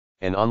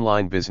An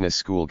Online Business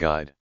School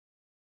Guide.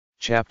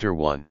 Chapter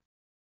 1.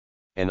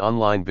 An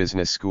Online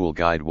Business School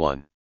Guide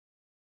 1.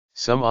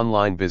 Some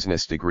online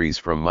business degrees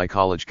from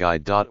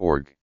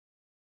mycollegeguide.org.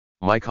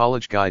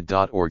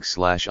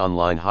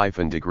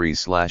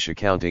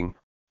 mycollegeguide.org/online-degrees/accounting,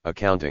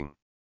 accounting.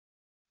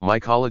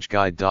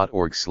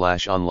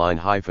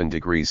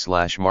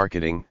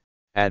 mycollegeguide.org/online-degrees/marketing,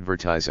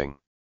 advertising.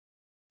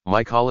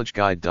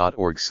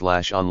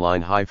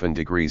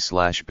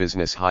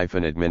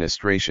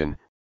 mycollegeguide.org/online-degrees/business-administration,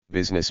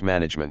 business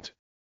management.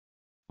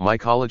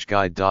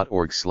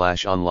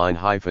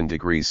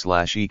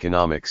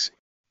 mycollegeguide.org/online-degrees/economics,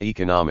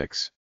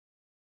 economics.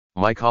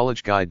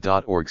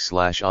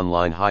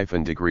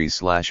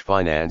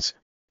 mycollegeguide.org/online-degrees/finance,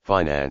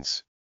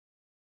 finance.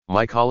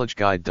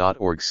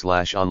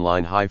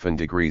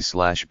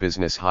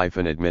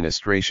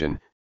 mycollegeguide.org/online-degrees/business-administration,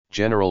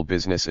 general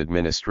business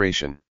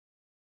administration.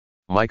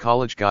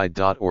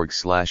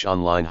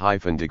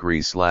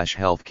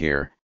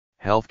 mycollegeguide.org/online-degrees/healthcare,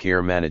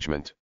 healthcare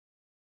management.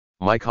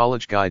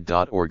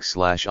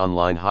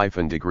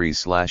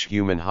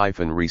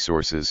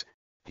 mycollegeguide.org/online-degrees/human-resources,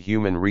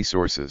 human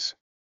resources.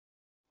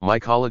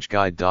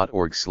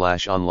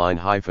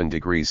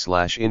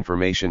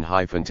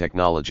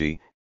 mycollegeguide.org/online-degrees/information-technology,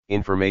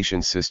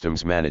 information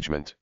systems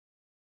management.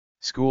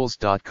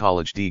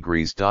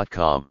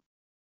 schools.collegedegrees.com.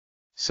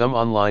 Some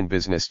online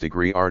business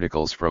degree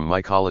articles from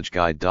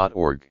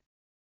mycollegeguide.org.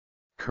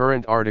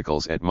 Current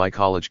articles at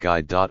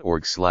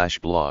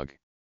mycollegeguide.org/blog.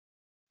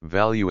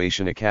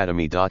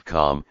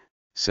 valuationacademy.com,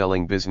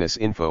 selling business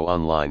info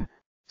online,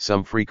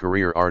 some free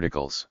career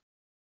articles.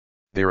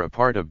 They're a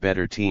part of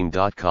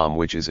betterteam.com,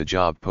 which is a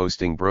job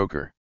posting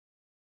broker.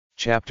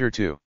 Chapter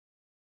 2.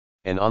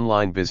 An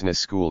Online Business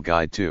School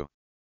Guide 2.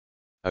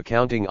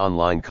 Accounting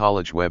Online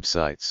College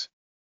Websites.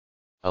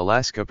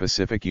 Alaska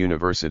Pacific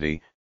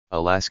University,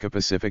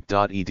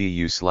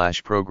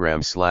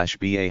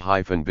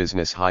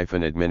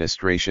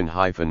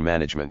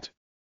 alaskapacific.edu/program/BA-business-administration-management.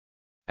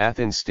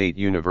 Athens State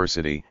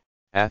University,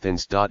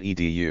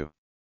 athens.edu.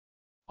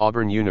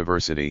 Auburn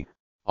University,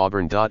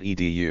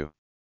 auburn.edu.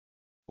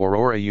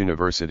 Aurora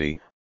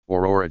University,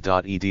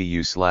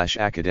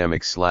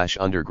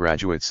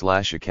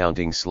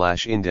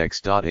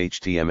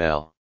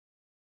 aurora.edu/academic/undergraduate/accounting/index.html.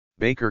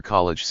 Baker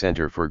College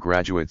Center for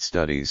Graduate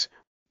Studies,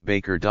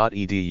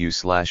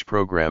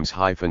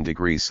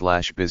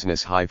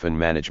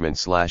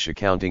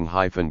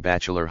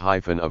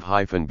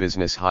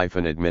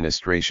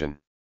 baker.edu/programs-degrees/business-bachelor-of-business-administration.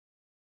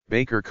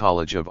 Baker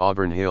College of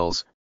Auburn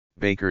Hills,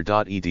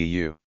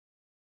 baker.edu.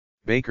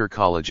 Baker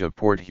College of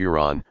Port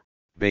Huron,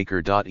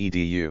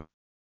 baker.edu.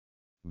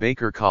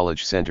 Baker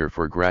College Center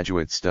for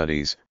Graduate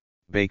Studies,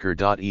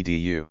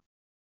 baker.edu.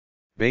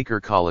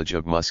 Baker College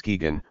of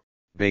Muskegon,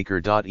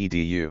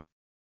 baker.edu.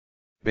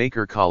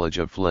 Baker College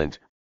of Flint,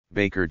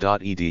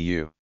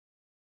 baker.edu.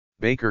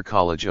 Baker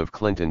College of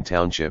Clinton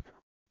Township,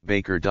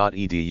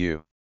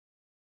 baker.edu.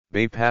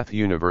 Baypath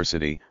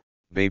University,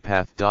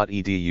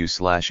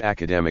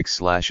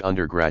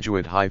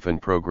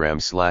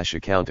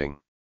 baypath.edu/academics/undergraduate-program/accounting.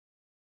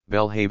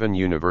 Belhaven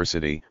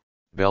University,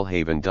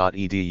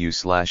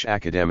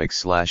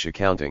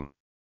 belhaven.edu/academics/accounting.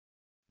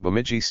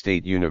 Bemidji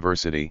State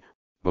University,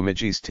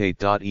 bemidji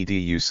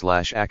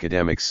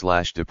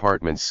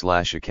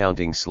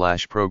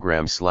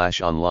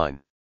state.edu/academics/departments/accounting/program/online.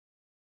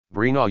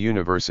 Breenaw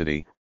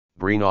University,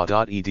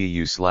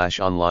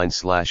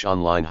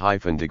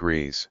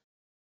 breenaw.edu/online/online-degrees.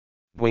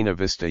 Buena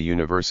Vista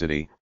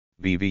University,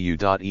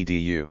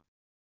 bvu.edu.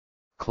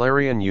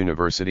 Clarion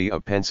University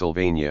of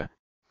Pennsylvania,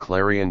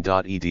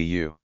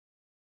 clarion.edu.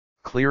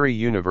 Cleary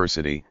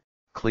University,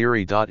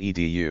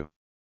 cleary.edu.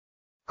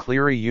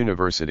 Cleary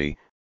University,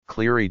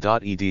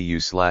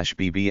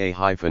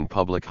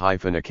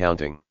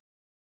 cleary.edu/bba-public-accounting.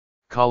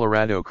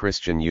 Colorado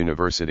Christian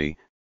University,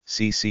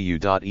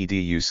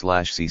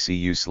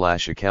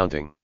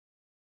 ccu.edu/ccu/accounting.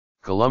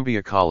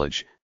 Columbia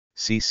College,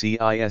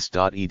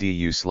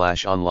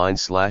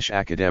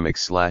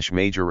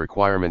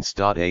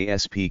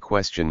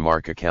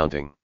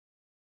 ccis.edu/online/academics/major-requirements.asp?accounting.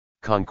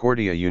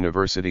 Concordia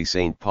University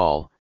St.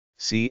 Paul,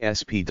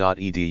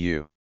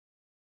 csp.edu.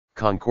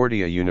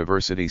 Concordia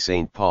University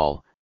St.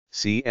 Paul,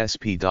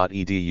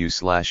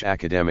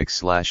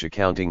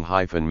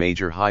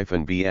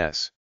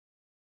 csp.edu/academics/accounting-major-bs.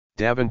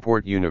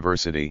 Davenport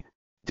University,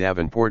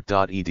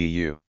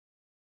 davenport.edu.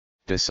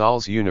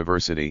 DeSales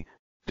University,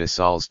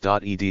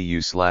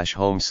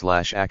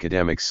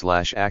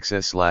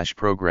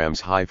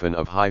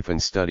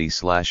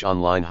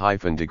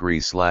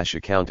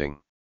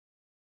 desales.edu/home/academics/access/programs-of-study/online-degrees/accounting.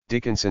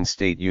 Dickinson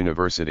State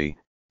University,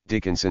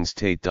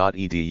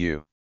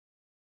 dickinsonstate.edu.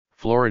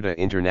 Florida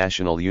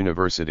International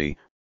University,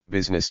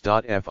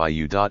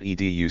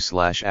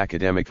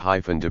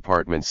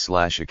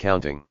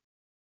 business.fiu.edu/academic-departments/accounting.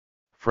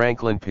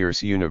 Franklin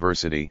Pierce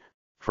University,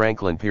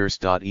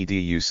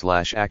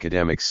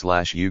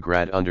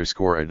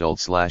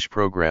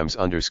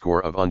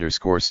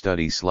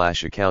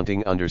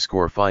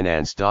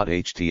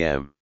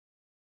 franklinpierce.edu/academics/ugrad_adult/programs_study/accounting_finance.htm.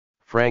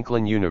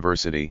 Franklin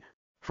University,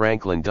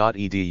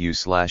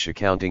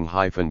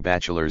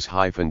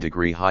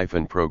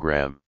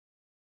 franklin.edu/accounting-bachelor's-degree-program.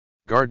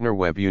 Gardner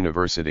Webb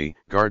University,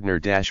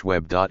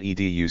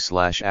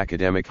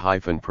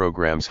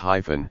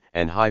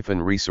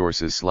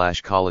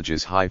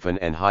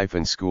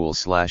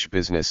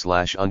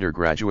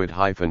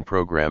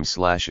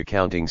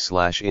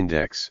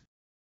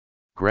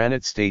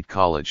 Granite State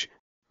College,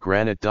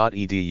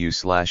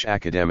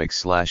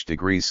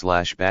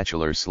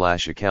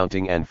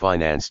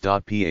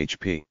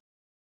 granite.edu/academics/degrees/bachelor/accounting-and-finance.php.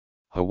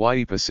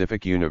 Hawaii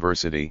Pacific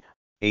University,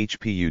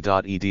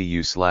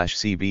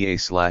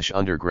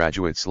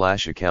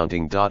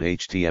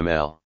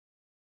 hpu.edu/cba/undergraduate/accounting.html.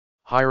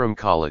 Hiram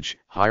College,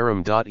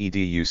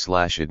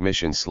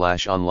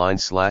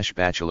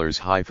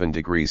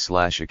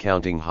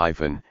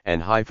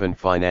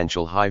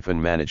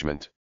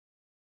 hiram.edu/admissions/online/bachelor's-degree/accounting-and-financial-management.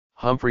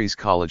 Humphreys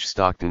College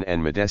Stockton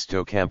and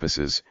Modesto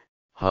Campuses,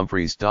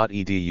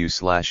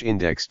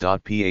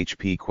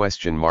 humphreys.edu/index.php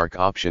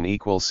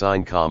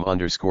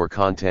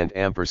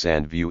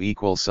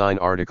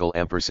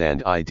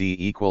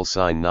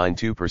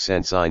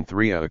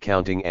 $.com_content&view=article&id=92%(3a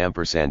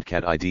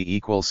accounting&cat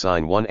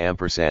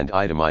ID=1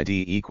 item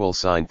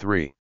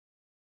ID=3.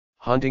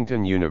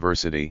 Huntington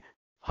University,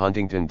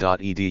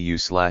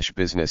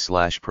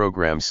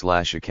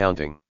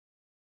 huntington.edu/business/program/accounting.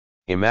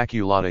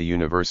 Immaculata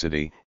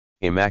University,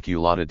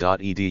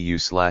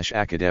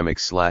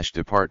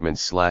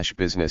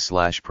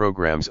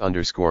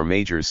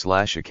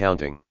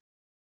 immaculata.edu/academics/departments/business/programs_majors/accounting.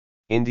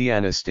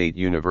 Indiana State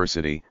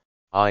University,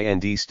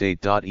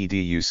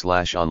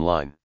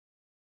 indstate.edu/online.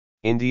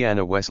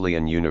 Indiana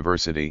Wesleyan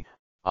University,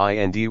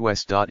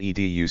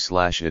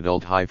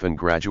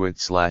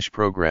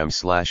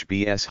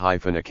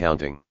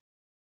 indwest.edu/adult-graduate/program/bs-accounting.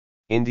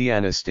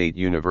 Indiana State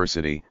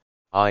University,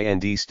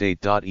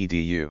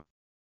 indstate.edu.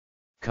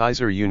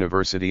 Kaiser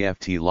University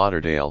FT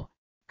Lauderdale,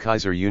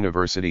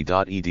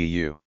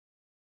 kaiseruniversity.edu.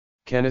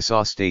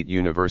 Kennesaw State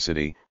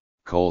University,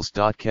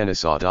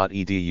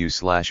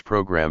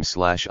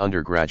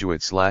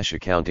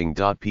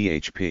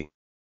 coles.kennesaw.edu/program/undergraduate/accounting.php.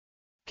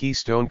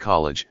 Keystone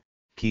College,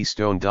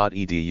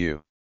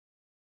 keystone.edu.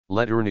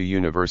 Leturnu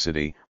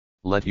University,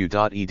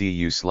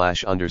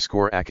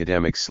 letu.edu/underscore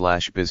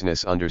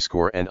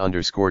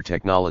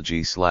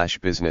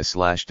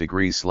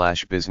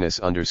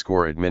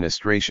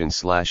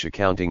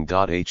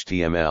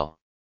academics/business_and_technology/business/degree/business_administration/accounting.html.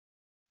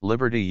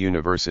 Liberty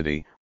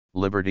University,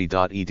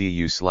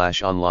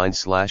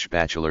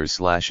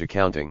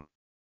 liberty.edu/online/bachelors/accounting.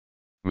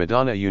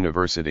 Madonna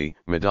University,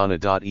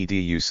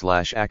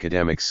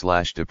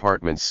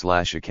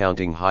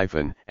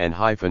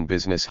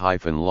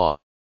 madonna.edu/academics/departments/accounting-and-business-law.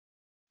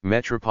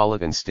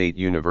 Metropolitan State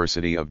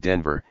University of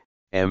Denver,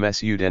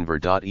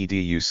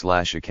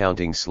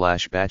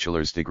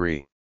 msudenver.edu/accounting/bachelor's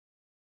degree.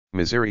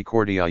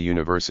 Misericordia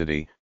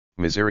University,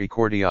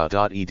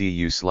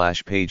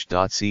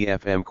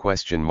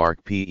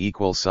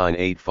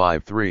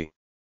 misericordia.edu/page.cfm?p=853.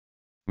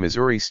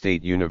 Missouri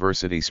State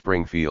University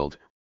Springfield,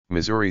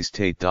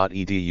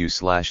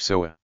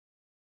 missouri-state.edu/soa.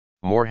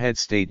 Morehead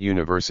State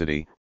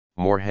University,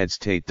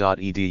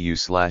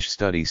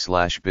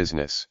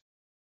 moreheadstate.edu/study/business.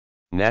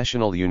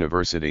 National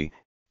University,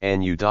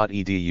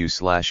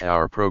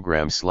 nu.edu/our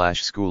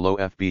program/school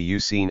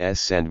ofbu scene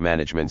send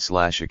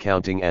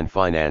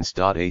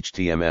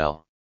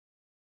management/accounting-and-finance.html.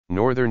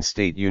 Northern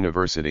State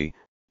University,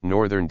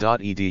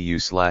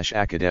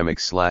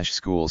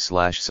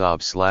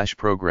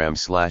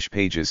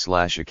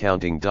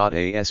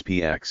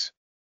 northern.edu/academics/school/sob/program/pages/accounting.aspx.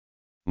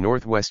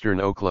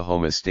 Northwestern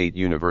Oklahoma State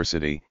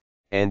University,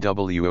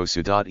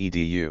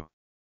 nwosu.edu.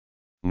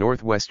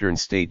 Northwestern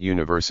State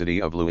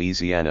University of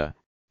Louisiana,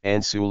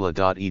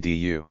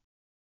 nsula.edu.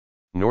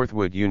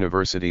 Northwood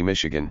University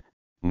Michigan,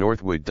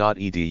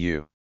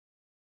 northwood.edu.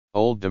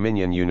 Old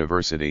Dominion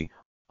University,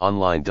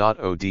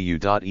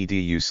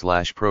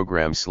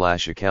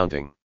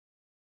 online.odu.edu/program/accounting.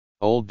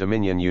 Old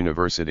Dominion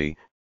University,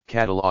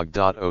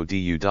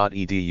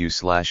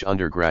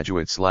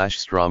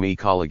 catalog.odu.edu/undergraduate/strom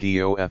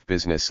ecology of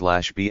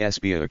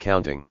business/bsba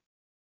accounting.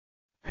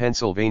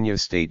 Pennsylvania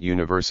State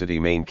University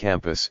Main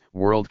Campus,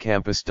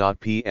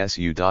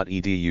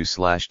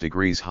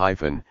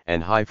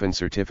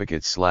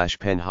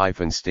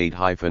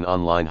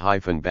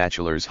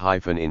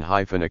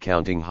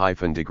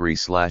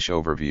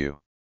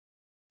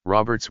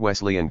 Roberts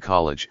Wesleyan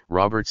College,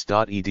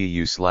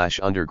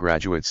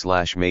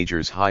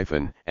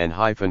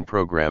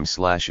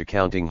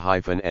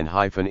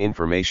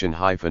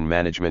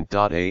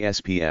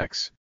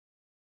 roberts.edu/undergraduate/majors-and-programs/accounting-and-information-management.aspx.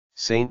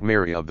 St.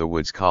 Mary of the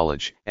Woods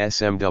College,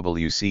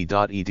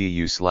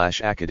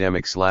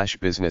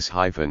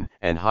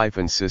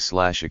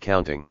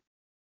 smwc.edu/academics/business-and-sis/accounting.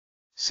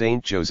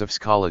 St. Joseph's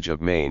College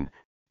of Maine,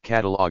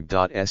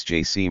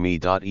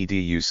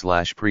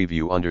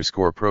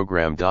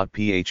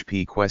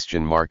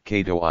 catalog.sjcme.edu/preview_program.php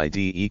Cato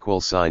ID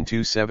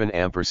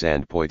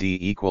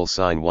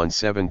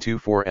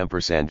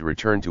 $.POID=1724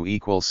 return to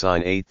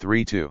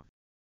 $832.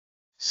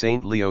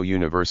 St. Leo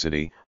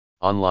University,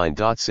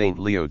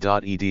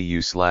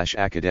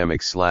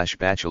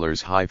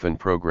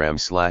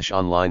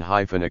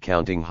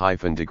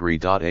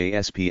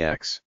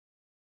 online.stlieu.edu/academics/bachelors-program/online-accounting-degree.aspx.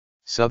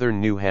 Southern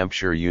New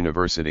Hampshire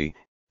University,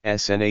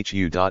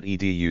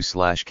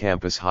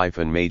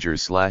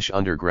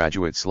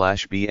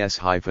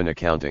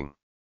 snhu.edu/campus-majors/undergraduate/bs-accounting.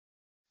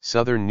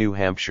 Southern New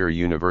Hampshire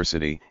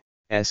University,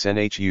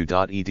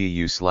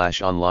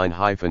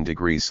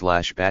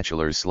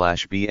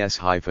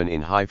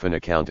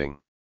 snhu.edu/online-degrees/bachelors/BS-in-accounting.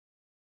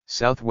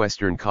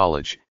 Southwestern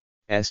College,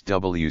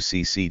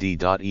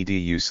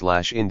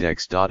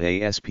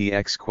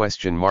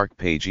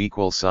 swcd.edu/index.aspx?page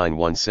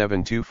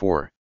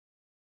 =1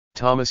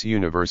 Thomas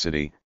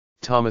University,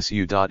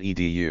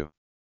 thomasu.edu.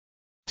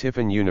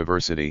 Tiffin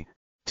University,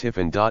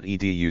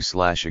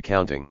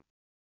 tiffin.edu/accounting.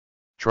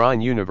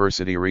 Trine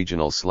University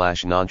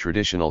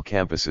Regional/Non-Traditional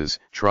Campuses,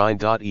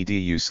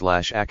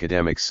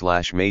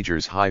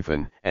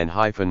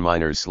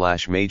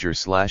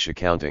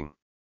 trine.edu/academics/majors-and-minors/major/accounting.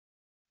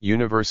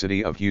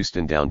 University of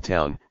Houston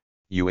Downtown,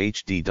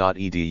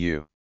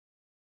 uhd.edu.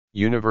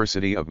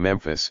 University of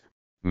Memphis,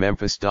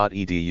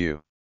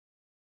 memphis.edu.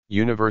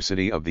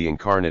 University of the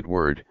Incarnate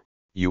Word,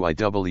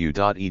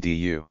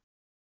 uiw.edu.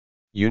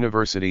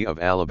 University of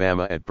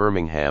Alabama at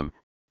Birmingham,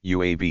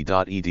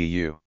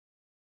 uab.edu.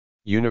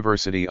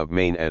 University of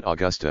Maine at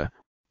Augusta,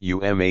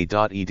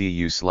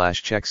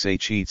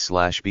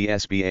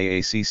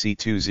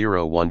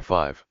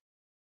 uma.edu/checksachete/bsbaacc2015.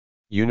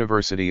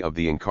 University of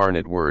the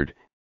Incarnate Word,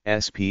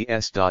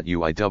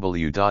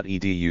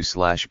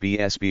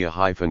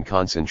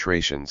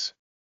 sps.uiw.edu/bsba-concentrations.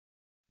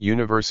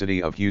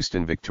 University of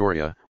Houston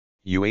Victoria,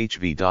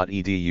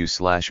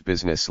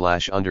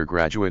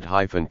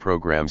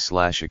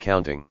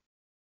 uhv.edu/business/undergraduate-program/accounting.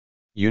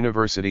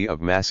 University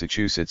of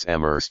Massachusetts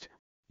Amherst,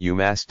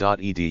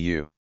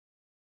 umass.edu.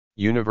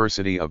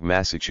 University of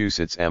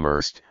Massachusetts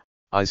Amherst,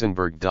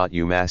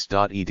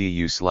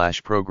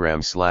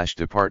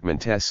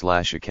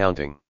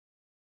 eisenberg.umass.edu/program/department/accounting.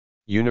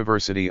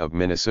 University of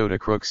Minnesota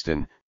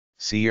Crookston,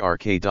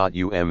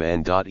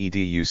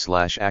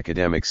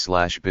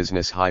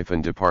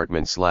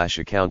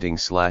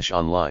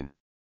 crk.umn.edu/academics/business-department/accounting/online.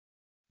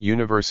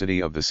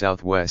 University of the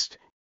Southwest,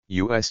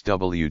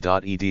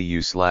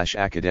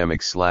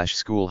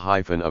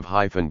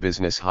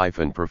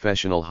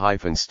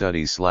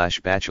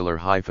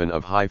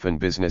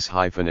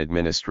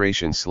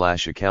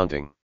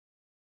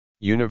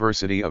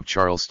 University of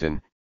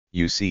Charleston,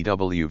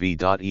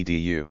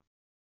 ucwv.edu.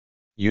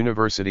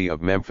 University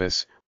of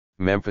Memphis,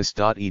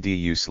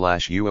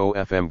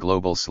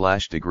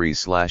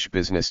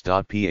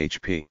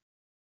 memphis.edu/uofmglobal/degrees/business.php.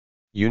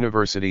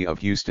 University of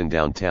Houston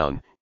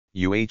Downtown,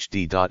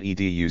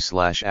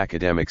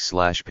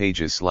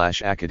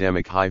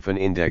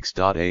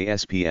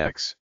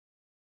 uhd.edu/academics/pages/academic-index.aspx.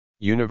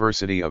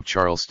 University of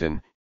Charleston,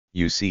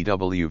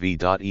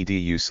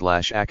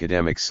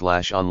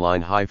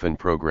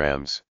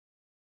 ucwv.edu/academics/online-programs.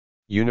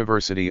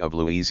 University of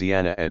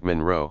Louisiana at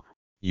Monroe,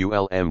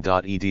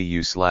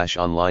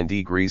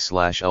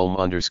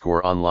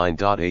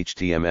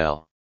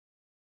 ulm.edu/online-degrees/ulm_online.html.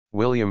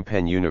 William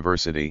Penn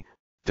University,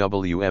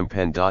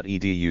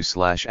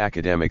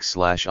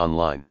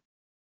 wmpenn.edu/academics/online.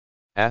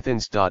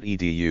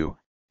 Athens.edu,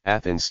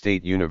 Athens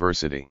State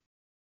University.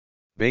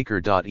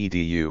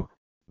 Baker.edu,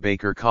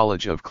 Baker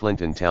College of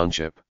Clinton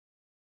Township.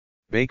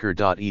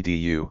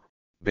 Baker.edu,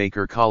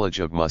 Baker College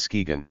of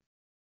Muskegon.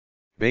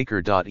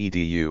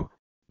 Baker.edu,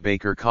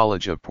 Baker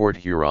College of Port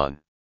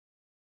Huron.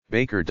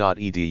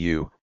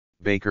 Baker.edu,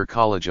 Baker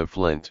College of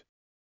Flint.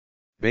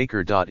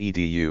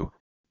 Baker.edu,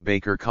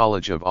 Baker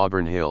College of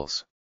Auburn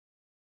Hills.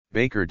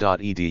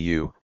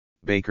 Baker.edu,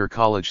 Baker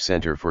College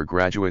Center for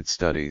Graduate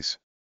Studies.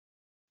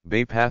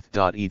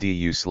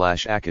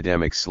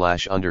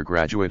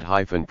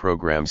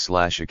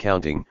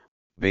 Baypath.edu/academics/undergraduate-program/accounting,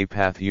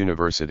 Baypath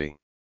University.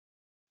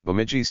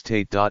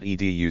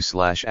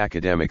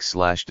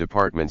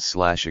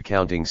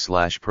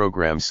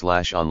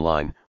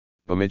 BemidjiState.edu/academics/departments/accounting/program/online,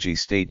 Bemidji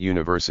State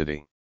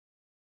University.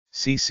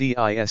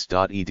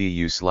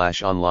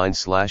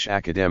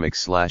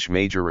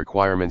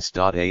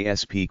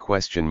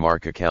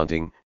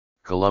 ccis.edu/online/academics/major-requirements.asp?accounting,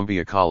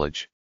 Columbia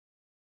College.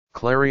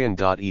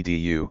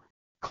 Clarion.edu,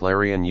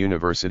 Clarion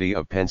University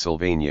of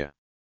Pennsylvania.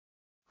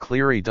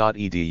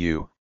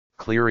 Cleary.edu,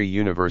 Cleary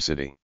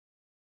University.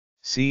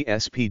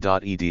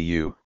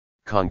 csp.edu,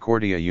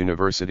 Concordia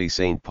University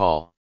St.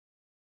 Paul.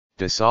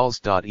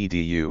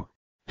 DeSales.edu,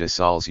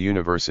 DeSales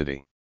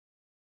University.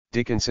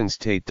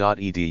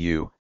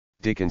 DickinsonState.edu,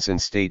 Dickinson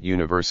State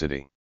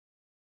University.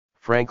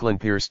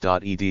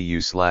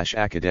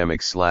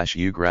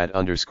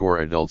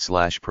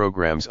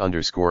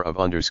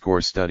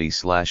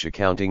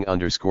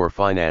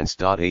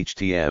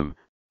 FranklinPierce.edu/academics/ugrad_adults/programs_study/accounting_finance.htm,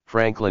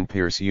 Franklin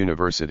Pierce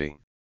University.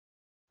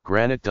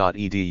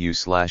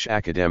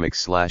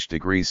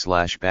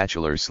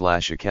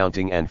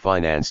 Granite.edu/academics/degrees/bachelors/accounting and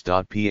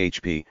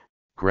finance.php,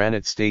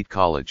 Granite State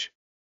College.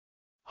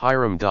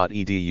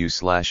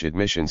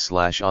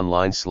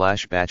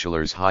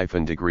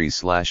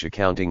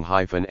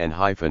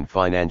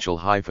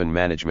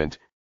 Hiram.edu/admissions/online/bachelors-degrees/accounting-and-financial-management,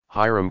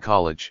 Hiram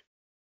College.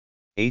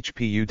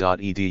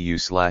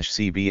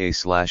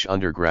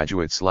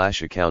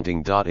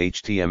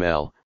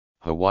 hpu.edu/cba/undergraduate/accounting.html,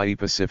 Hawaii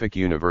Pacific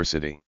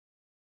University.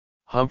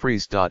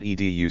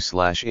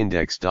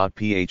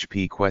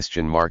 Humphreys.edu/index.php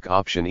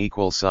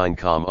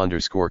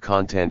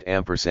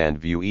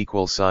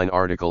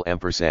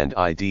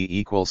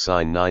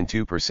 $.com_content&view=article&id=sign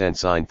 92%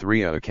 sign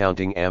 3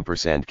 accounting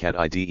 &cat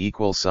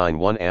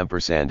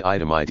ID=1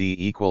 item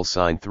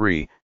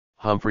ID=3,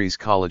 Humphreys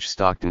College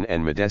Stockton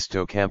and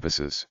Modesto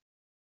campuses.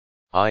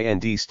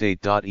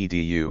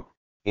 indstate.edu,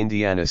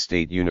 Indiana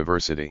State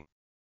University.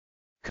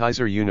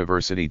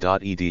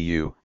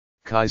 KaiserUniversity.edu,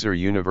 Kaiser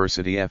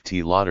University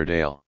FT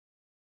Lauderdale.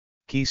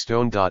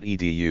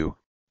 Keystone.edu,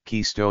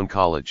 Keystone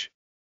College.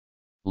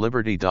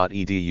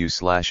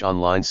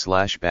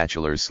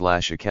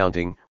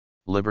 Liberty.edu/online/bachelors/accounting,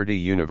 Liberty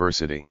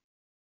University.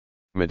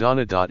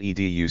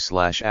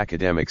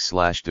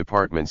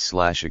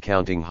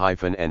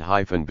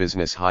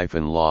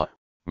 Madonna.edu/academics/departments/accounting-and-business-law,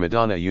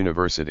 Madonna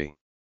University.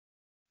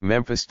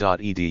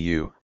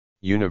 Memphis.edu,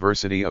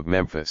 University of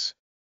Memphis.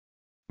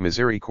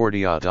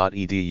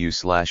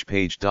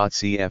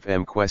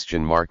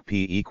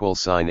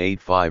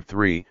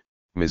 Misericordia.edu/page.cfm?p=853,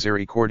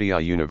 Misericordia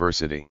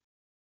University.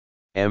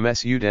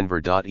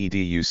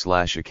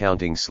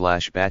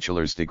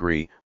 msudenver.edu/accounting/bachelor's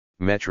degree,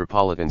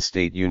 Metropolitan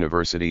State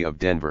University of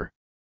Denver.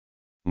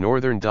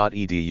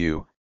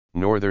 Northern.edu,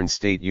 Northern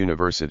State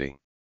University.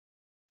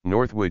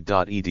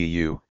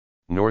 Northwood.edu,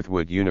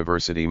 Northwood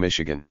University,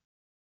 Michigan.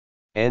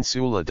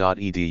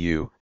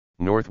 Ansula.edu,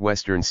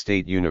 Northwestern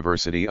State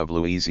University of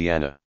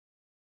Louisiana.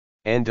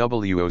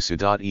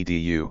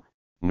 nwosu.edu,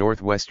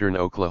 Northwestern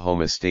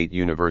Oklahoma State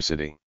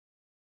University.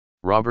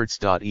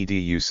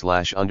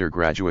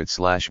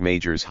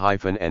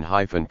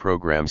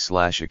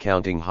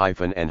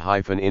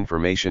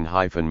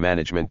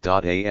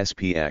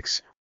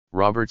 Roberts.edu/undergraduate/majors-and-information-management.aspx,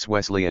 Roberts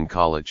Wesleyan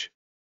College.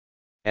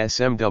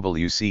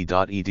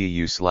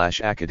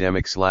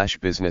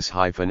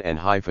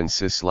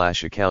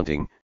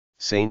 smwc.edu/academic/business-and-cis/accounting,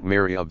 St.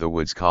 Mary of the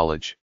Woods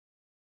College.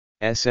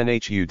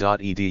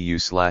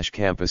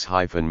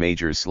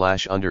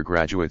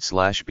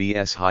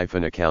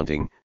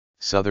 snhu.edu/campus-majors/undergraduate/bs-accounting,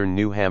 Southern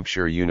New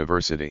Hampshire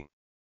University.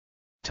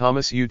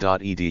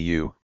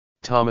 thomasu.edu,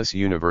 Thomas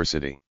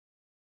University.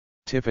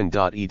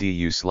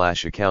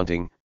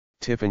 tiffin.edu/accounting,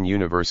 Tiffin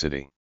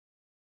University.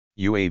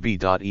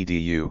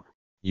 uab.edu,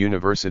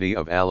 University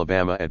of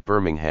Alabama at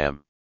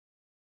Birmingham.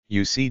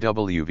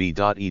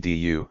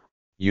 ucwv.edu,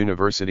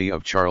 University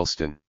of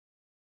Charleston.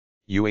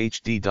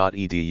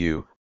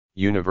 uhd.edu,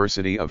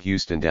 University of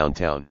Houston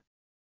Downtown.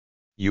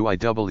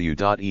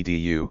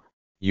 uiw.edu,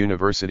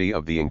 University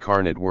of the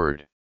Incarnate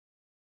Word.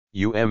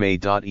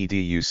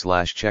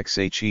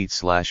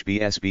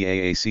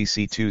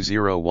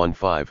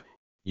 uma.edu/checksachete/bsbaacc2015,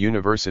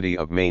 University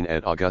of Maine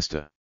at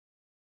Augusta.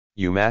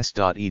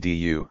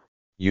 umass.edu,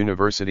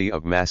 University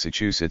of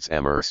Massachusetts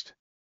Amherst.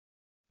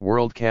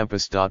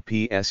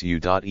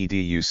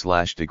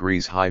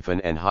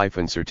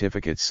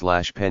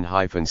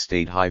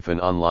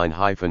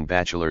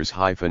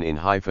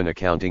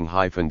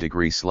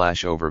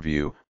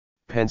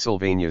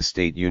 Pennsylvania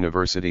State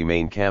University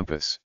Main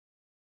Campus.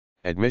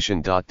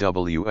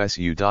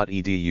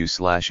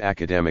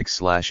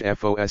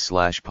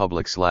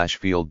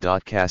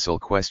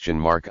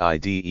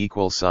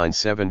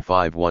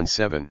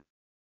 admission.wsu.edu/academics/fos/public/field.castle?id=7517.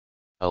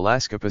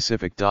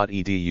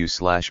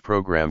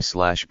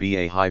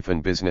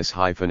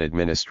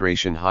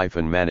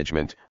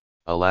 alaskapacific.edu/program/ba-business-administration-management,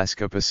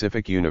 Alaska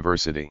Pacific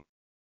University.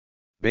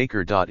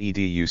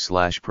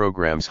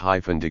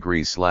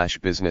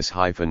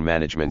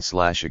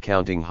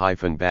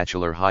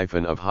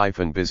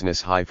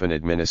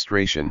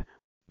 baker.edu/programs-degrees/business-management/accounting-bachelor-of-business-administration,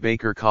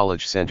 Baker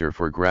College Center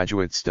for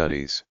Graduate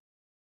Studies.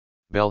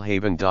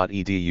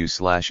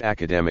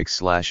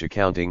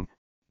 Belhaven.edu/academics/accounting,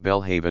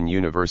 Belhaven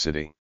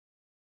University.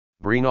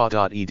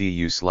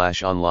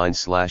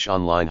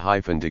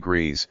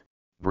 Brinaw.edu/online/online-degrees,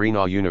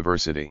 Brinaw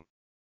University.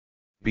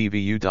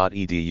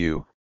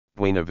 bvu.edu,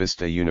 Buena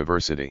Vista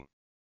University.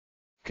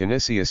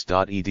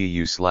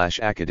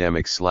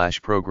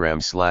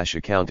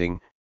 Canisius.edu/academics/programs/accounting,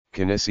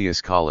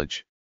 Canisius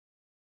College.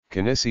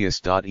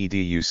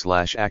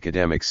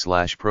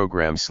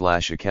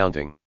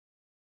 Canisius.edu/academics/programs/accounting.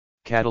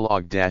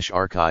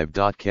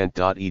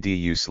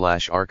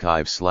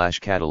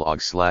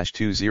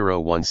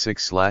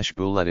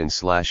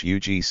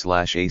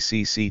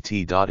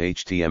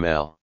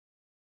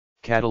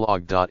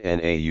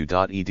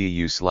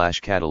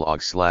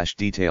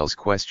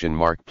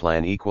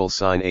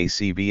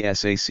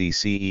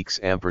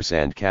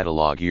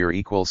 catalog.nau.edu/catalog/details?plan=ACBSACCX&catalog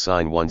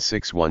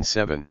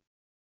year=1617.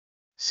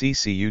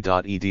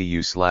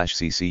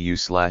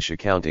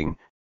 ccu.edu/ccu/accounting,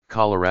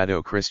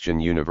 Colorado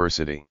Christian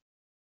University.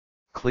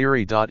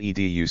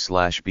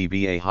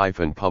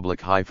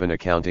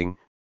 cleary.edu/bba-public-accounting,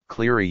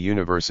 Cleary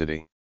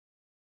University.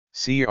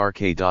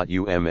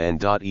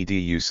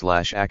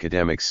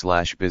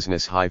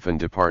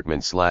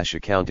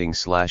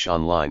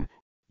 crk.umn.edu/academics/business-department/accounting/online,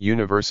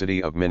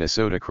 University of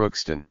Minnesota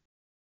Crookston.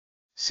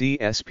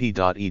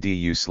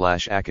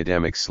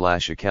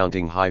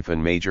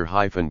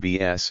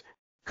 csp.edu/academics/accounting-major-bs,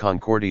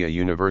 Concordia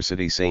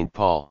University St.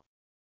 Paul.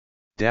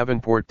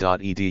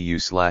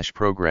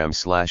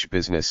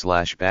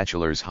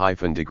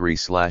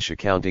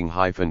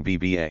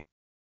 davenport.edu/programs/business/bachelor's-degree/accounting-BBA.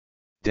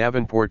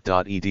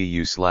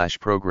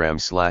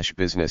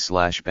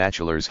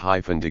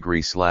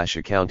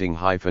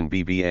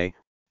 davenport.edu/programs/business/bachelor's-degree/accounting-BBA,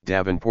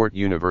 Davenport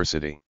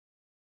University.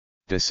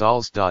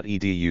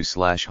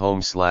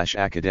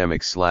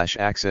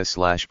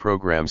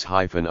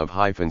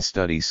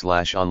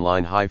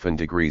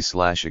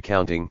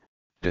 desals.edu/home/academics/access/programs-of-study/online-degrees/accounting,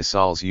 De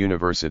Salles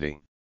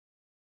University.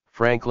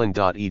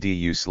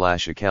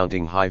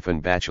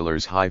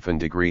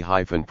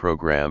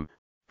 franklin.edu/accounting-bachelor's-degree-program,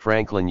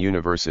 Franklin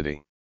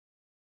University.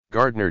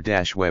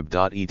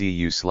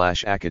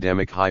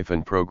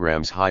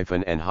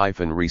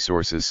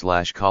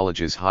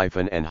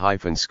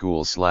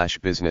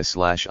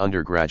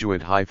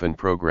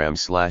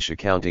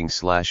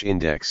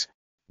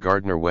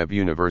 Gardner Web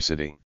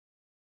University.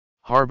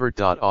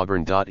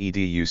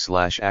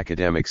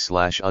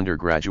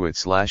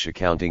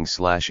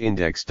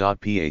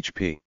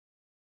 harvard.auburn.edu/academic/undergraduate/accounting/index.php.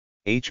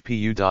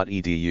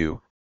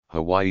 hpu.edu,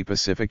 Hawaii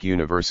Pacific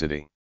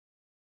University.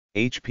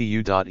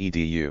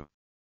 hpu.edu.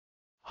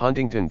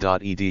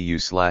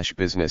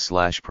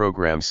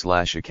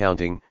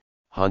 huntington.edu/business/program/accounting,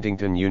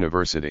 Huntington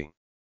University.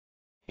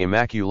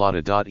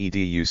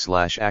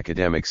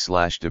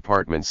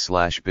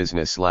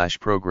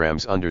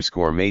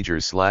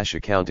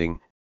 immaculata.edu/academics/departments/business/programs_majors/accounting,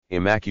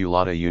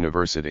 Immaculata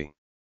University.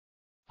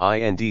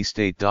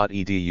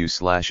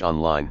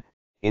 indstate.edu/online,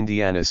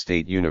 Indiana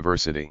State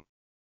University.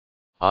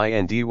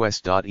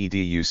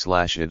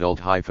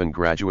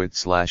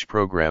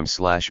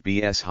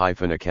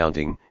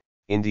 indwest.edu/adult-graduate/program/BS-accounting,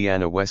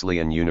 Indiana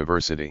Wesleyan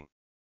University.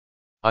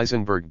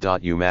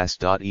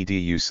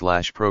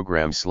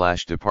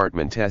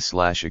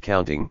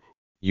 eisenberg.umass.edu/program/department/accounting,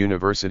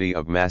 University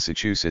of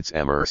Massachusetts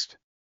Amherst.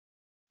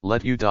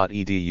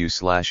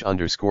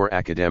 letu.edu/underscore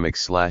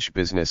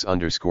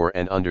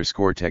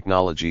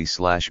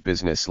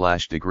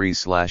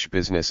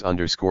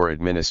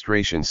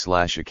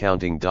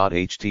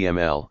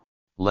academics/business_and_technology/business/degree/business_administration/accounting.html,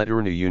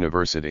 Leturnu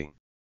University.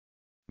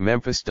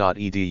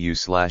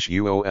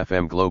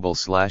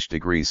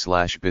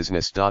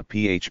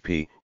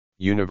 memphis.edu/uofmglobal/degree/business.php,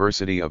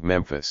 University of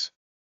Memphis.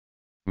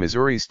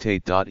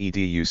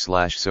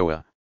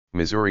 MissouriState.edu/SOA,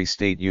 Missouri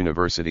State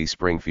University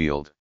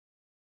Springfield.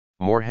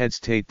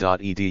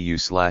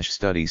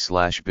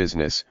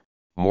 morehead.state.edu/study/business,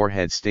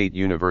 Morehead State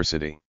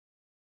University.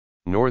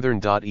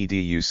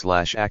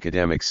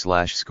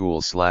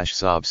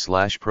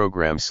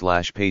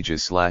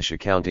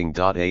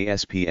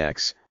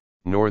 northern.edu/academics/schools/sobs/programs/pages/accounting.aspx,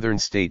 Northern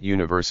State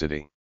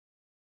University.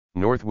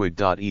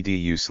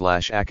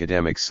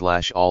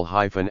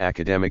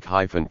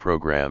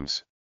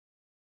 northwood.edu/academics/all-academic-programs.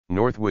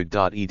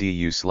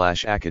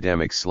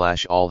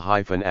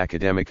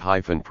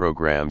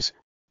 northwood.edu/academics/all-academic-programs,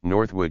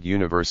 Northwood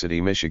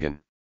University,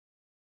 Michigan.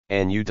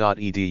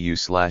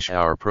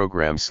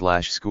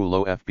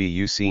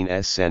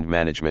 nu.edu/our-program/school-ofbucene-send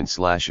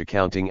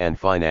management/accounting and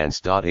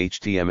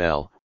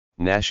finance.html,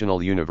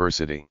 National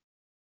University.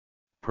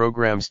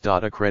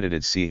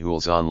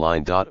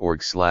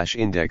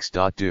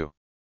 programs.accreditedschools-online.org/index.do.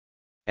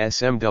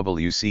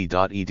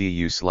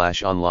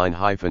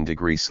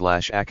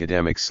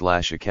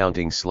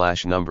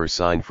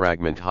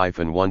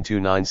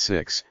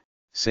 smwc.edu/online-degree/academics/accounting/number-fragment-1296,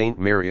 St.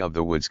 Mary of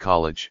the Woods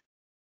College.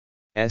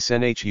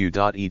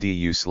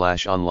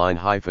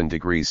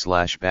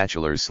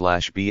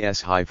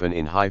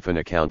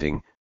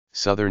 snhu.edu/online-degrees/bachelors/BS-in-accounting,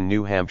 Southern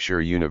New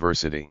Hampshire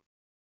University.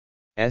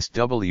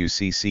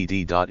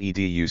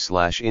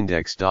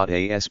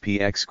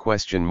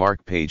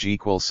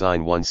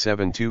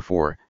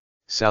 swcd.edu/index.aspx?page=1724,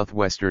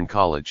 Southwestern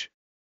College.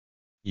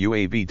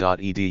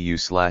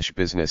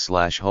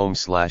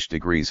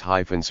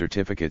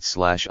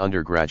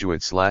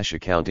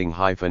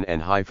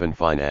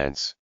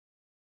 uab.edu/business/home/degrees-certificate/undergraduate/accounting-and-finance.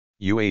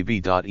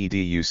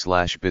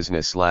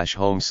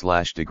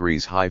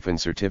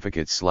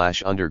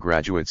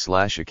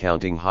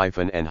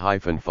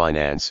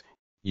 uab.edu/business/home/degrees-certificates/undergraduate/accounting-and-finance,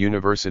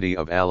 University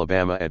of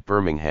Alabama at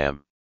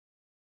Birmingham.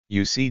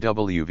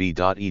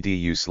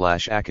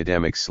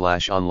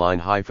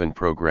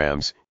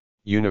 ucwv.edu/academics/online-programs,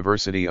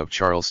 University of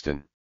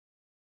Charleston.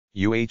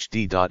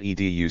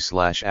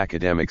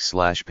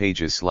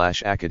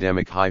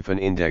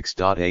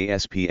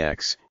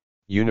 uhd.edu/academics/pages/academic-index.aspx,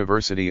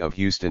 University of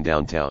Houston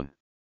Downtown.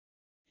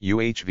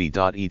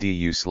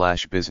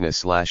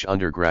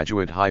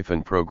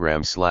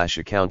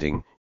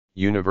 uhv.edu/business/undergraduate-programs/accounting,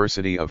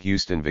 University of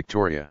Houston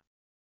Victoria.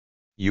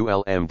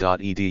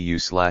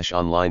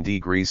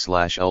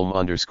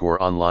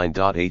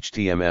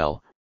 ulm.edu/online-degrees/ulm_online.html,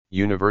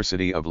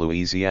 University of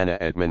Louisiana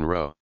at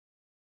Monroe.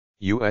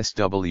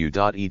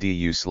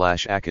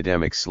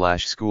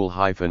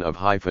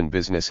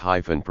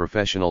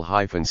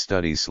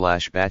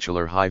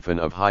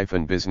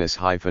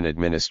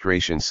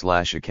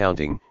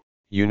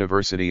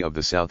 University of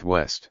the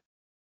Southwest.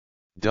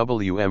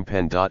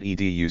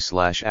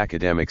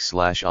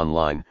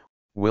 wmpenn.edu/academics/online,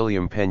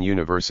 William Penn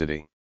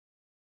University.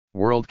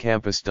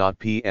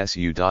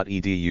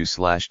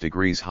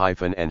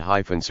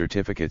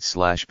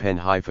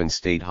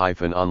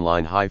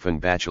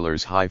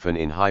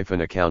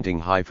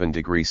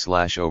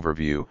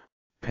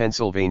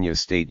 Pennsylvania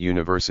State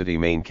University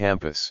Main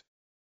Campus.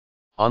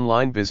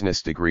 Online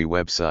business degree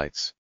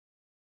websites.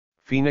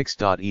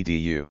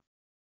 phoenix.edu.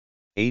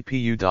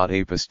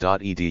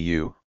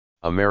 apu.apus.edu,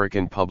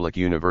 American Public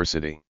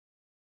University.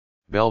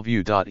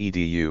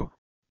 bellevue.edu,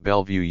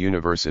 Bellevue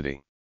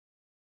University.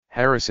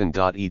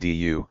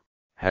 harrison.edu,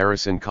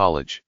 Harrison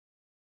College.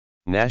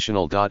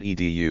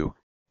 national.edu,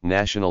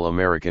 National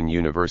American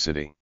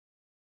University.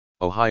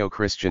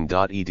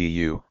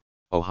 ohiochristian.edu,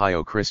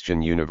 Ohio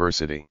Christian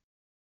University.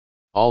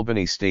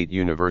 Albany State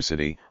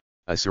University,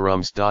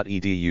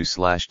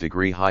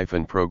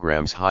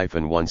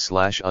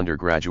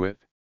 asarums.edu/degree-programs-1/undergraduate.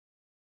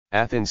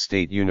 Athens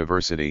State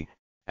University,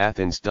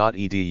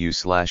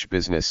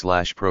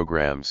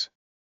 athens.edu/business/programs.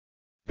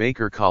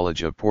 Baker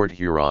College of Port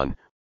Huron,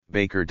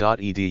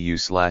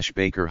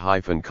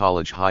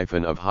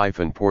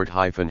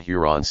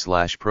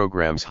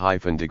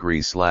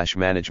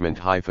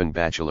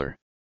 baker.edu/baker-college-of-port-huron/programs-degrees/management-bachelor.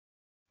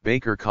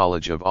 Baker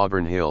College of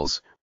Auburn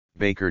Hills,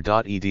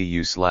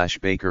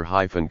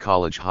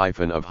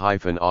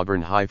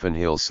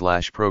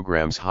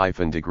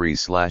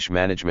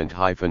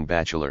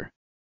 baker.edu/baker-college-of-auburn-hills/programs-degrees/management-bachelor.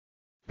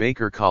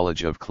 Baker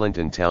College of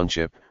Clinton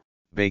Township,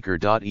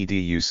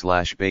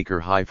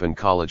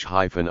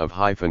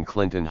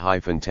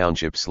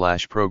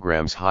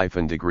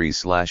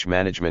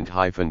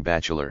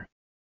 baker.edu/baker-college-of-clinton-township/programs-degrees/management-bachelor.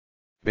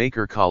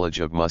 Baker College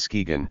of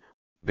Muskegon,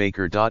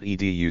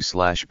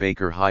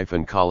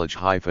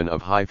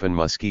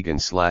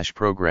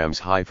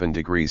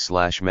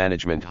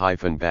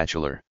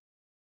 baker.edu/baker-college-of-muskegon/programs-degrees/management-bachelor.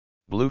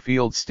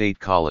 Bluefield State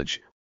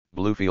College,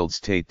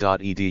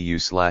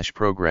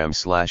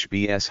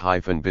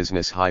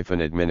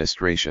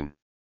 bluefieldsstate.edu/programs/bs-business-administration.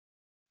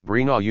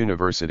 Breenaw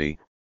University,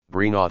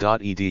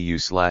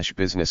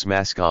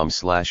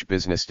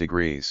 breenaw.edu/business-masscom/business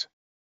degrees.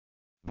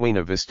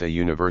 Buena Vista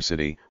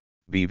University,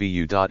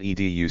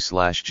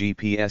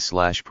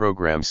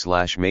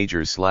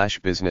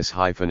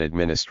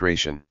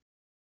 bvu.edu/gps/programs/majors/business-administration.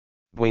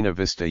 Buena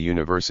Vista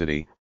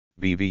University,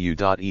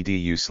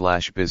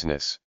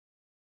 bvu.edu/business.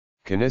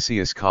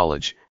 Canisius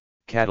College,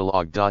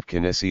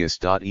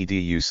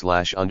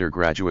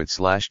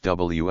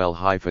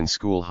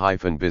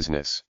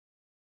 catalog.canisius.edu/undergraduate/wl-school-business.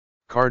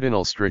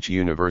 Cardinal Stritch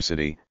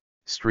University,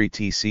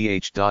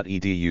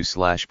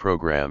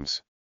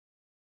 streettch.edu/programs.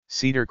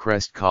 Cedar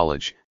Crest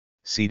College,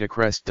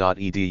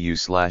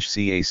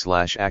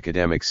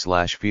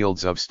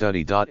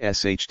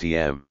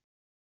 cedarcrest.edu/ca/academics/fields-of-study.shtm.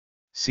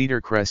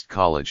 Cedar Crest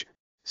College,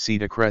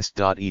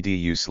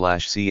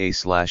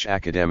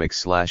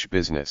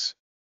 cedarcrest.edu/ca/academics/business.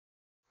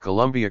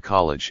 Columbia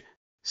College,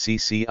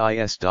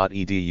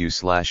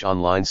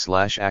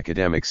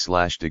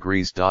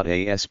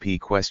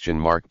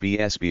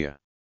 ccis.edu/online/academics/degrees.asp?bsbia.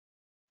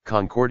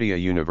 Concordia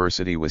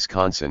University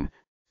Wisconsin,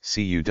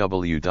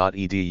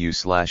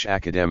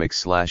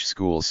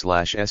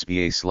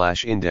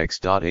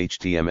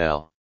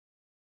 cuw.edu/academics/schools/sba/index.html.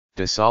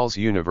 DeSales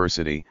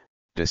University,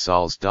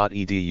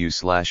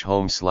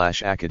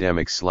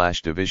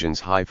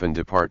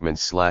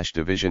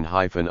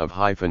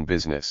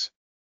 desales.edu/home/academics/divisions-departments/division-of-business.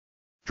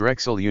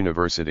 Drexel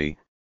University,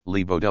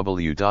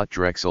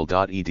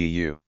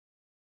 lebow.drexel.edu.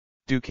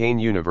 Duquesne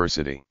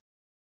University.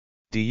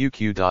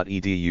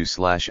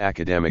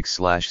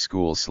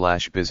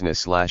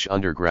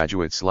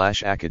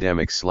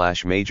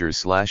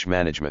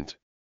 duq.edu/academics/schools/business/undergraduate/academics/majors/management.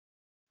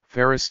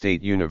 Ferris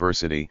State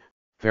University,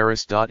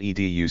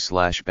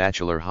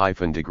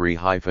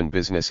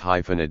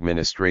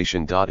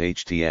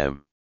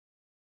 ferris.edu/bachelor-degree-business-administration.htm.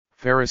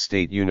 Ferris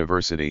State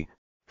University,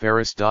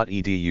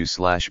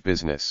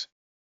 ferris.edu/business.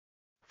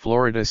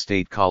 Florida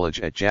State College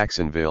at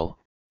Jacksonville,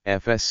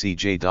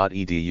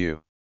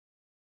 fscj.edu.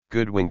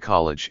 Goodwin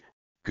College,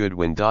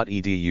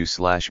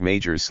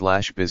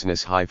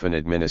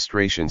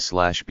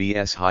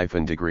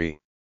 goodwin.edu/majors/business-administration/bs-degree.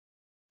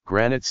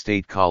 Granite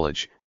State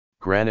College,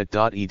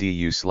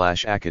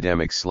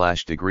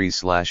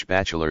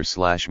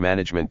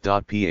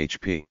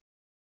 granite.edu/academics/degrees/bachelor/management.php.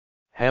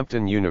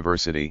 Hampton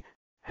University,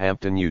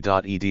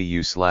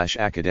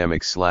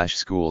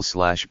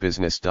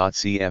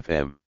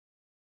 hampton-u.edu/academics/schools/business.cfm.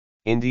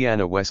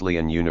 Indiana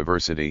Wesleyan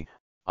University,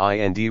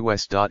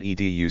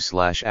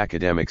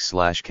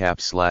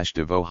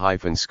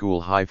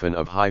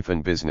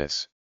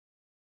 indwest.edu/academics/caps/devo-school-of-business.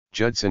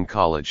 Judson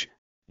College,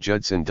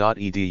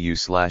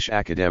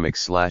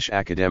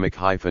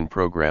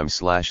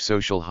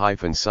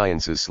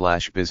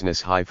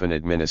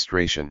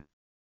 judson.edu/academics/academic-program/social-sciences/business-administration.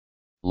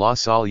 La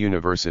Salle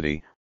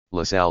University,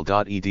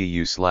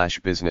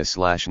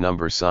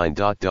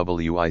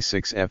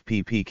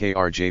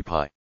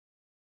 lasalle.edu/business/#.wi6fppkrjpi.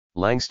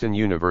 Langston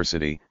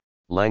University,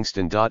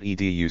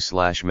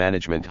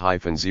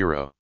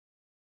 langston.edu/management-0.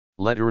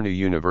 LetERNU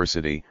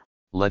University,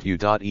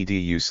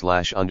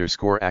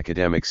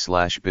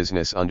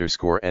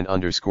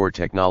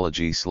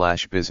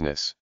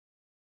 letu.edu/academics/business_and_technology/business.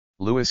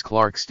 Lewis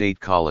Clark State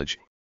College,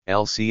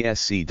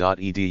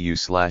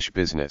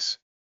 lcsc.edu/business.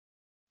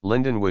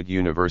 Lindenwood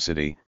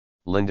University,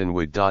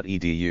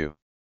 lindenwood.edu.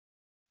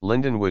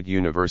 Lindenwood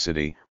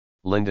University,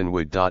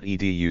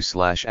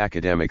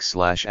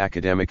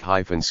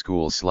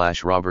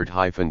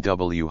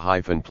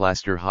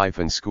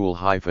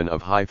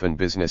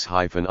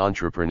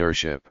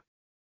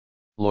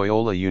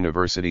 Loyola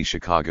University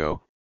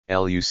Chicago,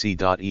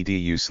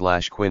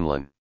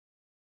 luc.edu/Quinlan.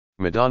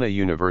 Madonna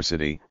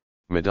University,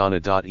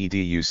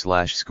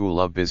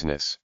 madonna.edu/School of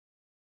Business.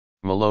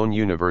 Malone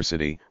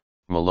University,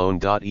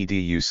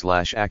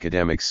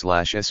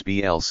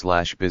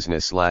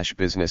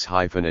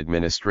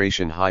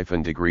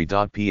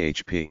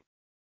 malone.edu/academics/sbl/business/business-administration-degree.php.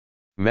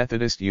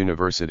 Methodist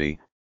University,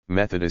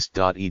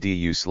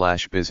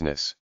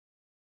 methodist.edu/business.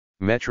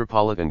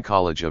 Metropolitan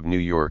College of New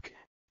York,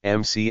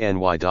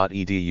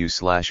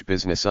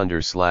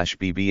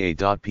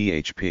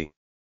 mcny.edu/business_bba.php.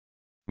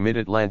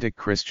 Mid-Atlantic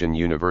Christian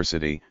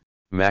University,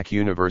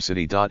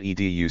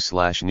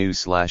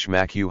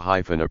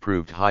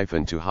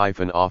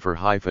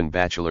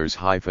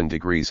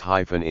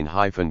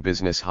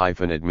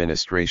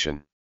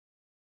 macuniversity.edu/news/macu-offer-bachelor's-degrees-in-business-administration.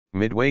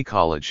 Midway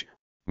College,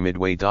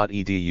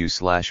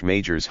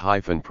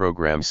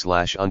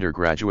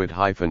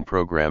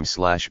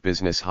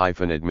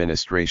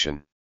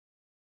 midway.edu/majors-program/undergraduate-program/business-administration.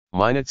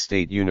 Minot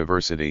State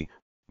University,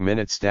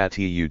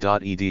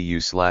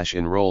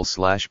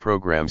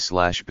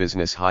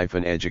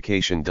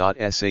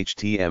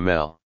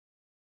 minot.edu/enroll/program/business-education.shtml.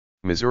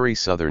 Missouri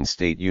Southern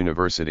State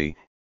University,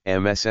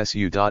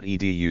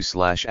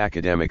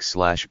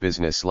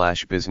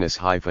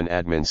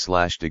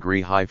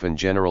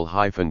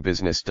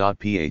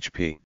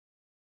 mssu.edu/academics/business/admin/degree-general-business.php.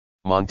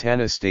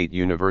 Montana State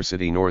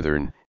University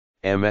Northern,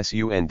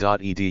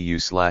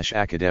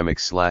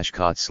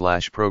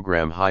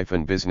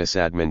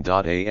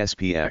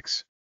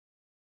 msun.edu/academics/cot/program-businessadmin.aspx.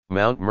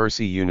 Mount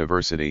Mercy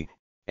University,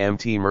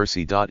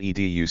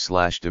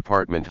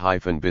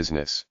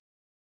 mtmercy.edu/department-business.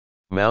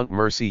 Mount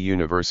Mercy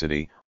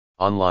University,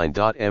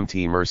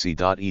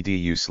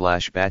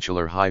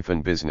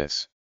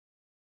 online.mtmercy.edu/bachelor-business.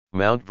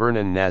 Mount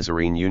Vernon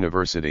Nazarene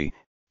University,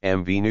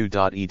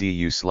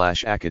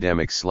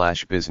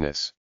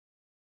 mvnu.edu/academics/business.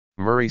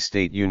 Murray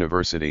State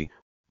University,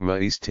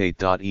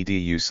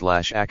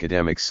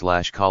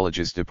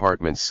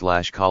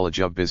 murraystate.edu/academics/colleges-departments/college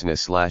of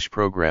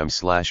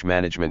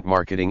business/program/management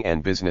marketing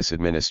and business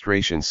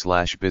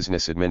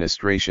administration/business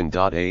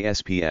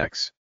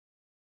administration.aspx.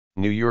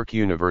 New York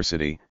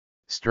University,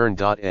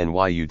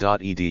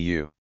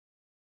 stern.nyu.edu.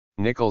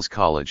 Nichols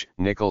College,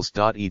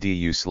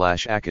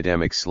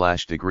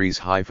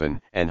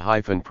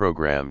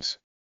 nichols.edu/academics/degrees-and-programs.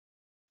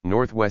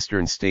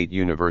 Northwestern State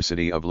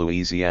University of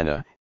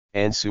Louisiana,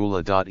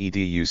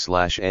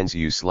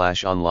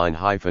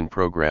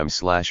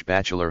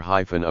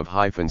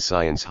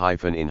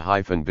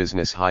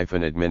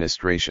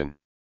 nsula.edu/online-program/bachelor-of-science-in-business-administration.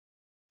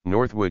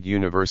 Northwood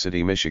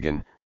University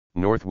Michigan,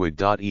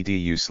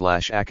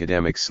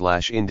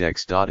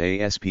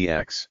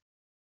 northwood.edu/academics/index.aspx.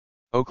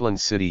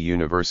 Oakland City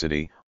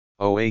University,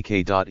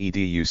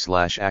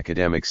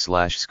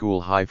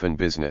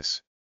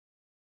 oak.edu/academics/school-business.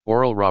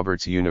 Oral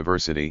Roberts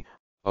University,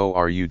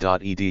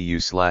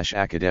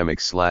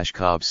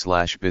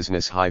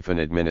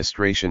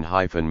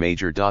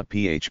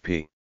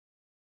 oru.edu/academics/cobb/business-administration-major.php.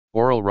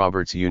 Oral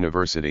Roberts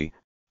University,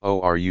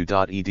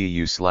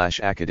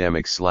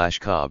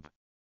 oru.edu/academics/cobb.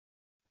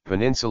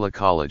 Peninsula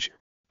College,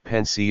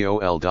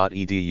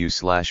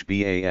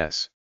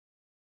 pencol.edu/bas.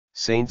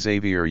 St.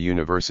 Xavier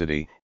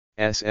University,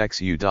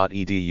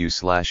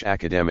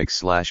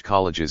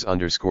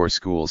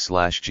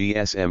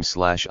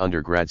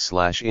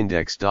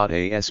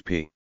 sxu.edu/academics/colleges_schools/gsm/undergrad/index.asp.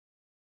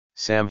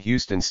 Sam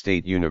Houston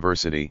State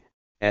University,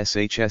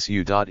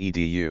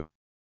 shsu.edu.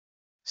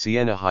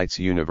 Siena Heights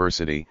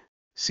University,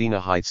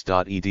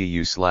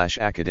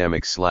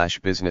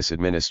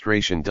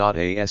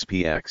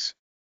 sienaheights.edu/academics/business-administration.aspx.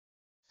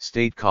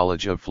 State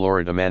College of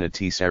Florida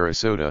Manatee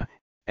Sarasota,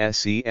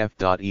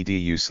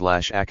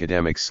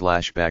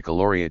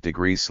 scf.edu/academics/baccalaureate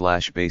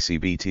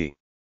degrees/bacbt.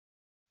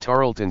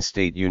 Tarleton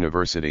State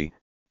University,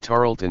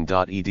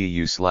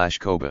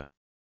 tarleton.edu/coba.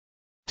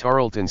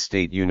 Tarleton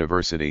State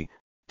University,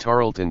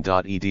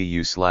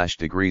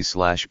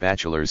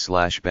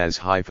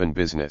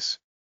 tarleton.edu/degrees/bachelors/baz-business.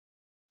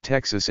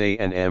 Texas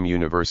A&M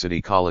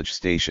University College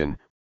Station,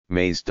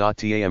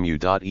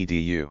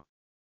 mays.tamu.edu.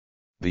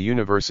 The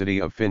University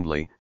of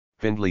Findlay,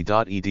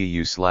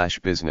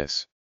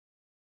 findlay.edu/business.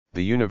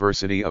 The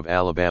University of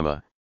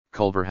Alabama,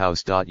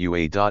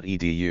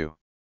 culverhouse.ua.edu.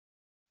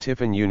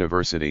 Tiffin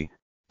University,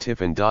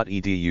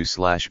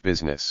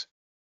 tiffin.edu/business.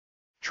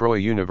 Troy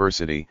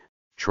University,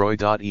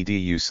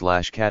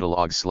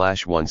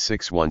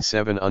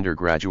 troy.edu/catalog/1617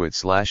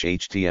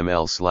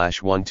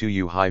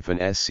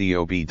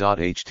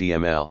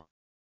 undergraduate/html/12u-scob.html.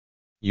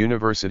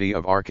 University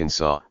of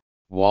Arkansas,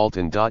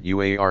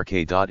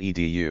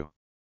 walton.uark.edu.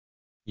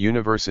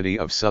 University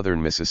of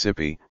Southern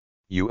Mississippi,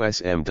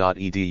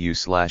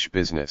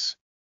 usm.edu/business.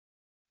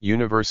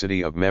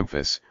 University of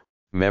Memphis,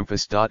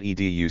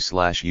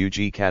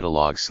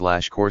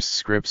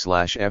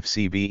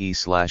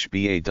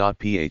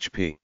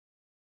 memphis.edu/ug-catalog/course-script/fcbe/ba.php.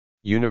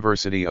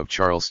 University of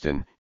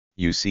Charleston,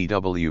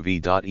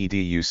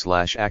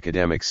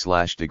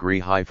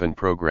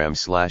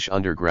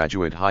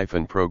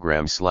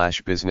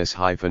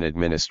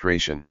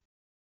 ucwv.edu/academics/degree-program/undergraduate-program/business-administration.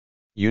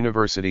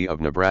 University of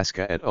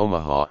Nebraska at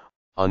Omaha,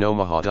 on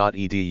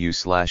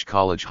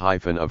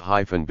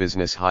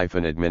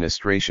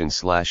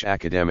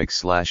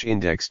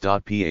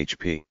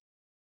omaha.edu/college-of-business-administration/academics/index.php.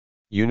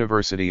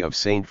 University of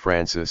St.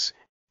 Francis,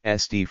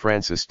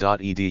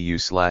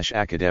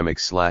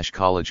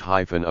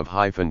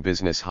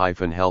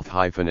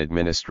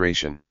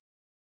 sdfrancis.edu/academics/college-of-business-health-administration.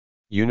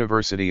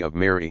 University of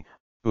Mary,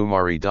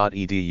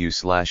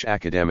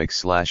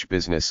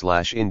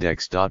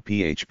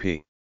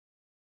 umari.edu/academics/business/index.php.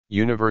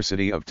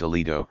 University of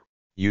Toledo,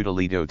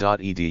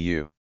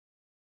 utoledo.edu.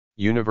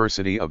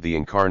 University of the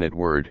Incarnate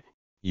Word,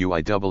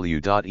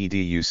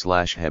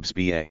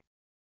 uiw.edu/hebsba.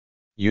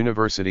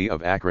 University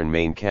of Akron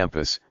Main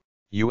Campus,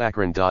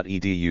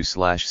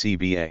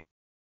 uakron.edu/cba.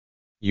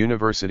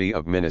 University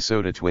of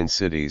Minnesota Twin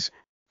Cities,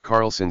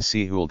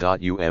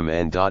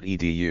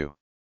 carlsonsehul.umn.edu.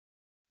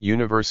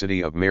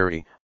 University of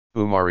Mary,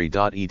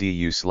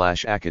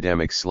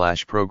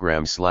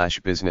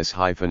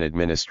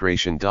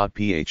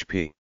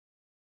 umari.edu/academics/program/business-administration.php.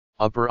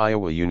 Upper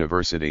Iowa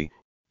University,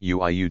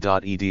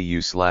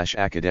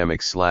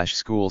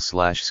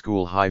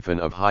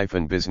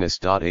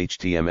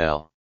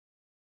 uiu.edu/academics/school/school-of-business.html.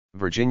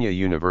 Virginia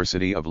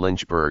University of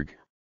Lynchburg,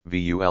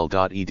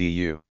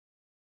 vul.edu.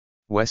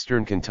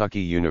 Western Kentucky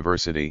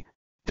University,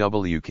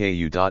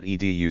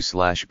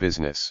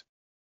 wku.edu/business.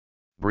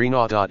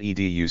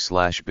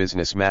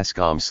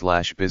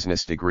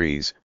 Breenaw.edu/business-masscom/business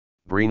degrees,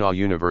 Breenaw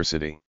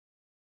University.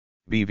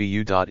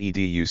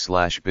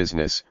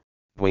 bvu.edu/business,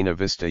 Buena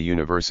Vista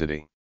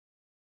University.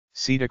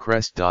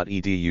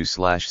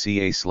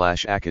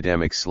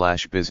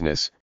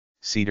 cedarcrest.edu/ca/academics/business,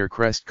 Cedar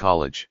Crest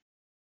College.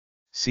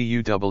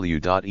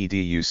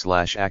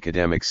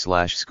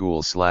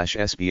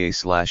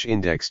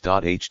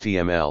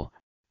 cuw.edu/academics/school/sba/index.html,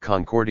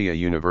 Concordia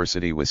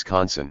University,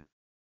 Wisconsin.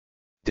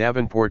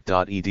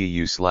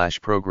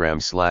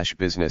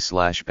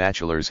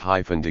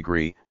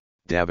 davenport.edu/program/business/bachelor's-degree,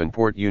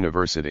 Davenport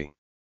University.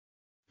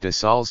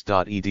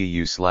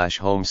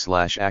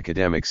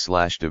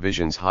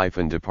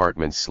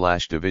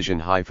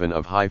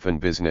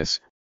 desalles.edu/home/academics/divisions-departments/division-of-business,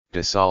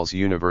 DeSalles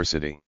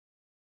University.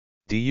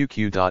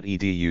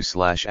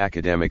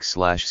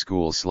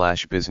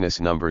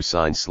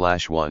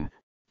 duq.edu/academics/school/business-1,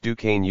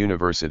 Duquesne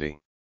University.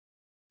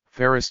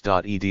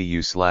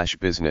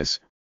 ferris.edu/business,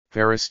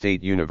 Ferris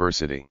State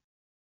University.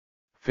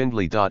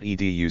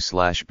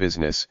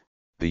 findlay.edu/business,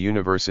 the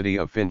University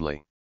of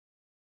Findlay.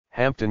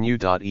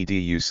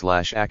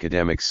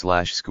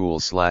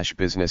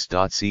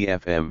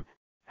 hamptonu.edu/academics/school/business.cfm,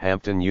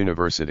 Hampton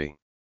University.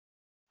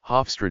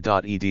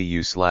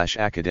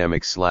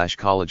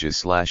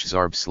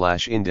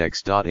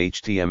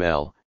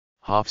 hofstra.edu/academics/colleges/zarb/index.html,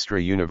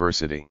 Hofstra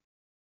University.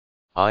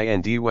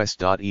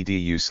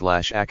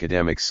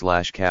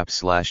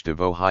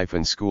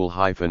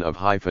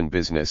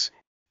 indwest.edu/academics/cap/devo-school-of-business,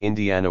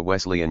 Indiana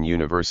Wesleyan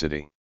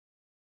University.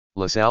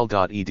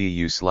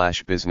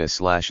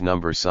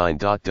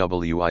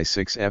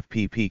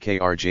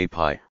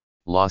 lasalle.edu/business/#wi6fppkrjpi,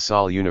 La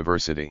Salle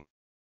University.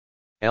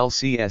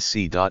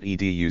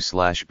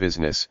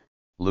 lcsc.edu/business,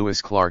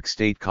 Lewis Clark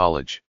State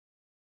College.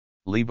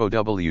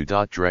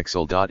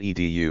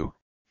 lebow.drexel.edu,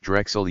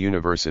 Drexel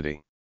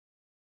University.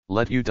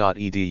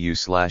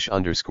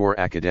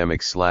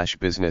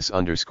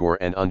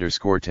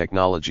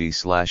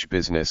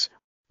 letu.edu/academics/business_and_technology/business,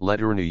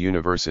 LeTourneau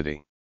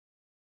University.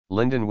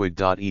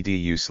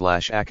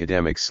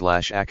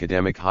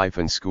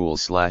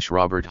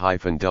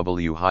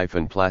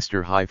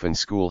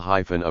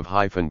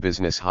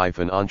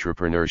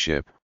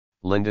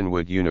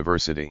 Lindenwood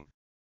University.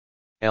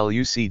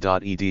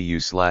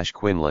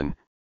 luc.edu/Quinlan,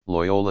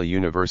 Loyola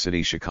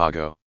University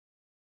Chicago.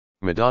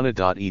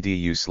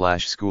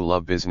 madonna.edu/School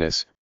of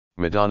Business,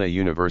 Madonna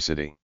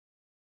University.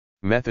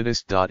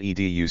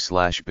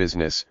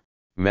 methodist.edu/business,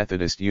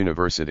 Methodist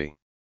University.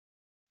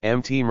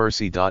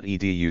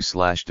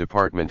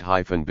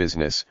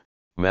 mtmercy.edu/department-business,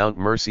 Mount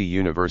Mercy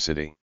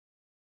University.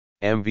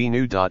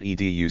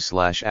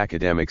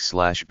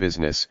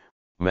 mvnu.edu/academics/business,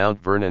 Mount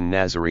Vernon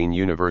Nazarene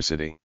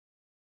University.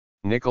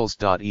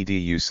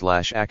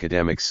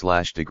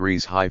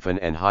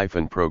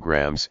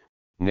 nichols.edu/academics/degrees-and-programs,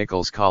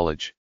 Nichols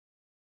College.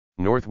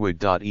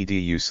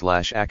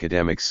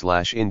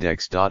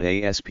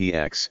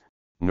 northwood.edu/academics/index.aspx,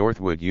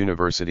 Northwood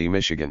University,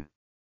 Michigan.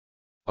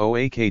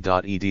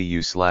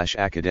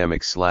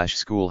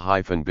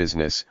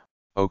 oak.edu/academics/school-business,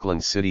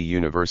 Oakland City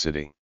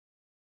University.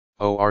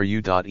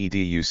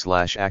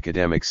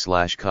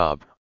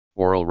 oru.edu/academics/cobb,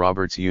 Oral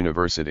Roberts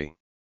University.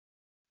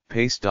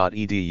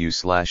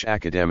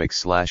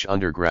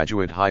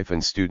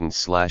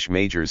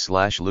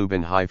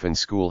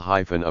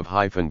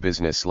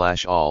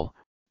 pace.edu/academics/undergraduate-students/majors/lubin-school-of-business/all,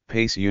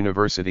 Pace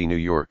University, New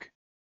York.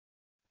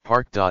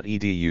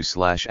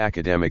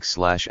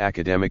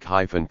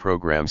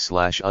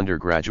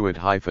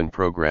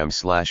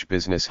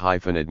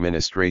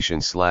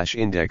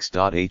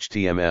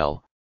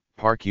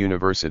 Park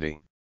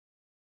University.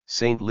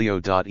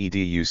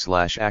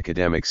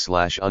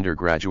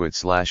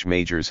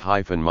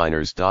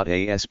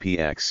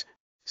 stleo.edu/academics/undergraduate/majors-minors.aspx,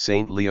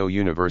 St. Leo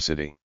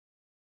University.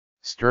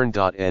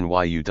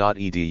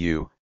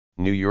 stern.nyu.edu,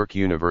 New York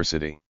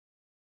University.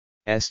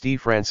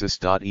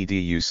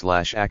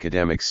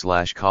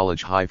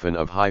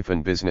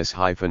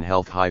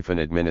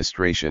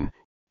 stfrancis.edu/academics/college-of-business-health-administration,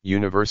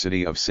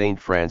 University of St.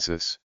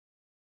 Francis.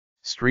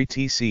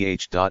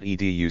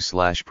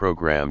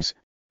 streettch.edu/programs,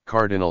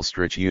 Cardinal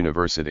Stritch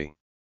University.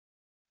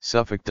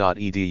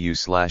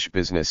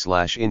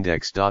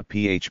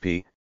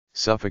 suffolk.edu/business/index.php,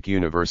 Suffolk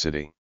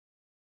University.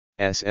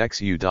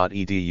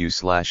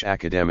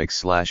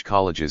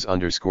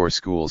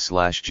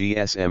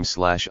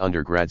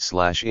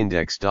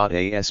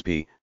 sxu.edu/academics/colleges-schools/gsm/undergrad/index.asp,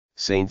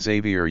 St.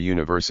 Xavier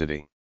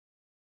University.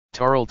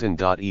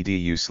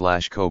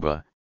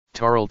 tarleton.edu/coba,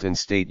 Tarleton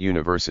State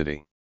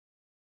University.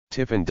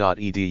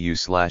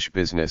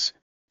 tiffin.edu/business,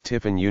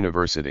 Tiffin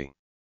University.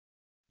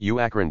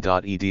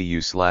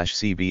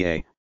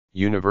 uakron.edu/cba,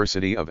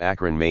 University of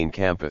Akron Main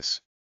Campus.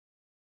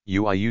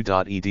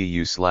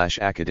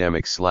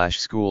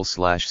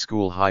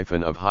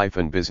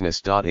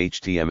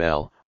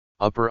 uiu.edu/academic/school/school-of-business.html,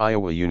 Upper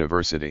Iowa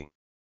University.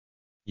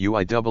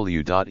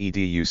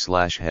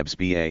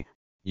 uiw.edu/hebsba,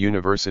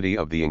 University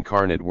of the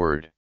Incarnate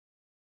Word.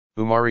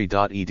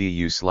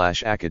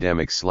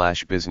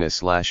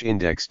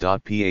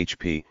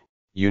 umari.edu/academic/business/index.php,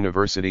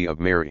 University of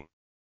Mary.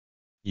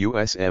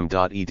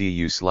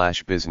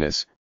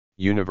 usm.edu/business,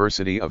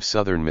 University of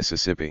Southern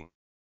Mississippi.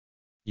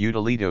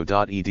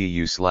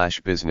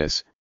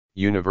 utoledo.edu/business,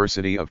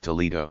 University of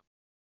Toledo.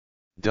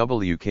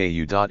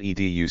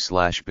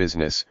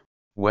 wku.edu/business,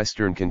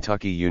 Western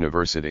Kentucky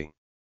University.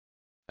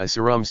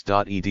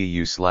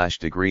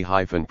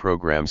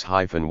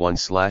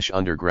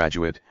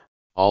 asurums.edu/degree-programs-1/undergraduate,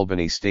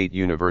 Albany State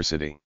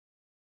University.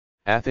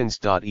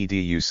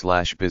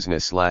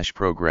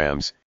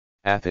 athens.edu/business/programs,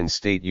 Athens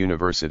State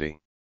University.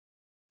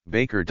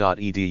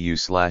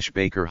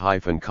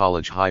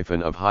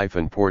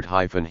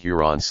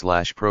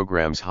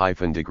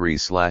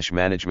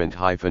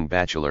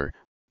 baker.edu/baker-college-port-huron/programs-degrees/management-bachelor,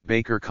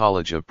 Baker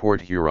College of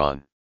Port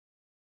Huron.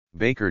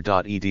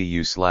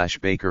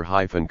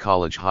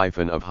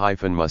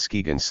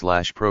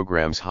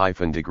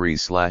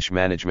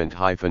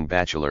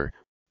 baker.edu/baker-college-of-muskegon/programs-degrees/management-bachelor,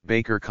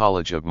 Baker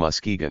College of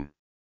Muskegon.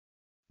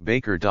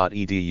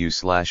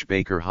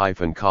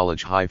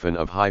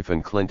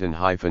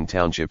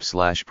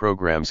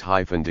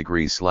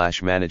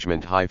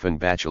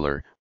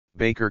 baker.edu/baker-college-of-clinton-township/programs-degrees/management-bachelor,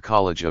 Baker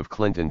College of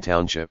Clinton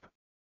Township.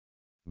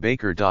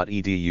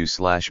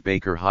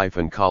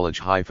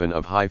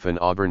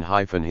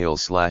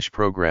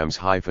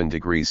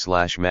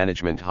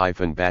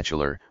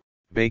 baker.edu/baker-college-auburn-hills/programs-degrees/management-bachelor,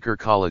 Baker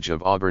College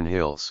of Auburn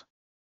Hills.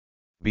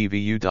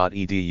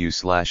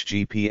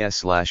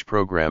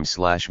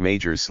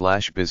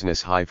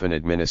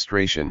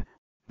 bvu.edu/gps/programs/majors/business-administration,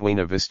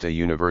 Buena Vista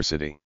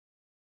University.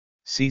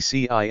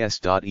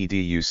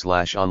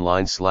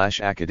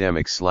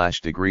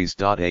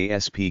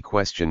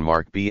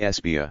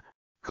 ccis.edu/online/academics/degrees.asp?BSBA,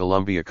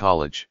 Columbia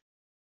College.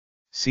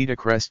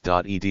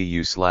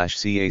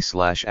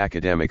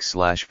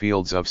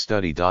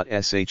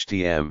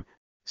 cedarcrest.edu/ca/academics/fields-of-study.shtm,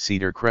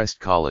 Cedar Crest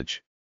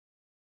College.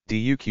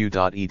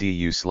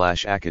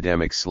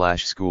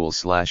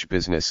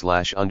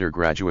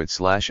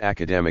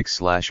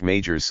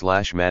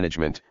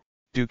 duq.edu/academics/school/business/undergraduate/academics/majors/management,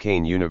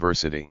 Duquesne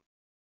University.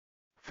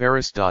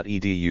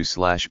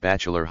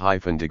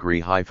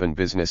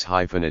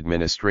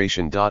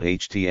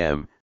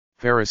 ferris.edu/bachelor-degree-business-administration.htm,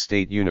 Ferris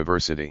State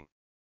University.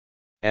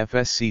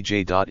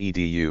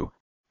 fscj.edu,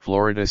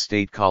 Florida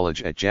State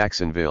College at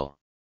Jacksonville.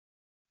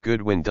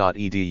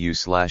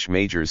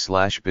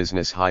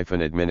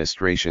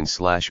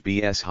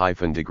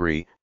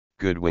 goodwin.edu/majors/business-administration/BS-degree,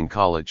 Goodwin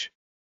College.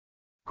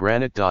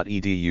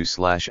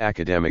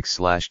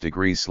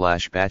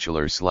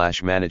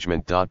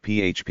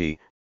 granite.edu/academics/degrees/bachelor/management.php,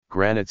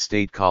 Granite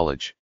State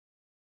College.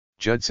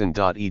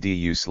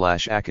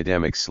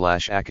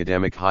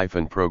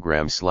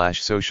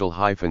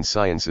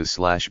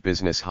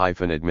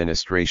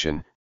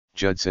 judson.edu/academic-program/social-sciences/business-administration,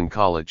 Judson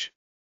College.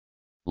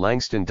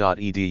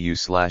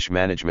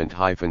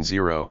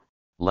 langston.edu/management-0,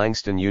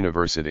 Langston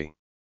University.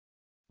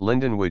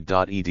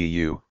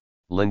 lindenwood.edu,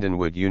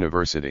 Lindenwood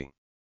University.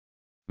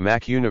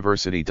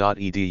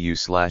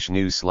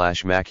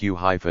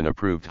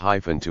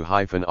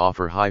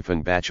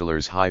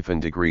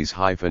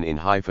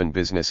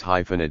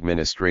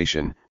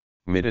 macuniversity.edu/news/macu-approved-offers-bachelor's-degrees-in-business-administration,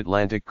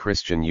 Mid-Atlantic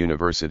Christian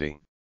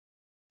University.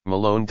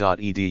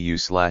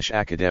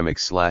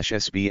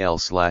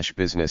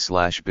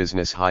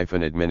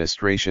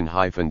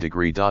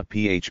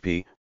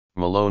 malone.edu/academics/sbl/business/business-administration-degree.php,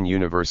 Malone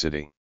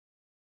University.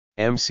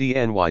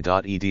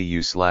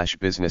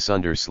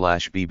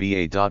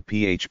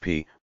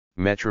 mcny.edu/business-under/bba.php,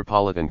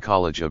 Metropolitan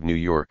College of New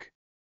York.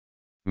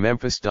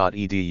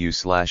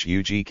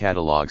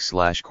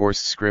 memphis.edu/ugcatalog/course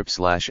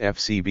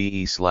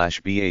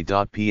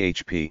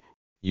script/fcbe/ba.php,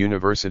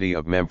 University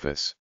of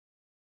Memphis.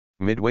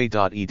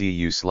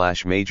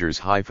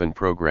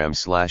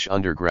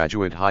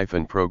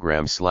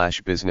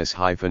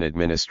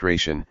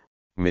 midway.edu/majors-programs/undergraduate-programs/business-administration,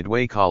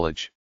 Midway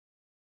College.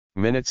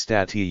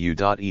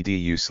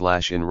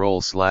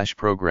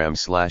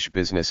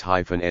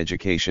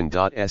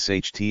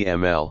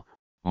 minutes.edu.edu/enroll/programs/business-education.shtml,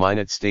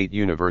 Minot State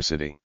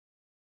University.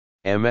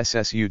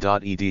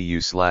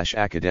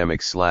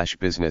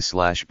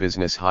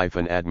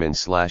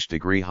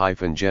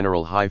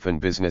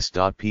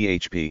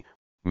 mssu.edu/academics/business-business-admin/degree-general-business.php,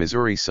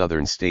 Missouri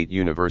Southern State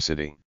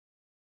University.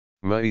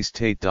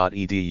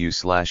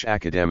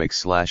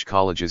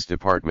 maistate.edu/academics/colleges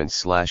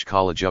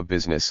departments/college of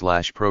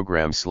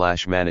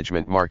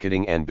business/programs/management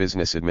marketing and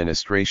business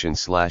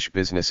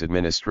administration/business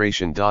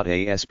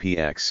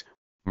administration.aspx,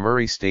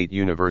 Murray State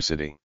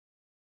University.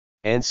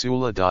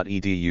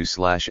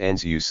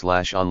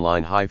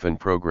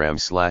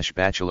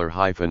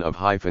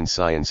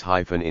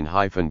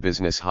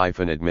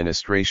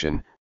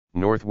 ansula.edu/online-program/bachelor-of-science-in-business-administration,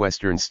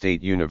 Northwestern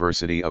State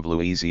University of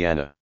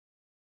Louisiana.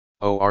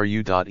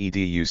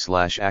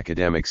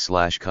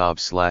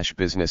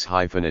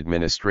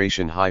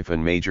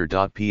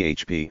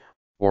 oru.edu/academics/cobb/business-administration-major.php,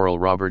 Oral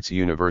Roberts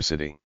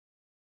University.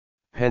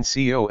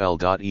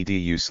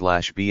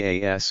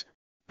 pencol.edu/BAS,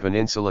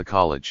 Peninsula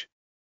College.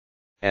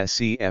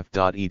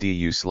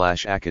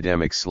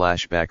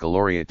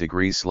 scf.edu/academics/baccalaureate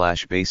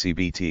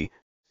degrees/BACBT,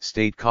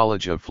 State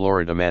College of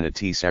Florida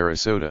Manatee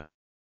Sarasota.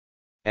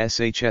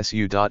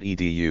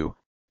 shsu.edu,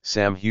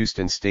 Sam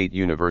Houston State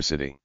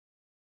University.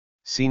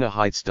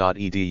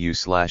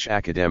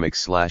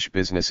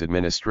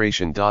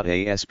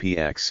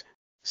 sienaheights.edu/academics/businessadministration.aspx,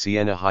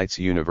 Siena Heights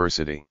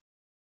University.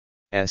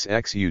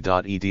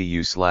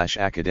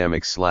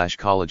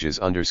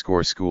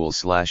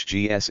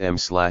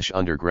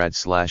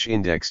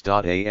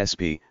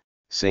 sxu.edu/academics/colleges_schools/gsm/undergrad/index.asp,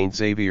 St.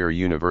 Xavier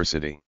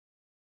University.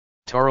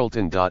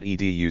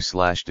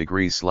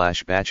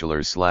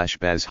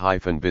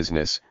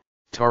 tarleton.edu/degrees/bachelors/baz-business,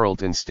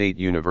 Tarleton State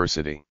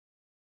University.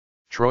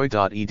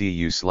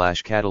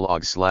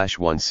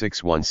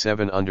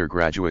 troy.edu/catalog/1617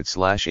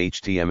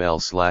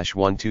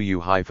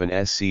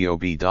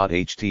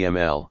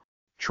 undergraduate/html/12u-scob.html,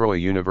 Troy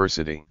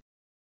University.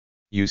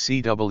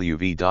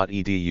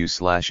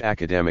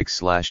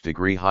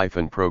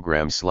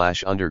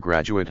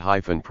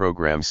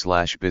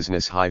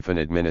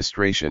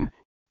 ucwv.edu/academics/degree-program/undergraduate-program/business-administration,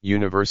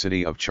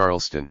 University of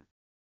Charleston.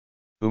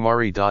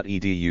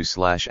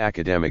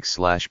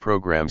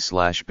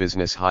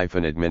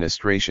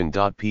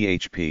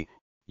 umari.edu/academics/program/business-administration.php,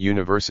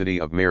 University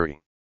of Mary.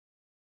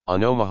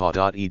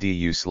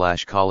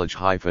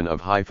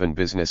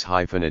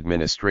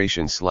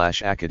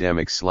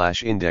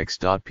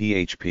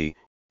 onomaha.edu/college-of-business-administration/academics/index.php,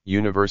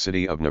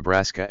 University of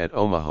Nebraska at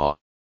Omaha.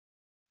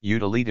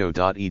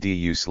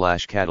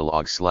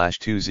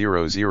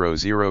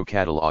 utoledo.edu/catalog/2000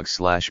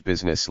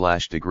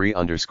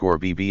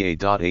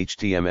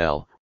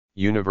 catalog/business/degree_bba.html,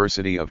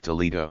 University of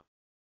Toledo.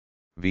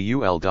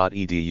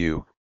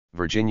 vul.edu,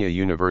 Virginia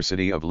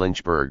University of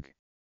Lynchburg.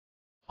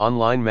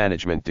 Online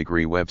management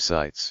degree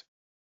websites.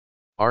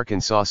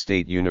 Arkansas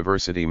State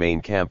University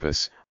Main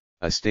Campus,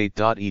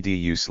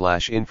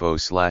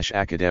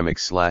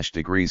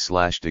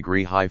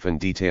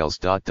 astate.edu/info/academics/degrees/degree-details.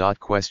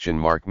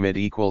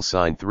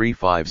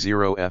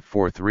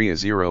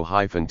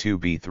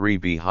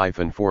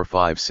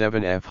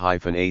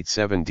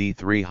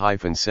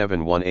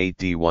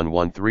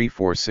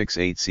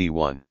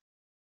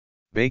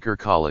 Baker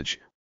College,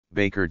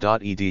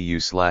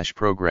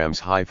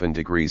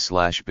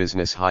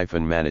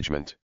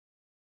 baker.edu/programs-degrees/business-management.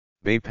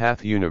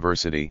 Baypath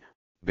University,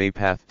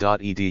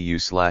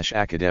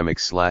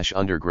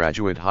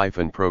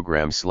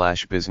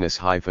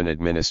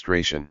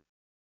 baypath.edu/academics/undergraduate-program/business-administration.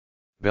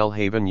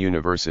 Belhaven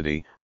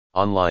University,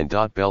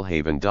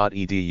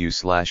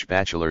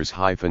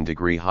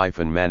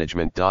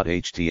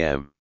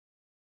 online.belhaven.edu/bachelors-degree-management.htm.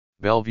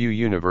 Bellevue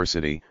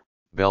University,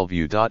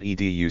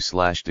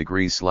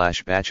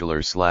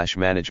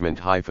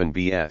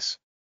 bellevue.edu/degrees/bachelors/management-bs.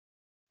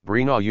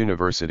 Breenaw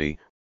University,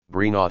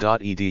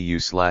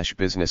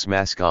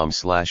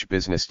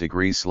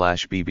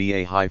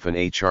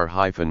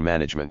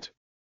 breenaw.edu/business-masscom/business-degrees/bba-hr-management.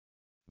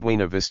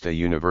 Buena Vista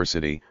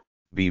University,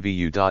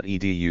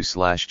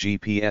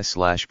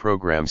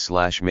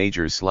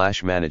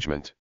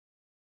 bvu.edu/gps/programs/majors/management.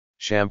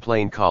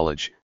 Champlain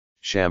College,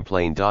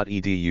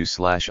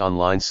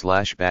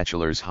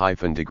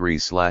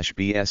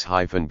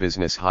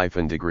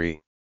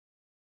 champlain.edu/online/bachelors-degrees/bs-business-degree.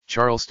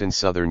 Charleston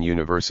Southern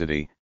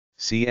University,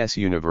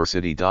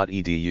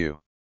 csuniversity.edu.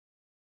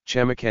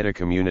 Chemiqueta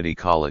Community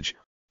College,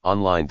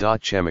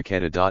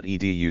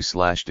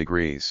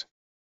 online.chemiqueta.edu/degrees.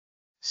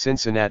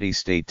 Cincinnati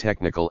State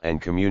Technical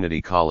and Community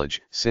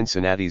College,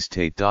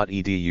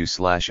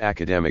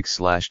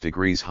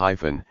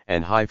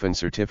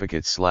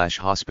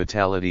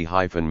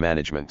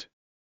 cincinnati-state.edu/academics/degrees-and-certificates/hospitality-management.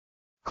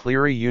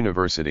 Cleary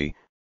University,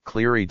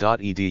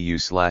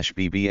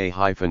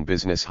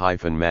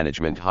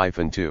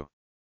 cleary.edu/bba-business-management-2.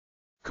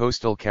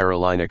 Coastal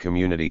Carolina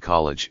Community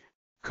College,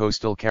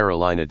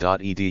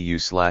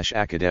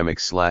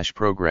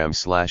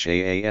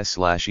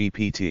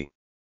 coastalcarolina.edu/academics/programs/aas/ept.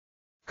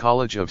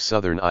 College of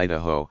Southern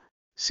Idaho,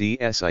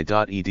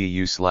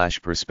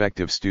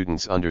 csi.edu/prospective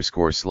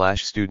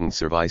students_student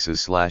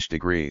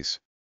services/degrees.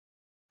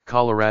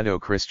 Colorado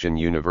Christian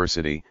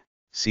University,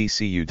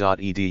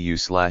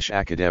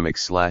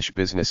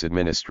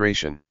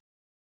 ccu.edu/academics/business-administration.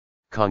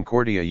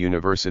 Concordia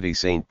University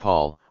St.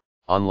 Paul,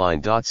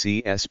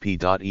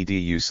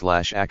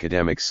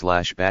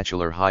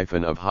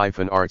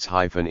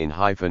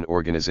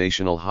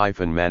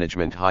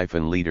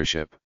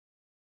 online.csp.edu/academics/bachelor-of-arts-in-organizational-management-leadership.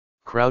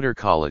 Crowder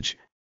College,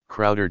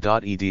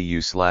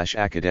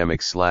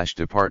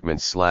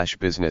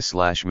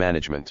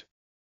 crowder.edu/academics/departments/business/management.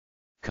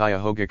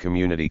 Cuyahoga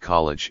Community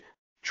College,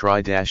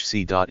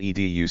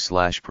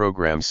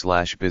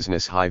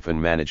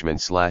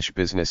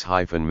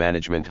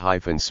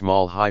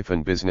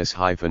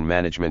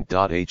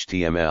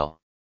 tri-c.edu/programs/business-management-small-business-management.html.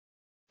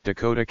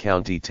 Dakota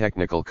County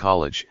Technical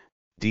College,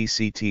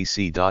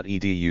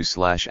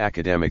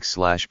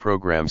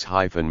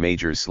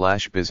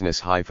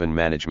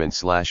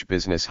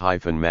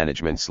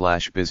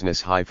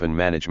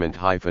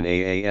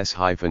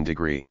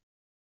 degree.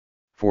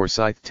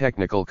 Forsyth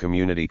Technical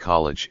Community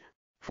College,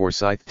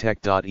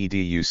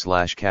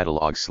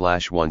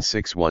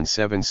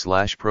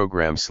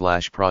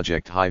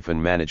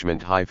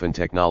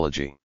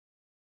 forsythtech.edu/catalog/1617/program/project-management-technology.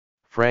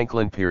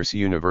 Franklin Pierce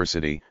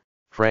University,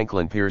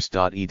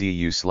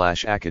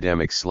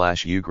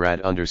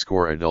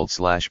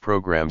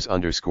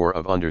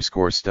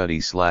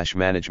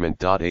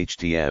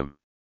 franklinpierce.edu/academic/ugrad_adult/programs_of_study/management.htm.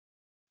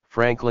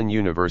 Franklin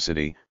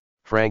University,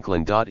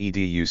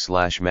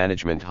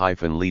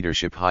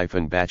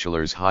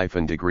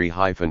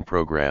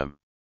 franklin.edu/management-leadership-bachelor's-degree-program.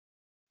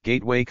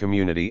 Gateway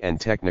Community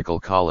and Technical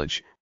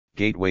College,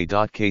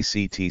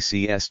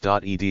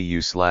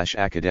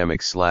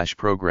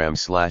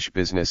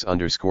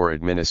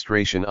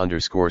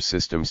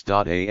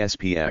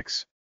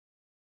 gateway.kctcs.edu/academic/programs/business_administration_systems.aspx.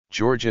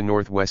 Georgia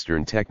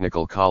Northwestern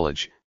Technical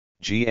College,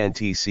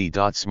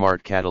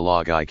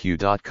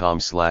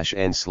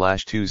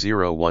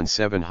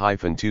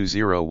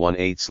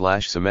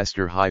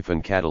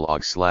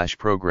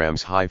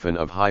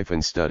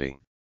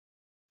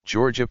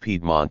 Georgia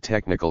Piedmont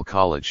Technical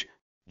College,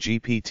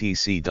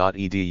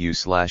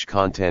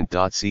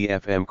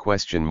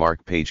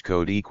 gptc.edu/content.cfm page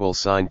code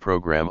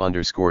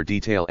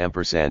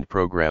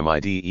 =program_detail&program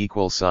ID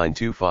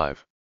 =25.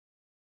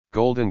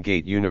 Golden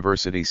Gate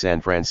University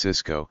San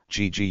Francisco,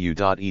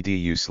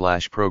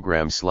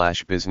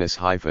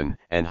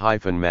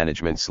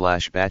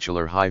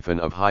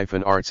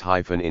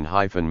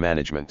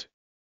 ggU.edu/program/business-and-management/bachelor-of-arts-in-management.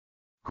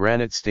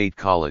 Granite State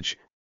College,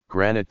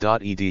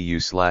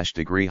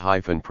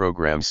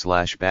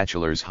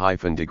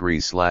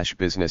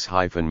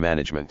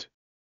 granite.edu/degree-program/bachelor's-degrees/business-management.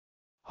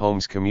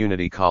 Holmes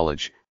Community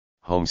College,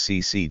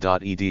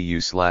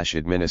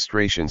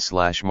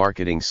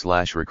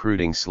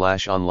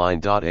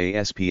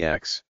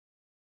 homecc.edu/administration/marketing/recruiting/online.aspx.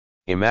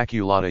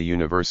 Immaculata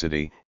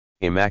University,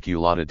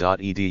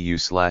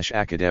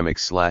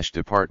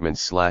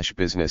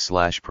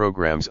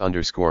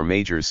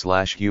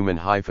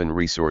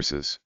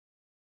 immaculata.edu/academics/departments/business/programs_majors/human-resources.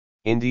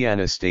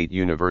 Indiana State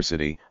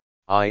University,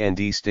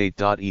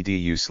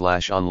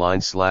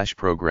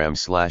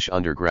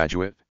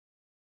 indstate.edu/online/programs/undergraduate.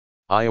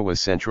 Iowa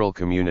Central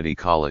Community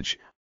College,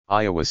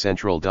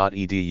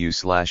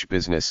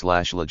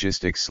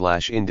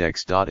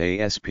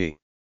 iowacentral.edu/business/logistics/index.asp.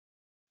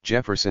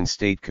 Jefferson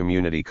State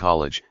Community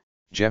College,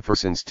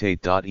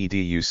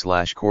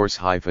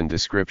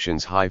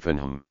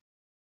 jeffersonstate.edu/course-descriptions-hm.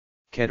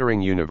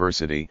 Kettering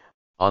University,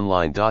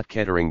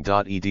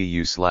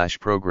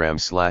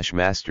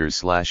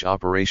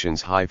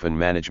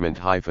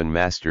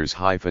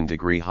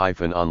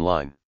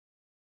 online.kettering.edu/programs/masters/operations-management-masters-degree-online.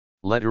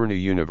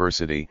 LetERNU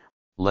University,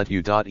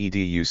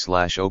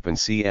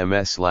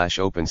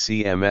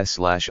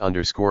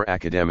 letu.edu/opencms/underscore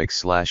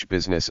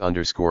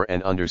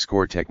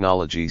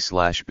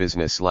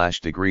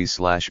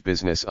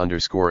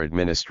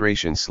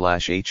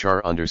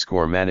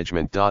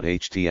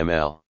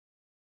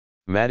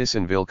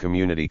Madisonville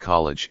Community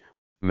College,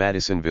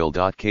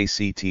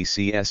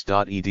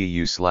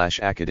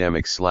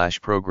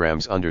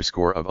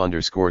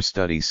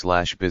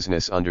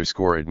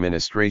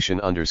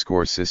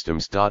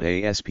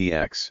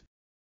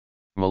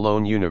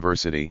 Malone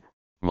University,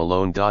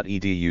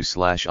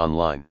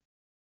 malone.edu/online.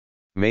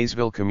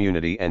 Maysville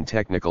Community and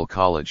Technical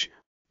College,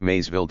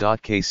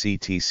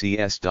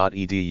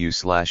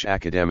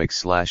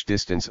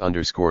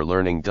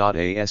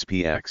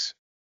 maysville.kctcs.edu/academics/distance_learning.aspx.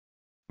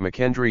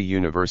 McKendree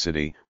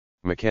University,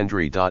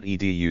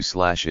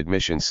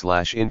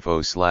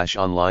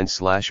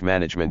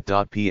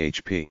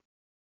 mckendree.edu/admission/info/online/management.php.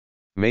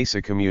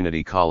 Mesa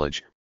Community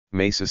College,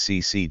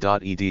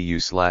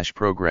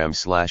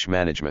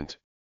 mesacc.edu/programs/management.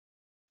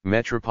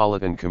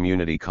 Metropolitan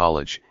Community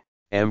College,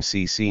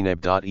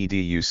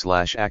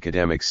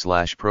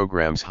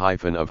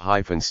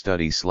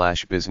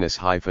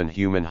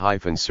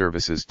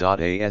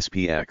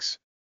 mccneb.edu/academics/programs-study/business-human-services.aspx.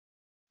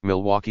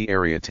 Milwaukee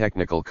Area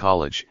Technical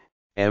College,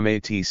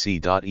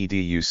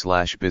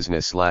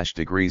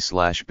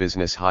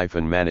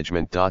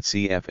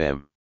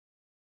 matc.edu/business/degrees/business-management.cfm.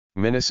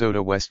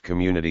 Minnesota West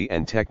Community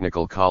and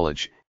Technical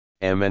College,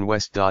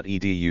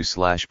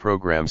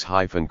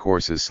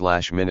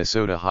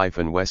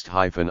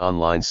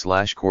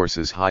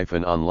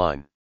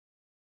 mnwest.edu/programs-courses/minnesota-west-online/courses-online.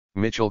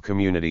 Mitchell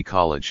Community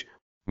College,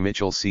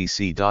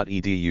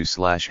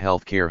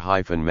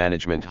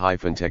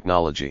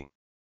 mitchellcc.edu/healthcare-management-technology.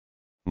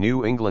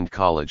 New England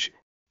College,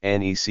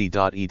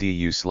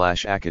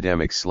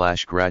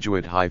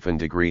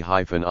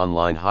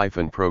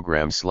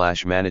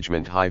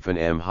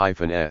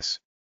 nec.edu/academics/graduate-degree-online-program/management-m-s.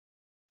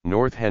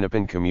 North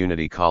Hennepin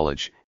Community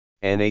College,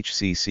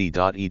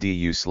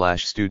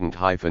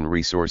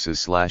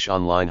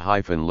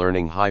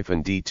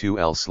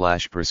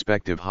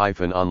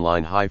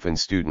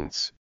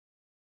 nhcc.edu/student-resources/online-learning-d2l/perspective-online-students.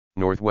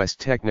 Northwest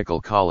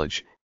Technical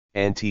College,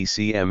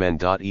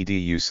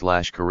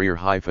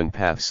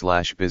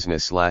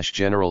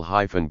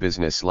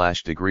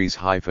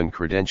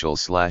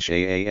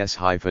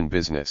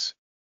 ntcmn.edu/career-path/business/general-business/degrees-credentials/aas-business.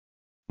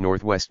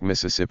 Northwest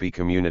Mississippi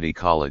Community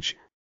College,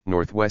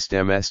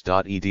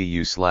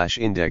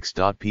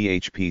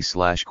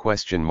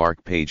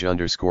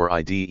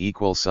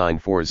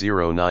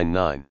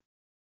 northwestms.edu/index.php/page_ID=4099.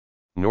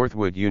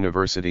 Northwood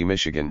University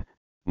Michigan,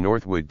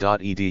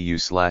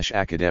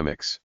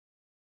 northwood.edu/academics.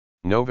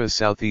 Nova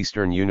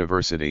Southeastern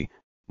University,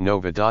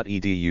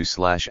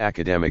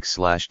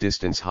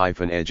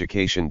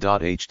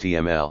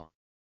 nova.edu/academics/distance-education.html.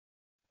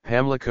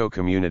 Pamlico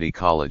Community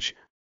College,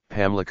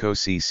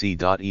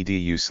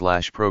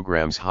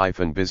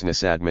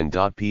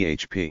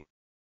 pamlicocc.edu/programs-businessadmin.php.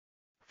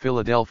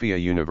 Philadelphia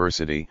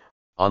University,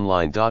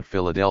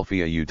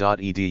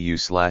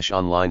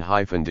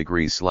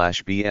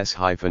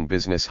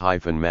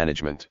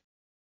 online.philadelphia.edu/online-degrees/bs-business-management.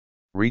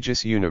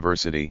 Regis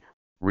University,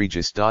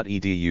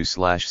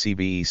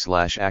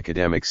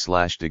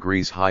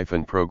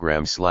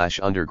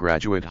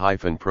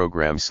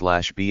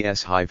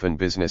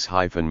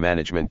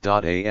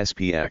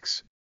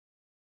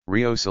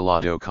 Rio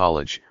Salado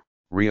College,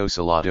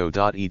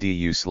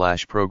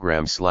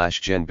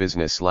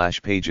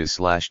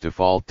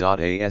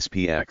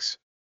 riosalado.edu/programs/gen-business/pages/default.aspx.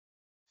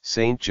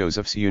 St.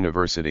 Joseph's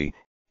University,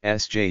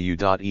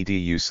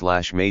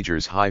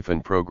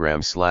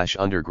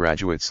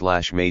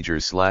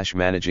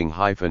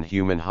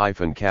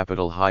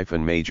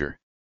 sju.edu/majors-programs/undergraduate/majors/managing-human-capital-major.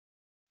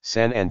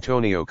 San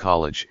Antonio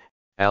College,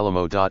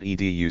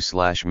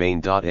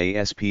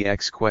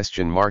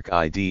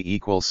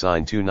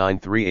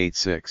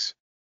 alamo.edu/main.aspx?ID=298386.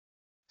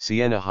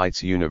 Siena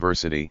Heights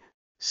University,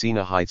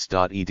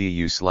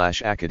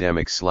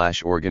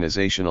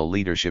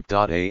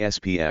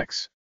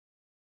 sienaheights.edu/academics/organizational-leadership.aspx.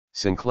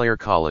 Sinclair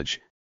College,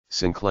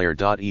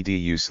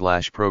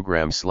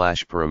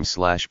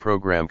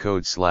 sinclair.edu/programs/perm/program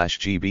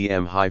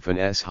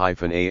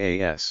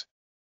code/gbm-s-aas.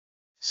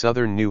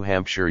 Southern New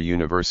Hampshire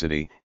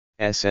University,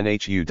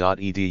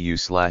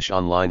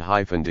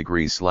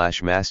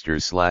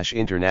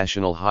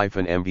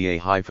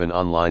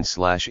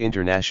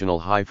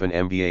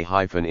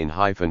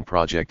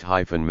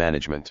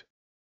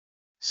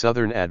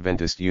 Southern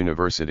Adventist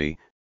University,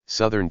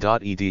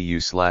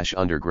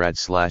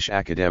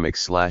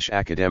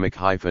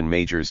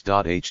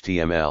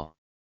 southern.edu/undergrad/academics/academic-majors.html.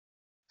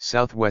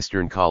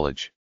 Southwestern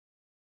College.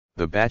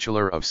 The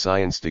Bachelor of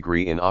Science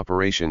degree in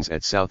Operations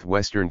at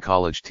Southwestern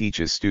College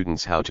teaches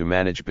students how to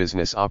manage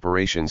business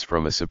operations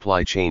from a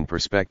supply chain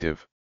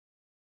perspective.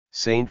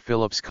 St.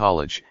 Philip's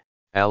College,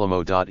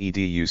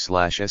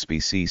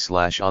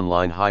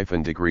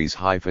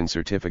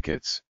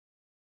 alamo.edu/sbc/online-degrees-certificates.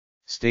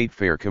 State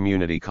Fair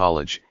Community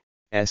College,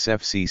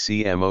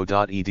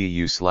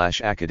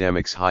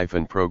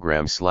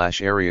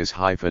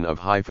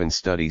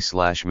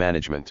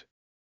 sfccmo.edu/academics-programs/areas-of-study/management.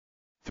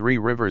 Three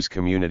Rivers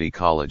Community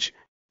College,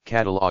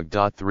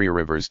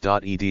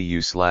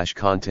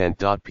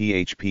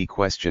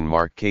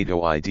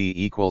 catalog.threerivers.edu/content.php?Cato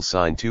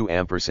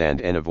ID=$2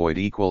 and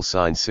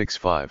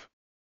avoid=65.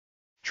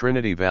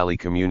 Trinity Valley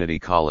Community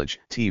College,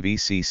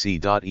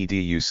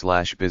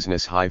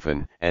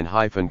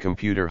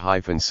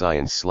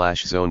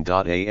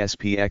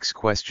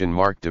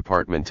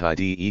 tvcc.edu/business-and-computer-science/zone.aspx?Department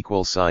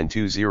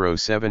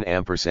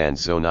ID=207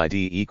 zone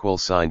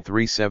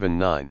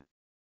ID=379.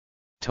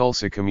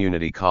 Tulsa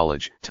Community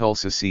College,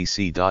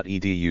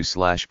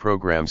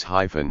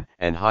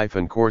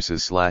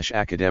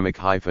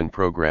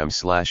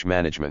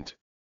 tulsacc.edu/programs-and-courses/academic-programs/management.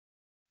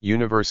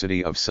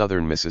 University of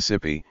Southern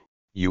Mississippi,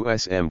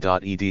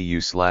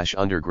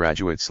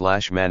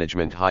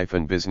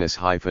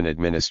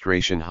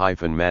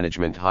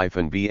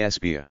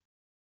 usm.edu/undergraduate/management-business-administration-management-BSBA.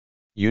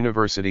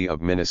 University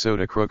of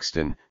Minnesota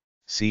Crookston,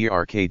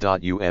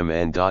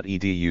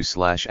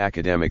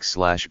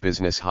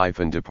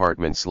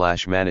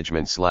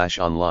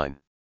 crk.umn.edu/academics/business-department/management/online.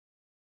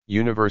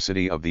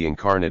 University of the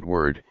Incarnate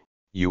Word,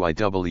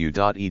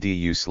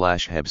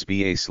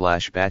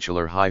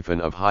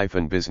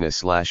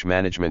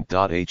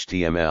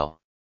 uiw.edu/hebsba/bachelor-of-business/management.html.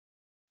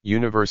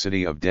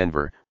 University of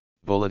Denver,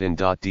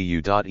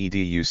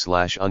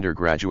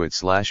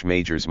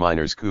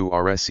 bulletin.du.edu/undergraduate/majors-minors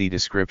QRSC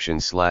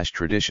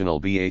description/traditional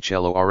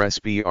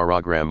BHLORSB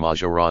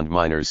Aragram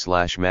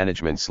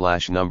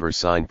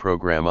minors/management/number-sign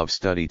program of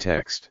study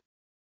text.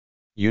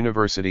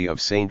 University of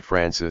St.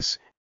 Francis,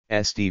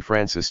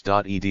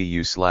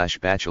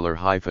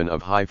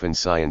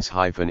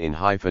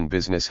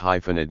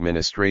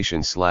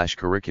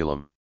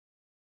 sdfrancis.edu/bachelor-of-science-in-business-administration/curriculum.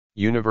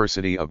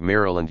 University of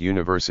Maryland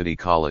University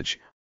College,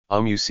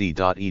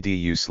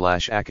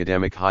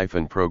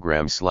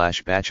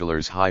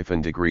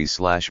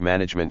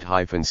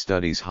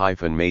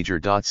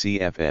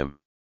 umuc.edu/academic-programs/bachelor's-degrees/management-studies-major.cfm.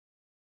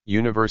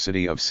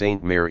 University of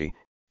St. Mary,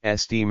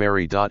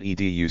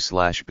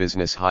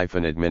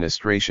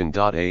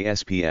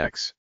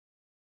 sdmary.edu/business-administration.aspx.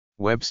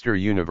 Webster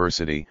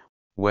University,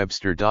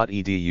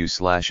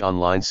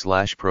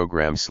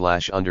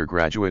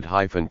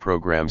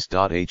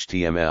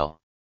 webster.edu/online/programs/undergraduate-programs.html.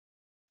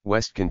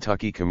 West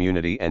Kentucky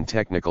Community and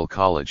Technical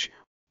College,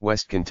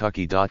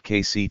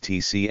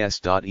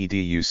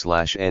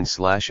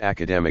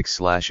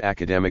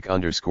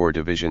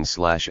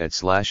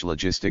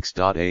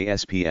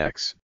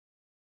 westkentucky.kctcs.edu/n/academic/academic_division/at/logistics.aspx.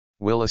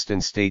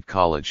 Williston State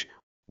College,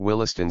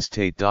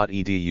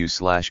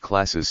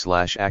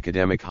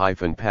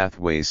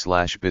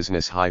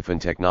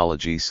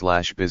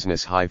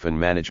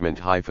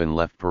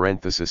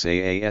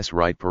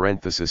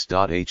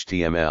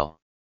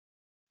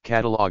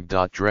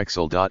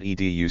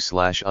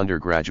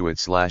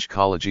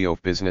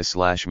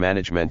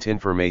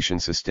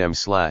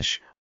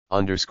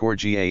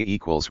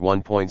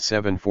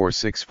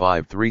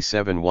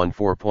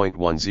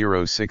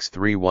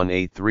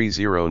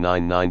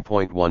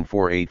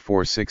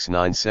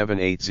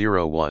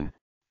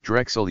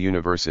 Drexel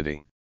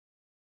University.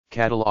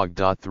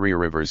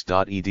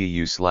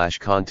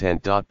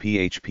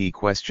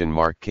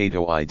 catalog.3rivers.edu/content.php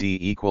Cato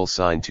ID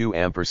 =2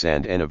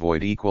 ampersand and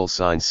avoid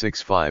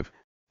 =65,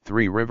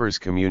 3 Rivers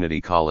Community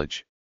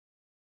College.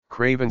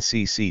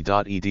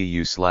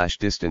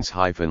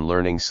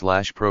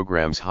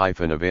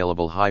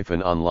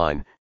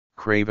 cravenCC.edu/distance-learning/programs-available-online,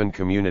 Craven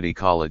Community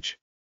College.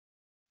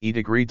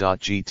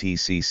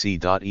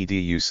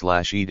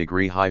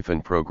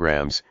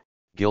 edegree.gtcc.edu/edegree-programs,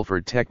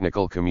 Guilford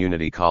Technical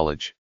Community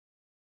College.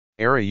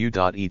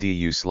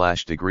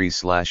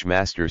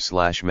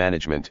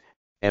 arau.edu/degrees/masters/management,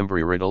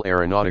 Embry-Riddle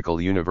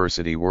Aeronautical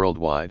University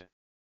Worldwide.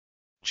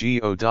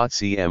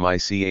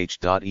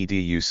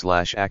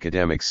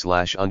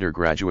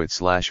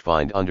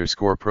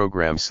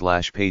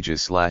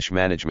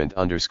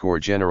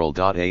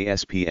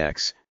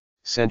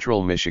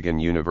 Central Michigan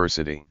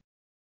University.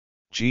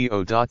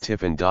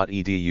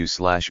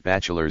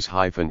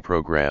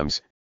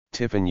 go.tiffin.edu/bachelors-programs,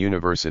 Tiffin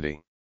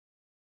University.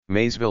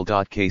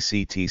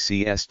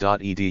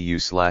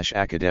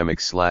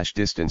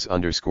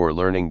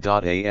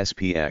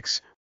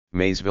 maysville.kctcs.edu/academics/distance_learning.aspx,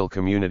 Maysville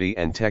Community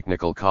and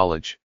Technical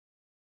College.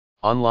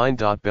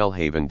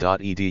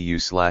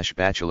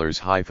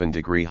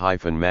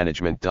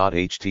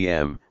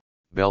 online.belhaven.edu/bachelors-degree-management.htm,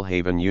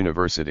 Belhaven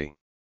University.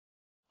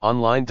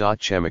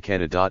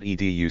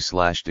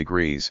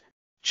 online.chemiqueta.edu/degrees,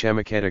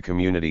 Chemiqueta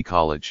Community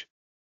College.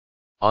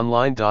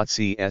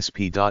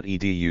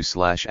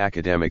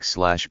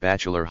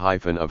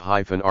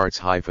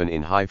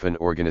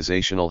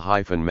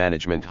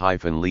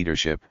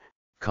 online.csp.edu/academics/bachelor-of-arts-in-organizational-management-leadership,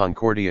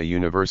 Concordia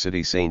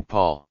University St.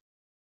 Paul.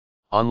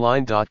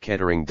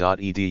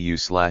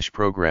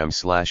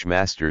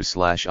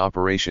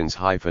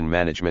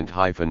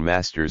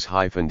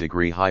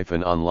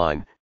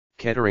 online.kettering.edu/programs/masters/operations-management-masters-degree-online,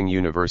 Kettering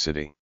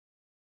University.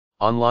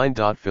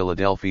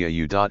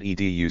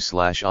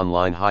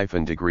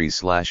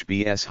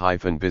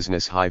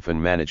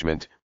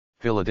 online.philadelphia.edu/online-degrees/bs-business-management,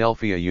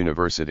 Philadelphia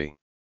University.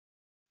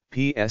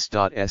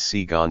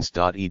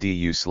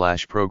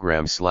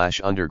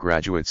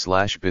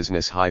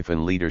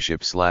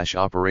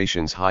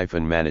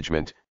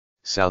 ps.scgons.edu/programs/undergraduate/business-leadership/operations-management,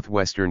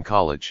 Southwestern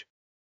College.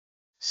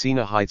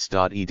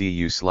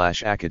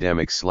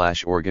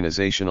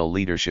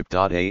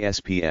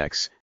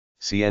 sienaheights.edu/academics/organizational-leadership.aspx,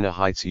 Siena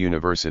Heights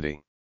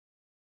University.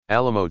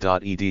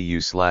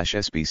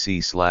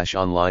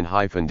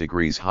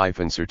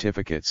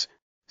 alamo.edu/spc/online-degrees-certificates,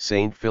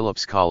 St.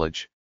 Philip's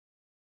College.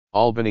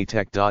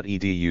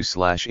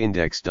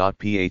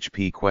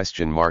 albanytech.edu/index.php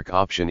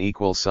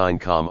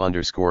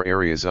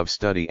 $?com_areas of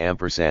study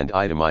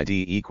 &item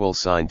ID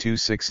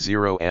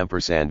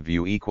 =260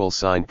 view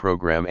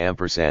program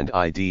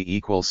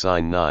ID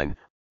 =9,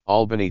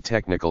 Albany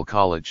Technical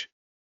College.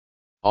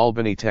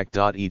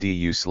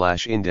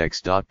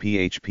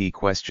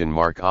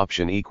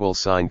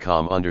 albanytech.edu/index.php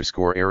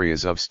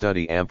 $?com_areas of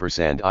study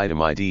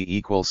 &item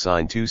ID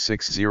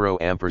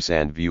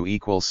 =260 view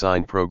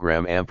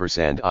program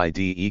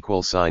ID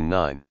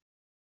 =9.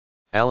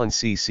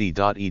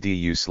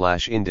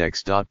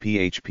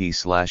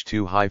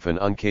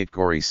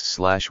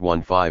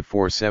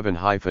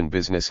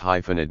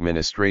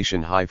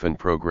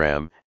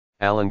 allancc.edu/index.php/2-15447-business-administration-program,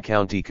 Allen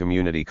County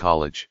Community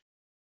College.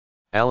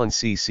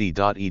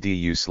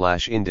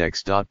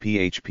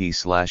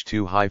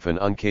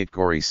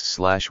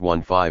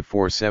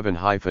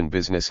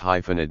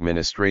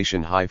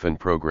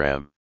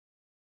 allancc.edu/index.php/2-15447-business-administration-program.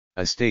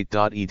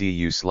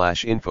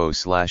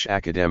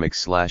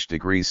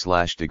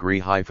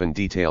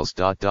 estate.edu/info/academics/degree/degree-details.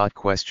 ?mid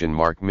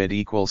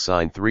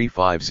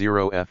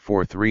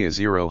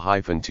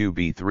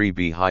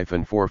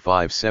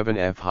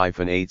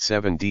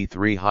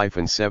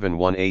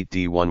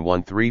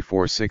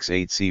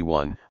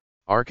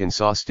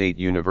Arkansas State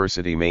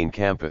University Main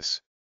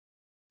Campus.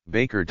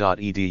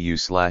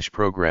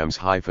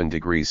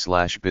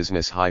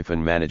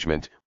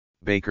 baker.edu/programs-degrees/business-management,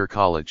 Baker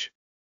College.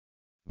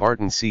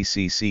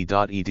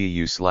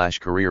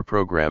 bartoncc.edu/career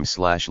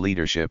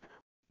programs/leadership,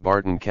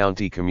 Barton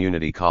County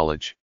Community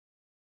College.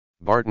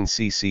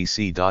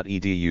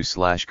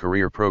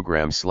 bartoncc.edu/career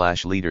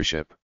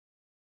programs/leadership.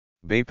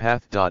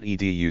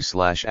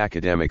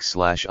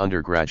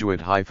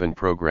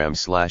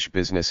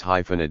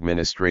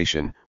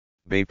 baypath.edu/academics/undergraduate-programs/business-administration,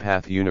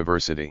 Baypath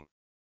University.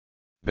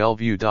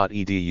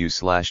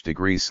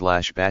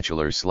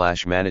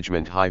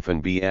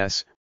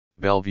 bellevue.edu/degrees/bachelor/management-BS,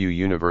 Bellevue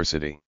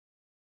University.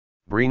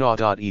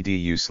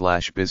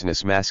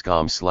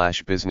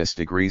 brinaw.edu/business-masscom/business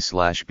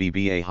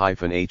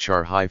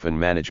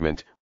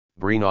degrees/BBA-HR-management,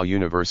 Brinaw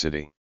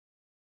University.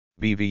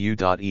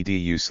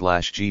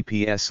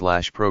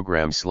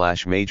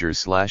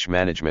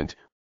 bvu.edu/gps/programs/majors/management,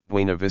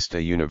 Buena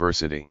Vista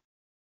University.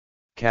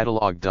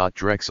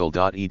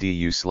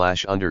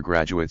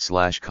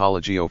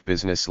 catalog.drexel.edu/undergraduate/college of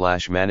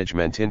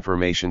business/management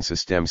information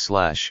system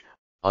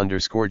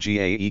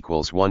 /GA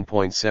equals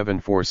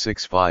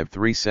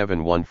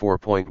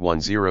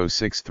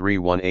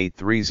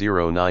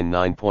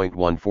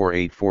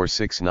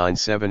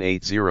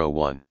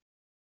 1.74653714.10631830999.14846978001.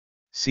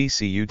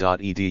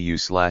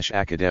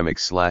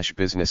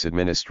 ccu.edu/academics/business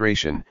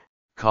administration,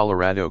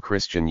 Colorado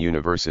Christian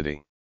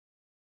University.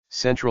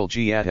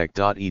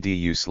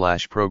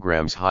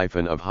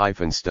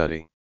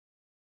 centralgiatech.edu/programs-of-study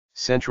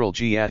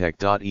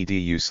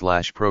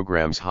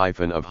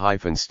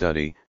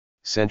centralgiatech.edu/programs-of-study,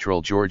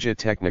 Central Georgia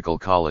Technical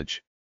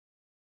College.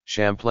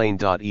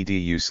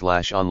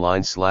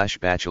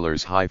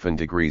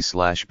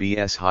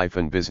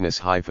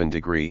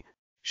 champlain.edu/online/bachelor's-degrees/BS-business-degree,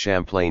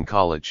 Champlain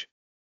College.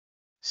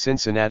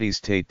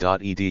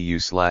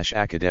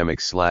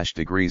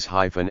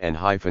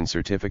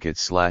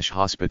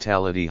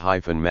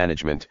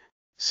 cincinnati-state.edu/academics/degrees-and-certificates/hospitality-management,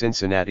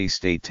 Cincinnati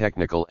State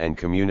Technical and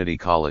Community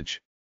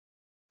College.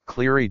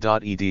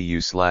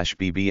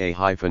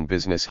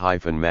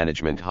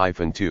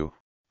 cleary.edu/bba-business-management-2,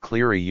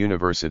 Cleary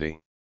University.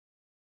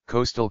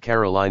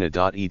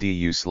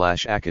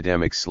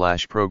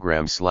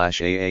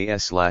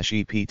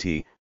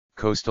 coastalcarolina.edu/academics/programs/AAS/EPT,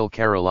 Coastal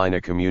Carolina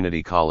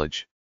Community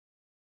College.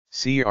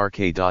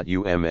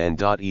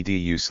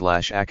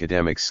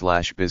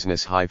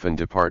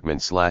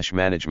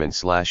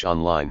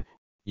 crk.umn.edu/academics/business-department/management/online,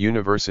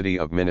 University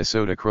of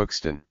Minnesota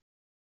Crookston.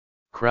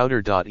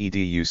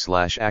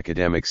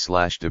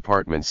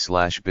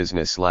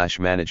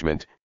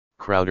 crowder.edu/academics/departments/business/management,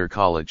 Crowder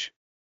College.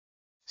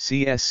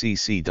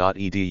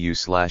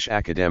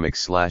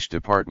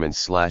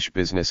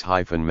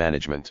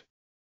 cscc.edu/academics/departments/business-management.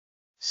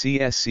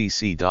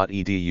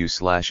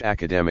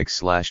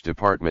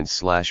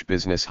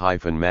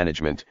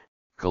 cscc.edu/academics/departments/business-management,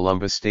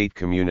 Columbus State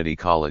Community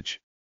College.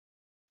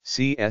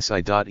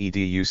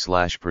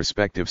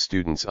 csi.edu/prospective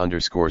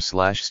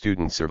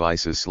students_student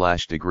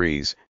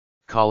services/degrees,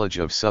 College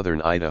of Southern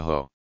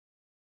Idaho.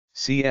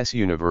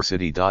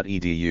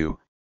 csuniversity.edu,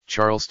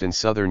 Charleston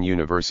Southern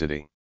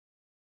University.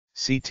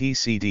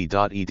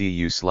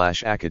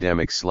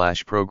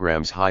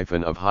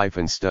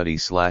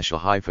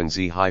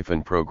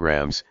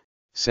 ctcd.edu/academics/programs-of-study/a-z-programs,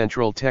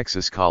 Central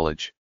Texas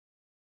College.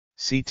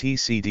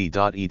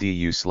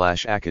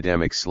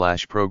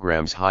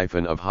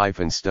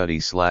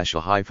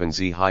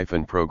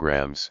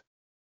 ctcd.edu/academics/programs-of-study/a-z-programs.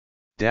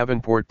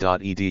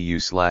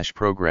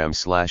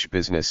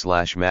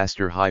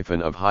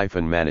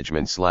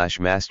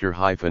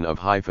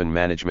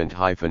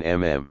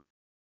 davenport.edu/programs/business/master-of-management/master-of-management-mm.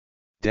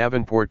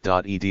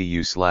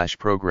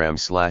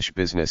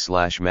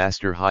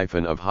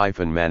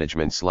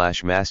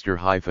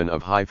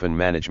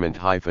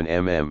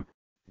 davenport.edu/programs/business/master-of-management/master-of-management-mm,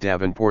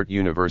 Davenport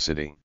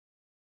University.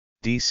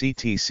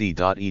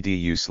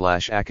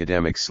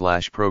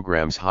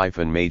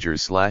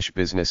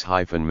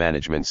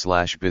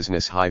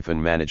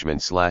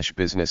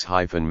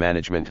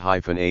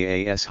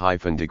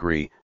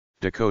 degree,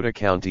 Dakota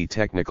County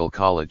Technical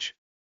College.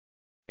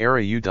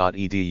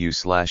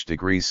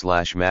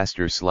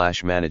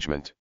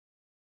 arau.edu/degrees/masters/management.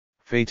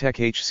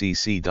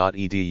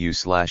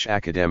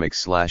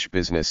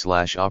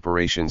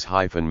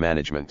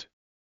 faytechhcc.edu/academics/business/operations-management.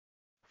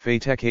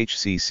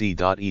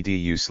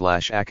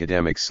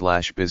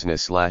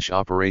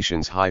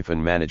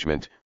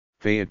 faytechhcc.edu/academics/business/operations-management,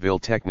 Fayetteville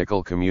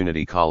Technical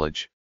Community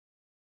College.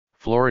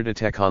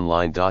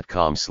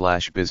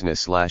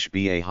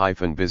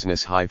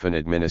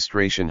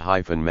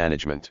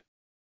 floridatechonline.com/business/ba-business-administration-management.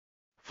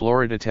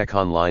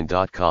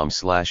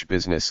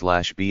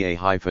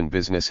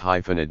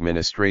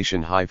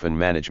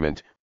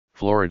 floridatechonline.com/business/ba-business-administration-management,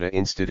 Florida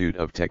Institute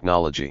of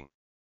Technology.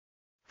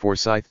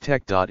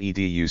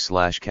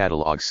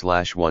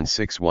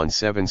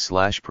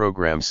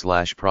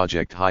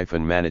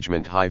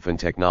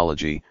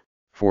 forsyth-tech.edu/catalog/161/program/project-management-technology,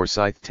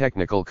 Forsyth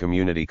Technical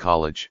Community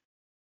College.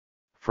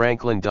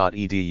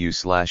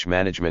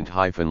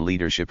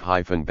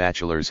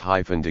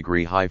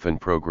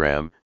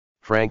 franklin.edu/management-leadership-bachelor's-degree-program,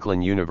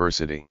 Franklin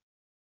University.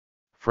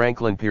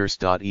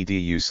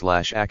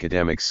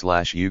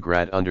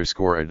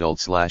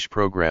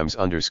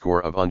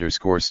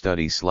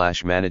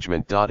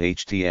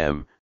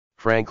 franklinpierce.edu/academics/ugrad_adults/programs_of_study/management.htm,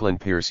 Franklin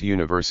Pierce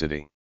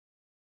University.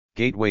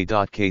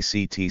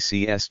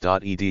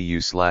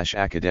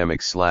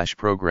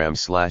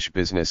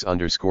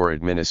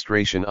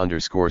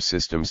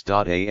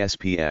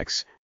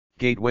 gateway.kctcs.edu/academics/programs/business-administration-systems.aspx,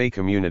 Gateway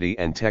Community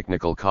and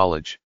Technical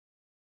College.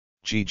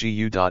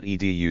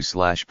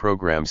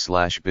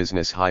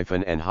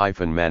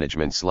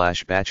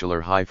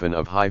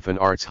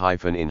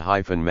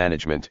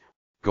 ggu.edu/programs/business-management/bachelor-of-arts-in-management,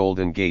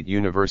 Golden Gate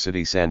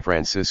University San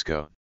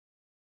Francisco.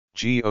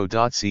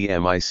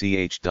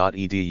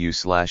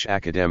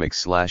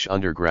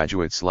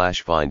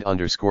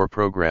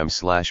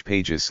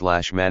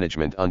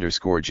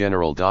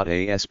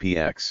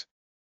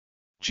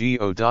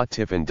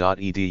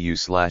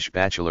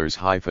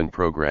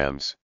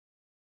 go.tiffin.edu/bachelors-programs.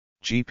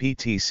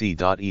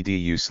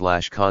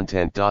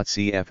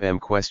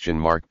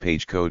 gptc.edu/content.cfm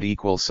 ?page code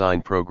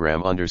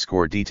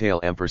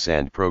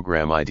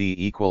 =program_detail&program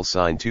ID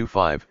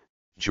 =25,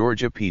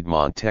 Georgia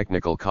Piedmont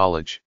Technical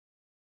College.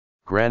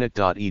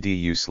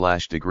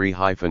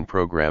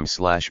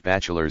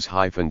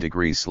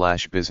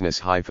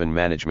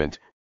 granite.edu/degree-program/bachelors-degrees/business-management,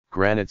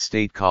 Granite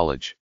State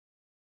College.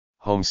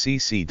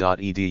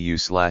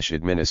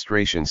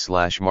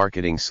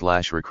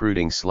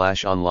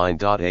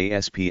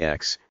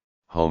 homecc.edu/administration/marketing/recruiting/online.aspx,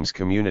 Holmes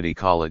Community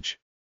College.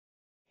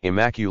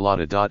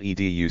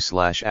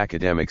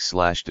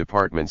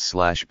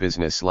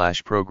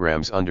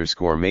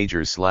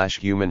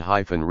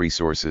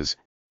 immaculata.edu/academics/departments/business/programs_majors/human-resources,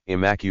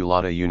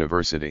 Immaculata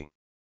University.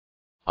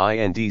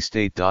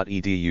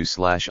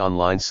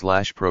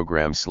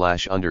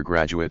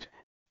 indstate.edu/online/program/undergraduate,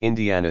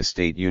 Indiana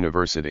State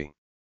University.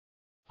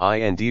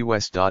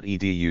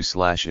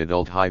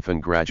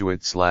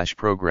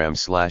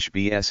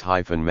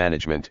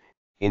 indwest.edu/adult-graduate/program/BS-management,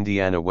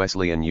 Indiana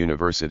Wesleyan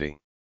University.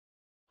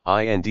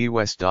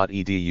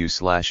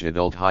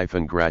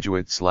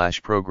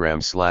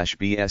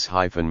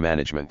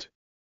 indwest.edu/adult-graduate/program/BS-management.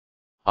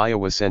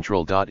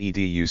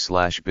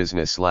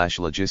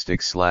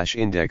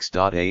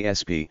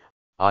 iowacentral.edu/business/logistics/index.asp,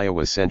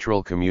 Iowa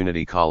Central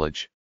Community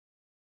College.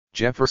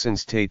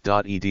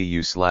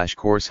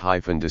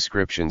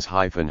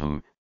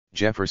 jeffersonstate.edu/course-descriptions-hum,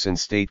 Jefferson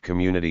State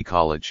Community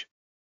College.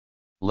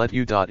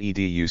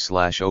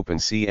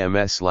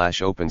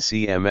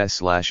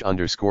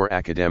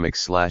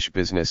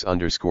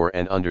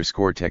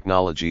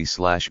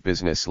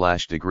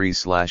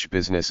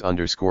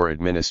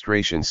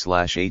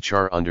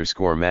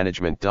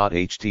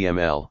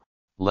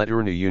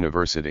 LetterNU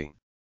University.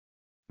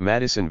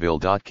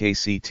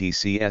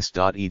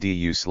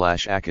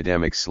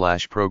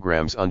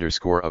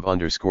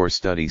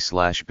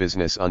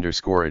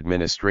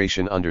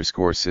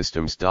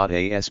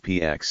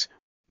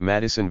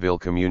 Madisonville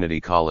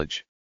Community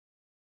College.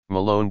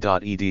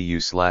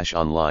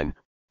 malone.edu/online,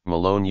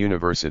 Malone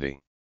University.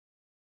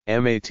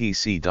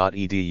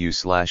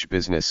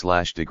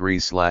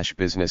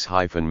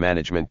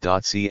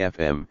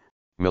 matc.edu/business/degrees/business-management.cfm,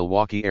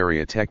 Milwaukee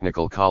Area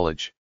Technical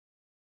College.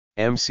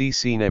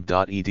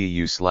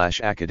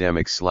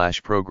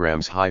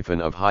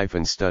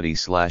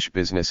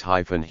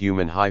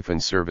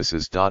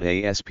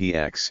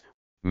 mccneb.edu/academics/programs-of-study/business-human-services.aspx,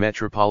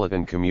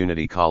 Metropolitan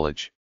Community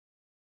College.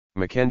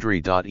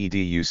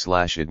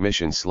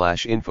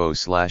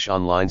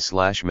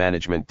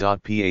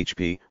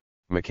 mckendry.edu/admission/info/online/management.php,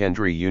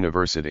 McKendree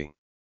University.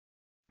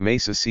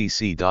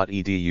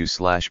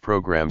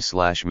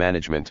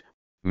 mesacc.edu/program/management,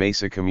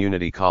 Mesa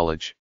Community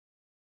College.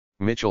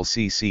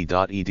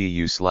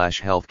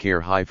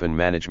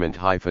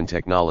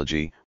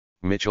 mitchellcc.edu/healthcare-management-technology,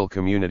 Mitchell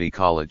Community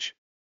College.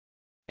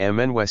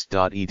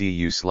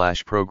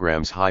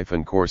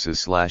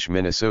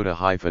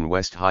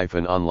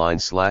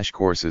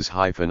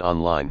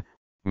 mnwest.edu/programs-Minnesota-west-online/courses-online,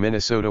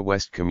 Minnesota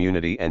West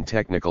Community and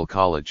Technical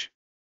College.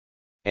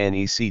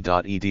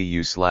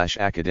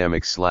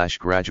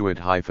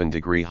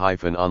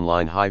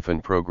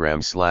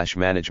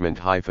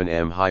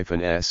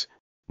 nec.edu/academics/graduate-degree-online-program/management-m-s,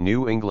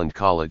 New England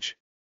College.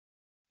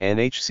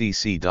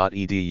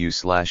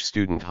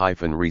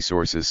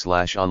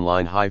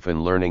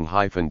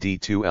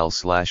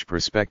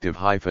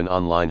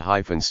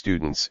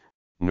 nhcc.edu/student-resources/online-learning-d2l/prospective-online-students,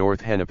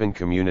 North Hennepin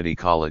Community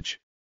College.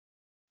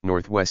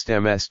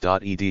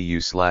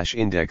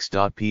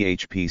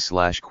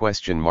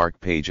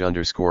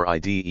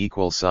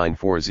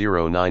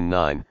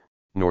 northwestms.edu/index.php/?page_id=4099,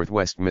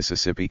 Northwest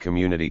Mississippi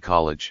Community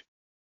College.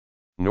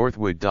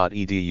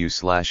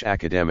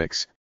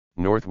 northwood.edu/academics,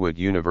 Northwood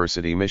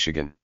University,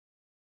 Michigan.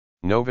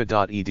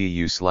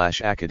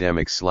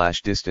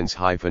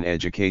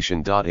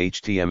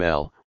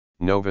 nova.edu/academics/distance-education.html,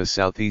 Nova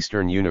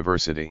Southeastern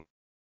University.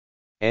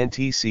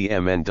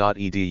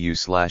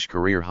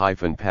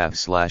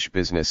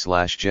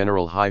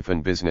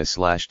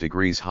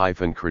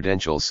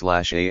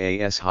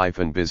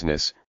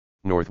 ntcmn.edu/career-path/business/general-business/degrees-credentials/AAS-business,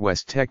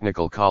 Northwest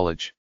Technical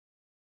College.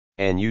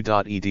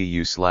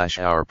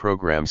 nu.edu/our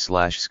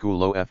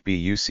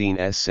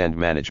program/school-ofbuc-send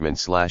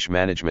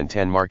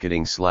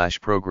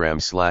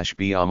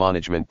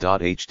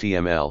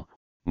management/program/BA-management.html,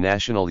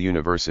 National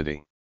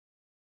University.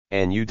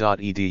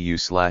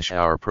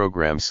 nu.edu/our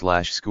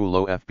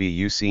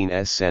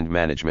program/school-ofbuc-send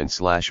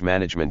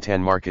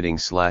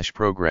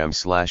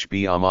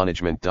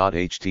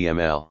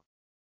management/program/BA-management.html.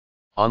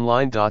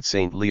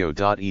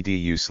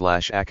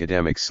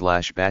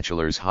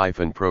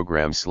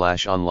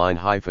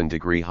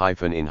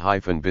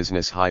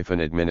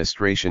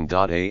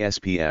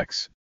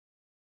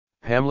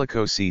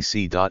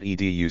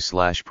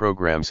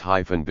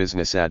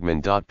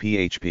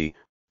 pamlicocc.edu/programs-businessadmin.php,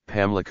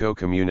 Pamlico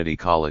Community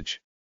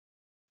College.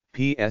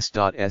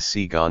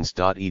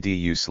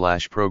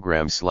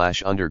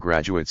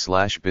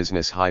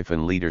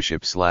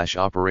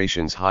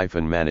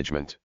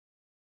 ps.scgons.edu/programs/undergraduate/business-leadership/operations-management.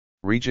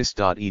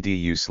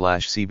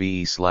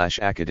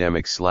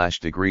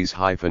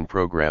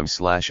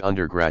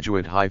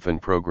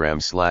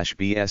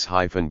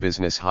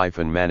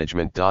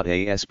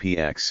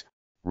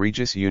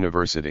 Regis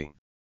University.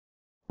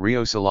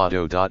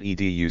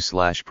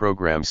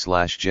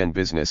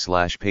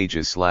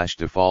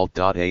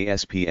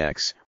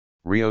 riosalado.edu/programs/genbusiness/pages/default.aspx,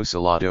 Rio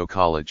Salado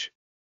College.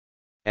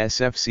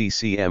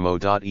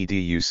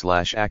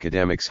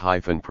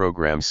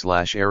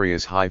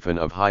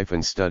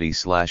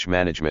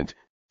 sfccmo.edu/academics-programs/areas-of-study/management,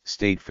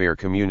 State Fair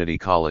Community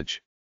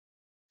College.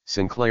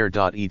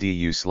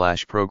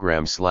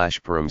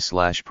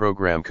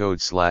 sinclair.edu/programs/perm/program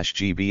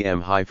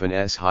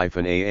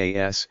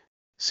code/gbm-s-aas,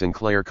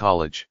 Sinclair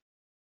College.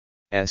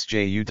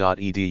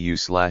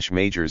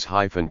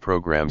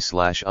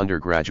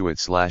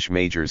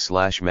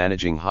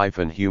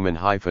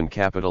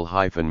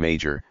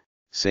 sju.edu/majors-programs/undergraduate/majors/managing-human-capital-major,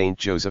 St.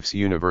 Joseph's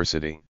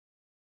University.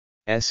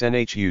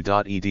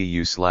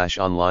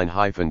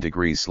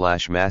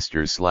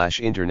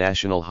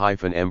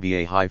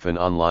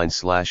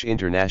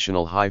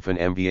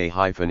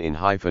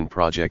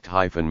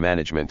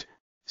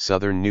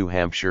 Southern New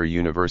Hampshire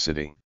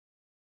University.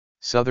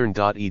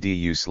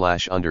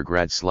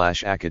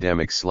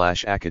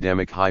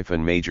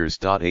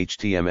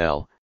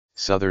 southern.edu/undergrad/academic/academic-majors.html,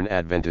 Southern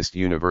Adventist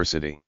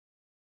University.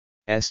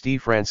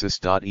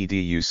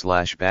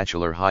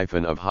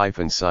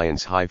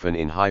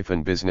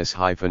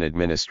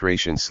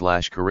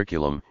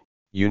 sdfrancis.edu/bachelor-of-science-in-business-administration-curriculum,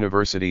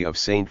 University of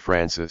St.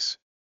 Francis.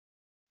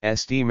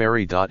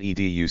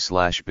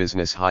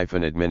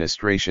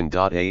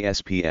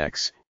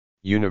 sdmary.edu/business-administration.aspx,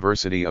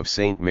 University of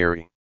St.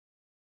 Mary.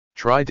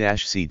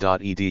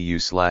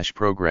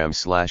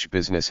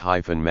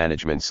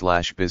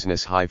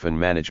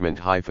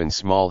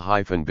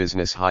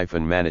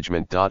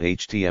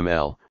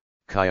 try-c.edu/program/business-management/business-small-business-management-management.html,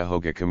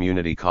 Cuyahoga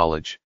Community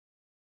College.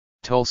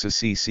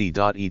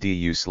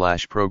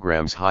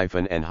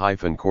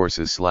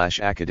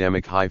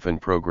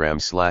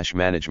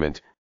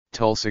 tulsacc.edu/programs-and-courses/academic-programs/management,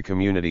 Tulsa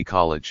Community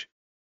College.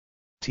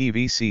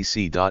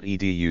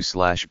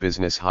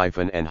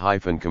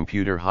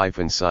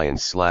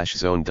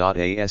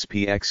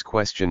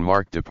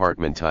 tvcc.edu/business-and-computer-science/zone.aspx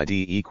 ?department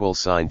ID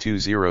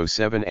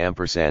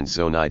 =207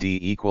 zone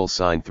ID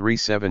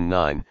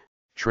 =379,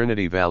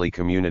 Trinity Valley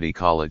Community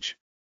College.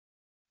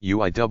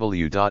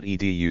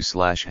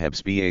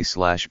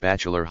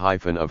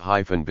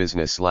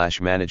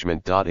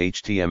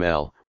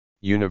 uiw.edu/hebsba/bachelor-of-business-management.html,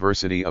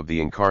 University of the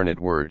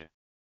Incarnate Word.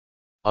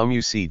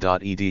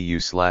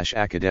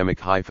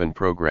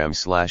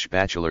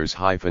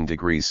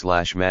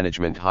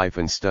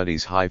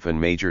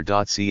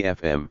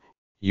 umuc.edu/academic-programs/bachelor's-degrees/management-studies-major.cfm,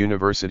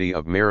 University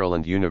of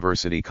Maryland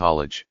University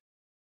College.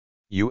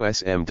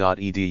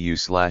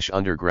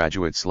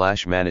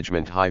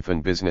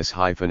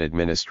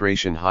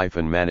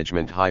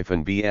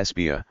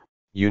 usm.edu/undergraduate/management-business-administration-management-bsbia,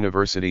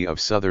 University of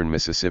Southern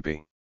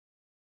Mississippi.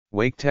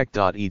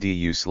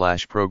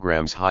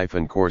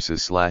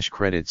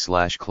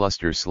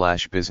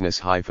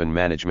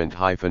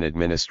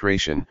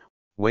 waketech.edu/programs-courses/credit/clusters/business-management-administration,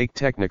 Wake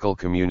Technical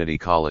Community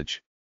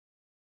College.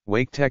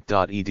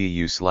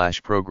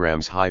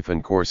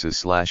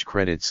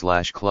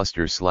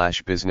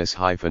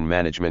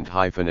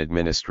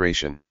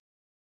 waketech.edu/programs-courses/credit/clusters/business-management-administration.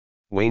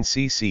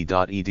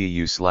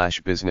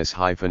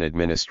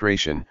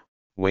 waynecc.edu/business-administration,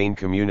 Wayne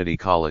Community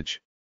College.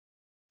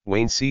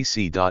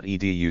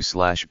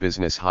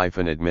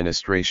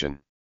 waynecc.edu/business-administration.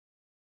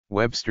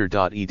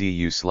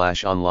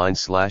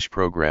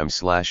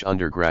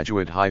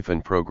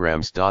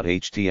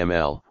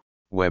 webster.edu/online/programs/undergraduate-programs.html,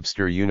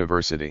 Webster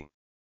University.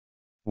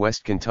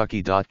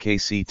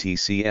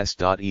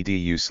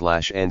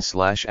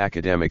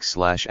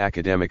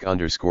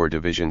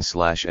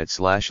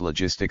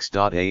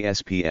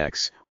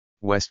 westkentucky.kctcs.edu/n/academic/academic_division/et/logistics.aspx,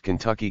 West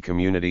Kentucky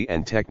Community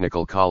and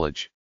Technical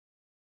College.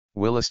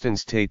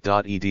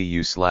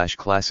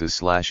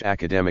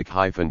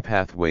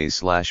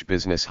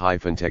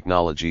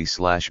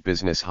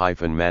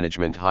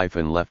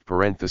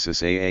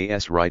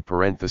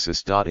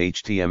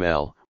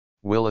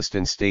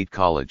 Williston State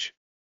College.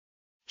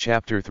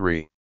 Chapter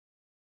 3.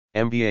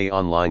 MBA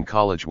Online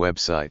College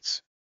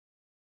Websites.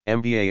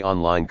 MBA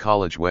Online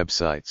College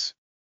Websites.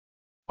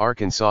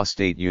 Arkansas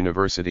State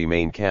University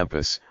Main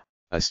Campus,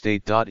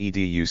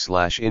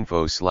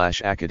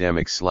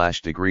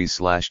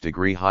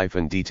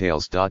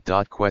 astate.edu/info/academics/degrees/degree-details.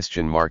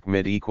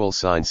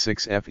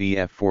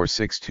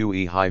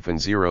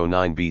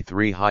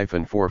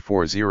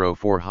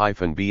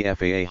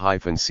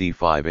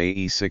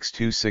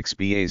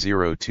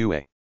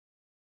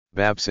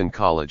 Babson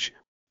College,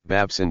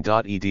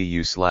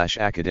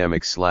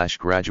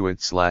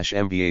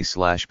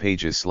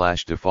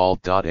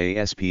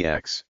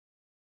 babson.edu/academic/graduate/MBA/pages/default.aspx.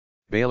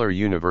 Baylor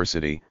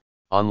University,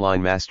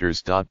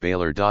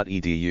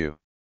 onlinemasters.baylor.edu.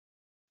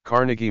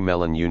 Carnegie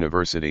Mellon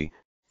University,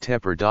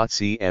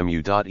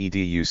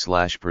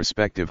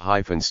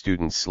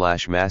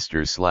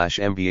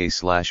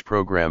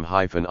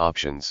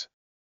 tepper.cmu.edu/prospective-students/masters/MBA/program-options.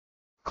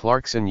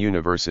 Clarkson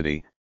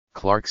University,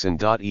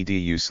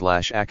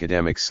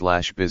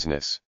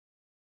 clarkson.edu/academics/business.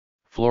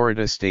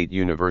 Florida State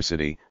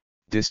University,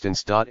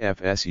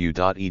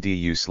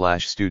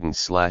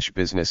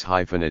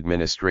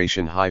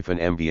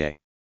 distance.fsu.edu/students/business-administration-MBA.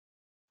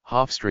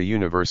 Hofstra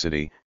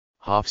University,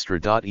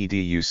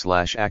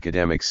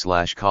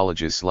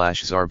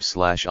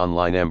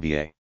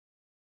 hofstra.edu/academics/colleges/zarbs/online-MBA.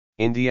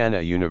 Indiana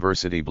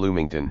University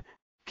Bloomington,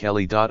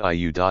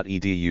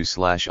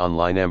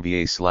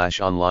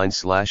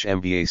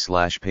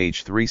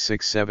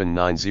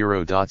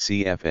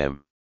 kelly.iu.edu/online-MBA/online/MBA/page36790.cfm.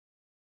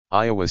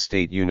 Iowa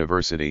State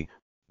University,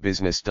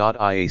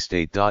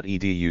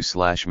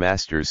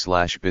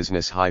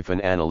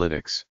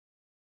 business.ia-state.edu/masters/business-analytics.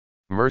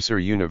 Mercer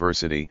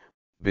University,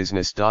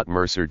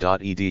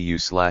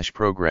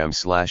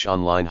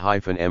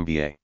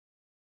 business.mercer.edu/program/online-MBA.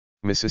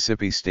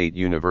 Mississippi State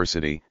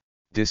University,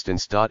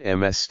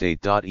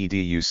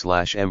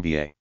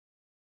 distance.msstate.edu/MBA.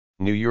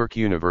 New York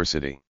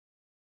University.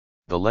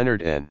 The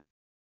Leonard N.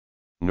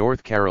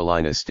 North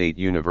Carolina State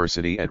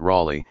University at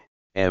Raleigh,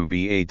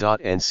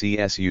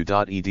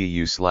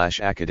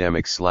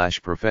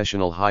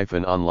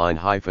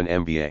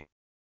 mba.ncsu.edu/academics/professional-online-MBA.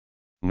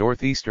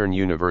 Northeastern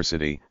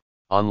University,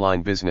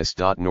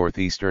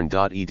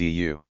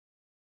 onlinebusiness.northeastern.edu.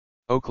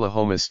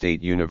 Oklahoma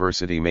State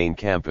University Main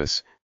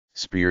Campus,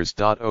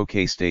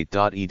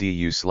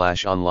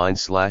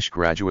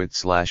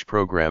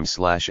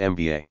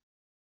 spears.okstate.edu/online/graduate/program/MBA.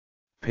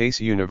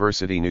 Pace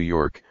University New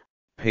York,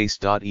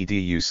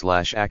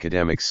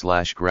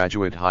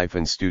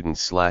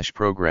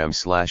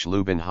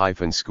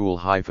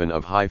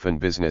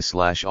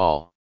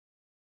 pace.edu/academics/graduate-student/program/lubin-school-of-business/all.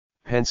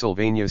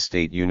 Pennsylvania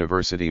State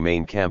University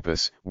Main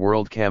Campus,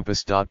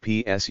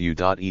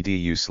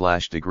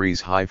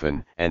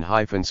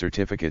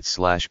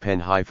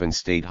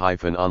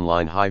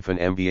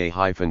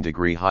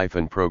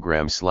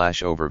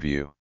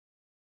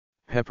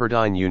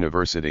 Pepperdine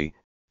University,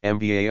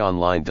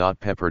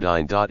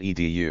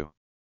 mbaonline.pepperdine.edu.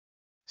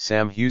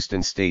 Sam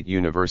Houston State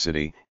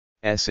University,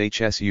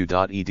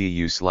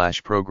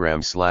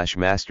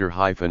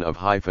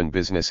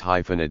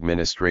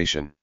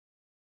 shsu.edu/program/master-of-business-administration.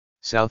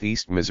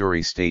 Southeast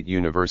Missouri State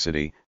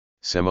University,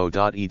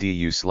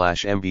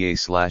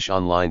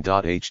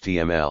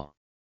 samo.edu/mba/online.html.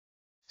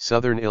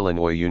 Southern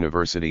Illinois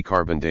University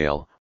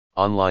Carbondale,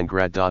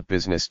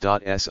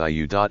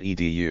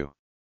 onlinegrad.business.siu.edu.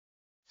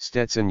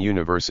 Stetson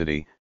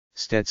University,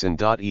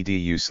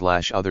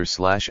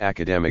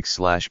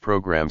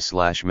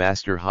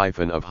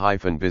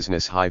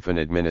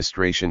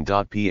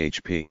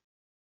 stetson.edu/other/academics/program/master-of-business-administration.php.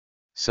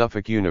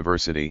 Suffolk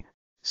University,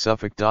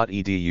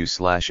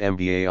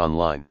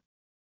 suffolk.edu/mba-online.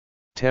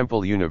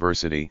 Temple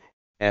University,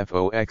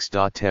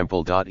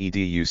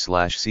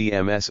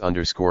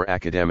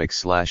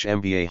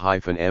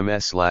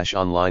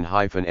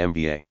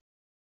 fox.temple.edu/cms_academics/mba-ms/online-mba.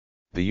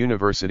 The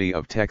University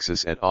of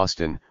Texas at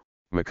Austin,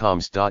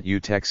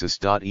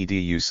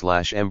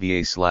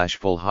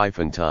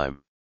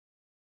 mccombs.utexas.edu/mba/full-time.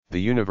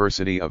 The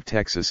University of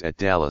Texas at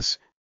Dallas,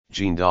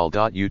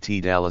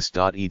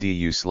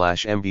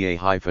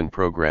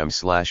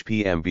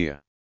 jeandahl.utdallas.edu/mba-program/pmbia.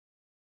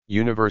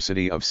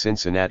 University of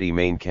Cincinnati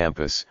Main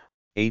Campus,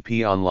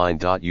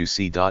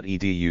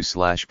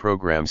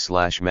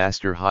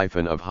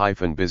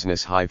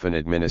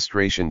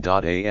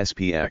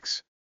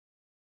 aponline.uc.edu/program/master-of-business-administration.aspx.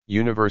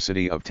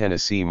 University of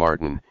Tennessee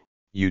Martin,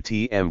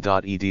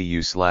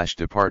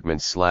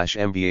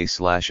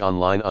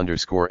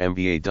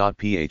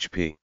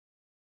 utm.edu/departments/mba/online_mba.php.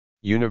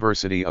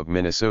 University of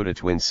Minnesota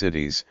Twin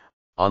Cities,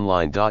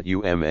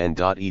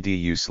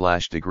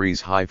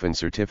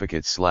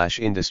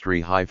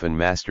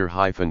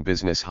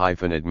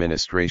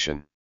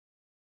 online.umn.edu/degrees-certificates/industry-master-business-administration.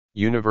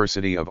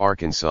 University of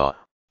Arkansas,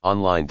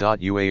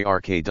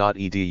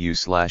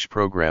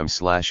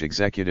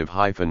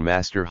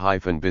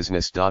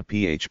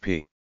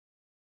 online.uark.edu/program/executive-master-business.php.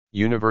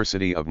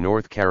 University of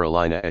North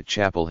Carolina at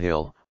Chapel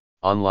Hill,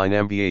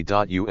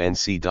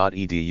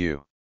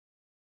 onlinemba.unc.edu.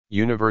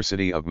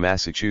 University of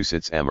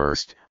Massachusetts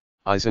Amherst,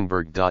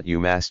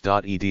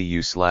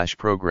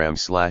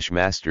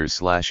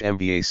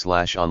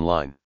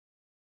 eisenberg.umass.edu/program/masters/mba/online.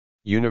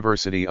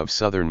 University of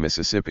Southern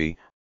Mississippi,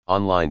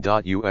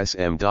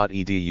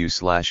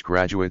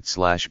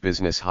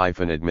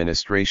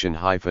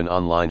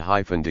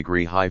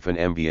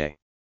 online.usm.edu/graduate-business-administration-online-degree-MBA.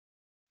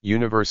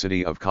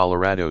 University of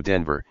Colorado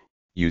Denver,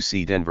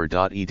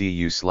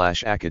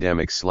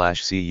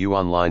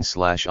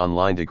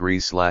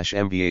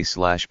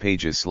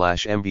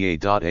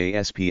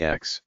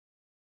 ucdenver.edu/academics/cu-online/online-degrees/mba/pages/mba.aspx.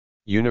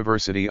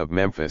 University of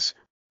Memphis,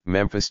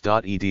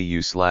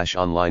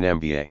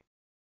 memphis.edu/online-mba.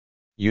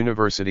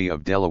 University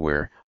of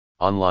Delaware,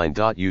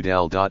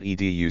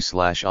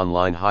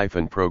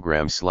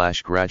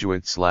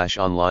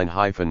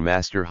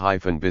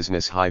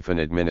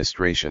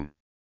 online.udel.edu/online-graduate/online-master-business-administration.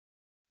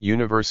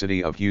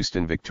 University of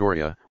Houston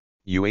Victoria,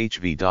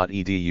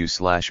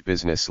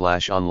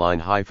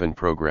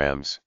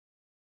 uhv.edu/business/online-programs.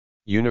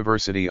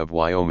 University of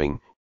Wyoming,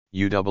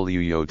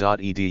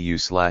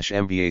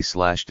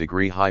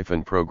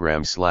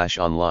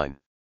 uwo.edu/mba/degree-program/online.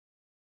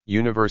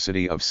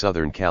 University of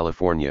Southern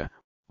California,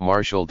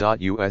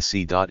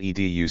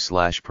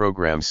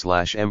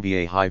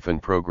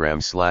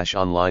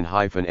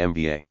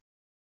 marshall.usc.edu/program/mba-program/online-mba.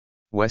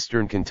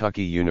 Western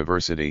Kentucky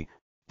University,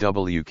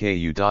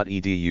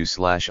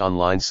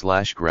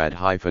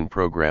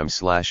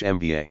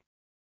 wku.edu/online/grad-program/mba.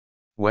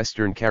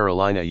 Western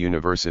Carolina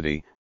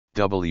University,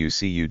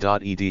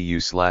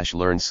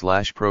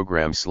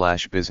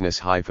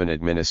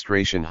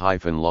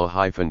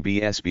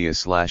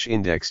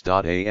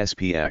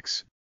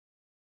 wcu.edu/learn/program/business-administration-law-bsbs/index.aspx.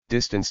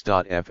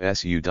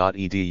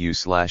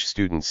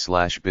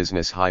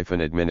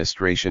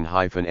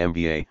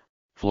 distance.fsu.edu/students/business-administration-mba,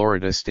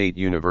 Florida State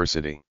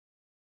University.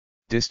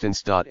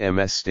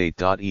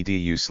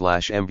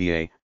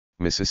 distance.msstate.edu/mba,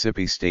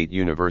 Mississippi State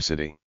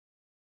University.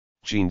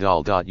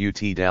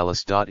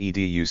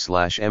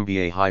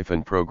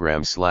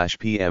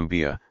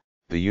 jeandahl.utdallas.edu/mba-program/pmbia,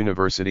 the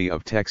University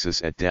of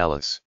Texas at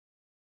Dallas.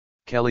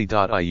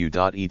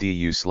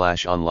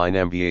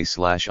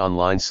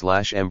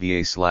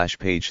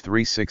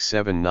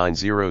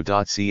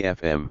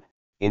 kelly.iu.edu/online-mba/online/mba/page36790.cfm,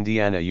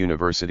 Indiana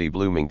University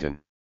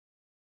Bloomington.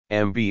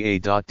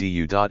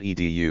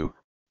 mba.du.edu,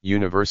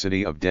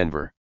 University of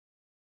Denver.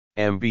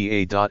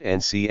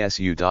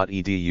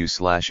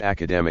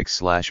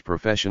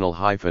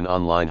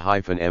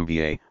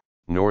 mba.ncsu.edu/academics/professional-online-mba,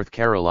 North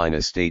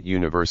Carolina State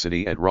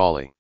University at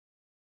Raleigh.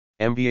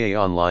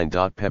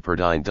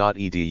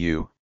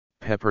 MBAonline.pepperdine.edu,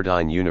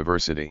 Pepperdine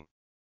University.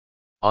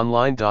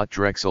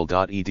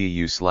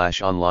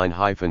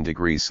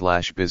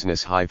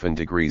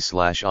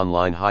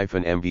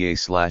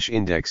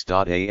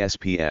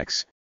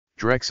 online.drexel.edu/online-degrees/business-degrees/online-mba/index.aspx,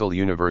 Drexel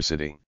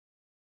University.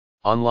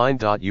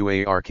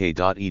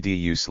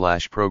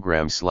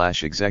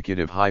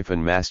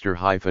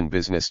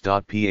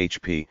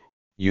 online.uark.edu/program/executive-master-business.php,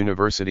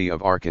 University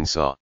of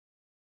Arkansas.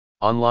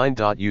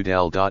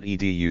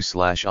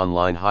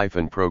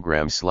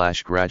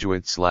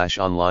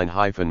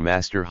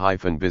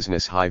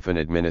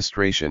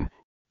 online.udel.edu/online-program/graduate/online-master-business-administration,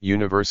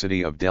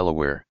 University of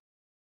Delaware.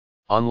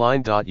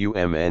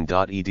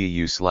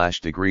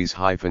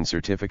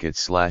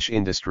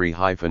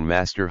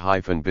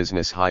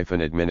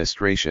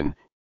 online.umn.edu/degrees-certificate/industry-master-business-administration,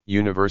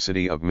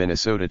 University of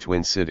Minnesota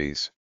Twin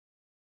Cities.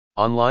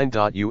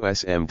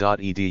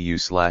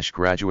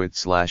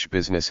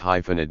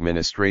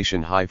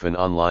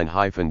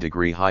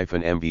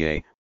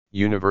 online.usm.edu/graduate/business-administration-online-degree-MBA,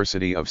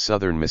 University of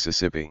Southern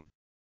Mississippi.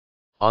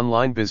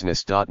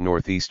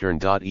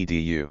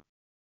 onlinebusiness.northeastern.edu.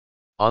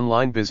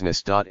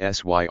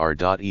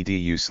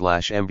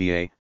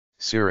 onlinebusiness.syr.edu/MBA,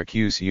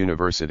 Syracuse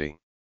University.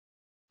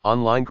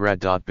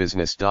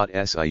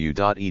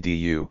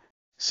 onlinegrad.business.siu.edu,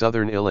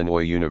 Southern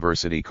Illinois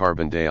University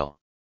Carbondale.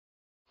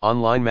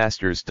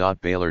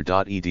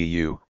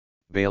 onlinemasters.baylor.edu,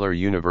 Baylor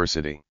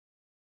University.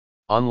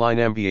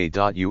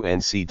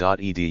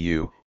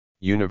 onlinemba.unc.edu,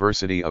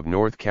 University of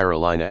North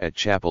Carolina at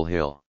Chapel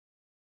Hill.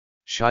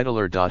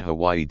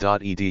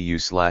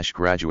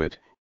 scheidler.hawaii.edu/graduate,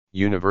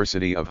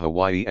 University of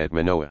Hawaii at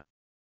Manoa.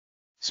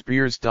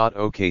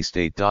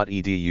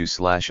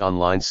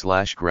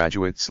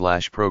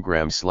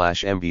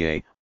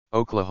 spears.ok-state.edu/online/graduate/program/MBA,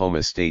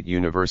 Oklahoma State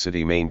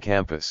University Main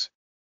Campus.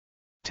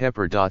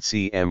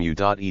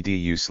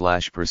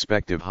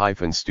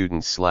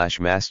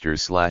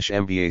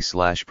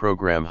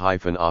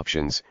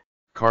 tepper.cmu.edu/prospective-students/masters/MBA/program-options,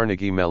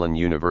 Carnegie Mellon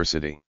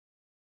University.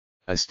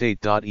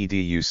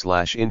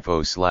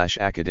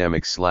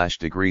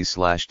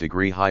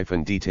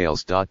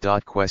 estate.edu/info/academics/degrees/degree-details.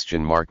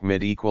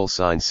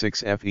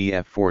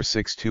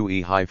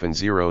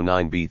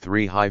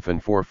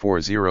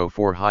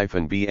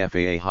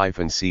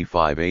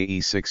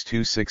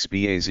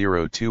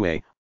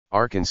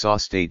 Arkansas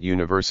State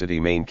University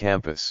Main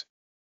Campus.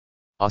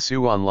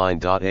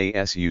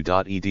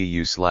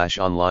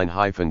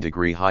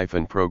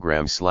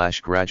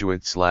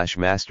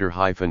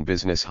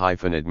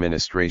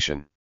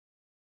 asuonline.asu.edu/online-degree-program/graduate/master-business-administration.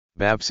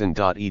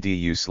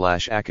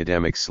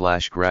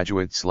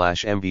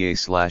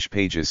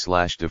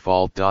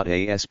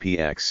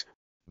 babson.edu/academics/graduate/MBA/pages/default.aspx,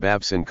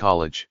 Babson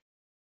College.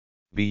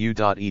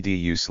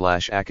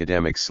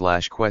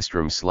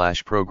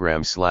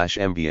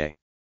 bu.edu/academics/questrom/program/MBA.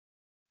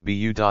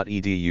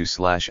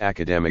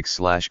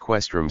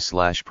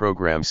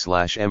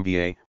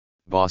 bu.edu/academics/questrom/program/MBA,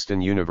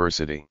 Boston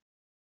University.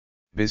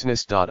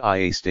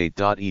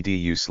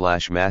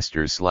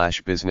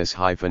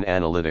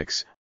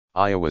 business.ia-state.edu/masters/business-analytics,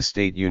 Iowa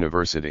State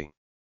University.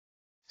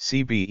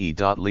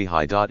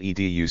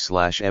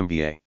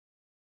 cbe.lehigh.edu/MBA.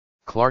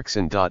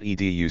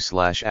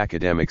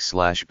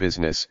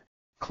 clarkson.edu/academics/business,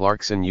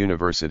 Clarkson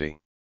University.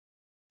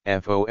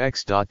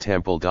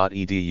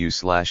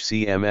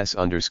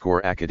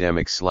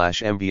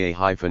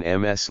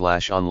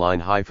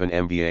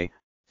 fox.temple.edu/cms_academics/MBA-MS/online-MBA,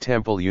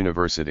 Temple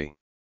University.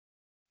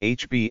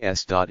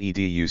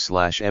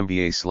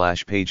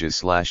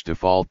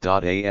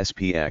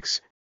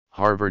 hbs.edu/MBA/pages/default.aspx,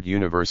 Harvard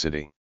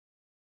University.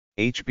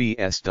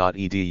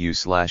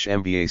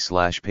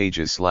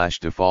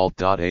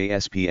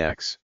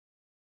 hbs.edu/MBA/pages/default.aspx.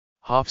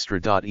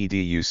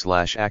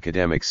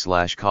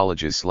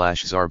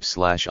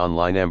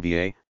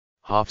 hofstra.edu/academics/colleges/zarbs/online-MBA,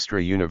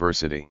 Hofstra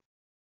University.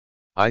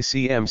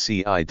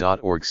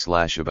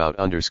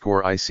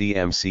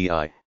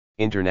 icmci.org/about_ICMCI,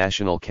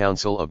 International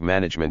Council of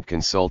Management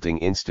Consulting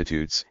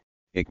Institutes,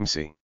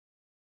 ICMSI.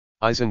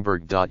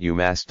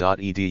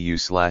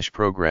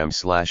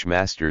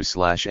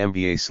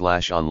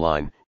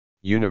 eisenberg.umass.edu/program/masters/MBA/online,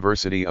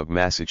 University of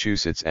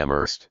Massachusetts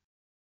Amherst.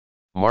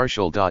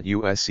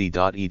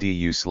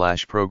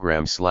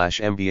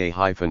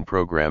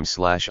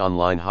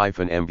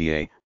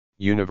 marshall.usc.edu/program/MBA-program/online-MBA,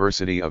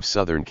 University of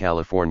Southern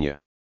California.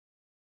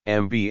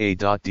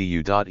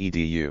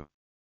 mba.du.edu.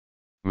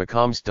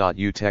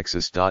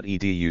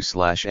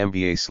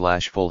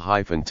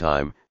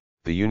 mccombs.utexas.edu/MBA/full-time,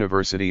 The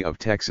University of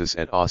Texas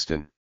at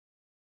Austin.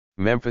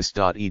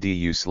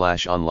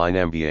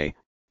 memphis.edu/online-MBA,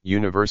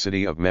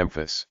 University of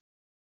Memphis.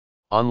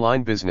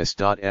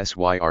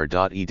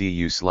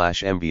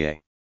 onlinebusiness.syr.edu/MBA.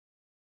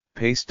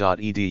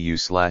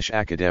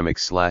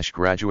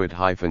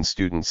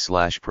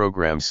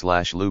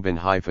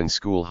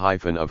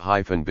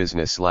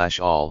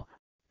 pace.edu/academics/graduate-students/program/lubin-school-of-business/all,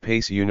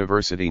 Pace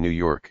University New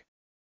York.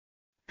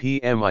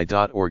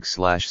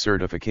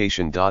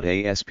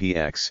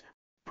 pmi.org/certification.aspx,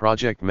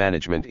 Project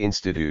Management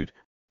Institute,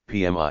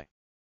 PMI.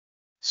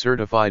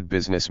 Certified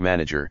Business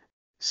Manager,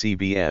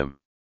 CBM.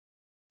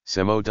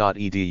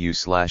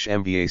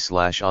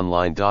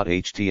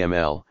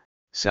 samo.edu/mba/online.html,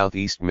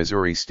 Southeast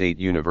Missouri State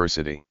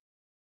University.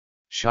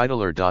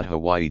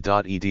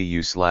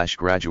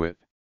 scheidler.hawaii.edu/graduate.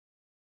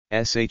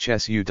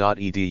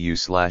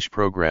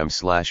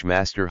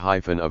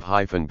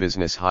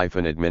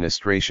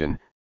 shsu.edu/program/master-of-business-administration,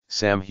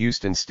 Sam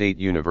Houston State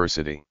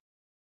University.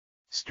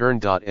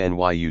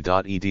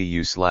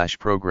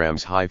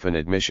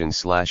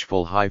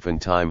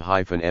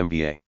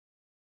 stern.nyu.edu/programs-admissions/full-time-MBA.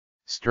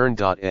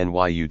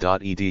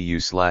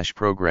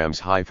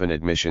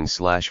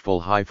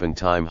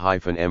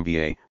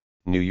 stern.nyu.edu/programs-admissions/full-time-MBA,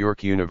 New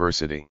York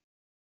University.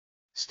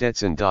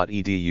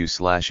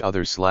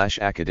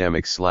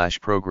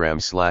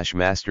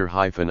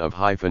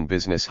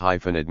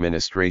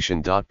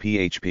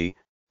 stetson.edu/other/academic/program/master-of-business-administration.php,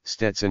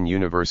 Stetson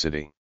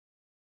University.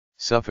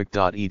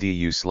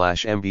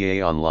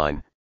 suffolk.edu/MBA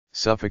online,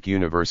 Suffolk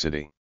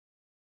University.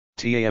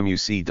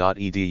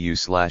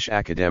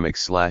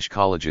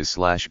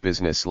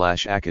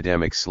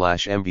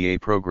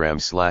 tamuc.edu/academics/colleges/business/academics/MBA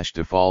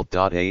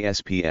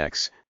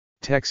programs/default.aspx,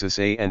 Texas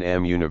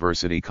A&M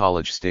University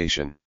College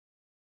Station.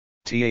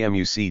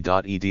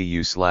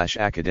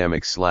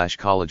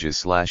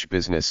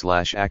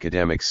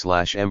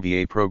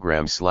 tamuc.edu/academics/colleges/business/academics/MBA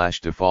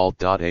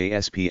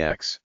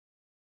programs/default.aspx.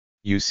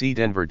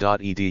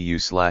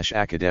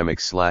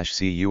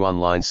 ucdenver.edu/academics/cu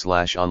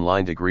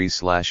online/online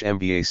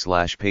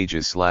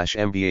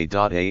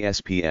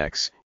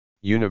degrees/MBA/pages/MBA.aspx,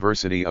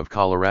 University of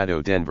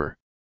Colorado Denver.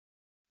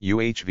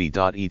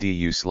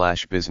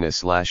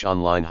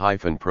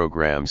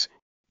 uhv.edu/business/online-programs,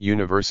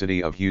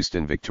 University of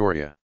Houston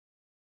Victoria.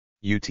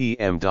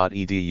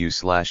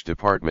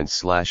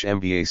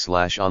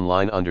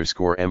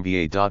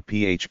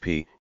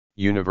 utm.edu/departments/MBA/online_MBA.php,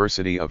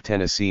 University of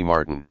Tennessee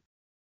Martin.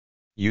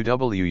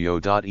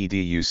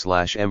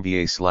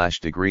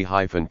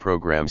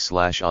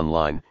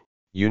 uwo.edu/MBA/degree-programs/online,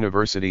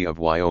 University of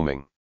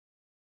Wyoming.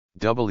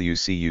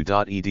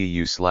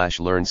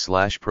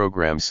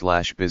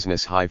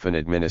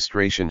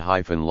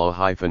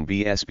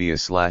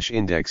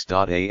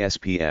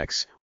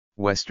 wcu.edu/learn/programs/business-administration-law-bsbs/index.aspx,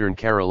 Western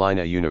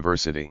Carolina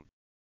University.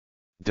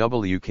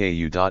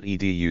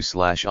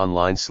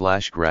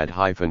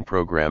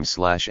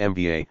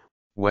 wku.edu/online/grad-programs/MBA,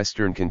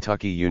 Western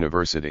Kentucky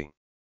University.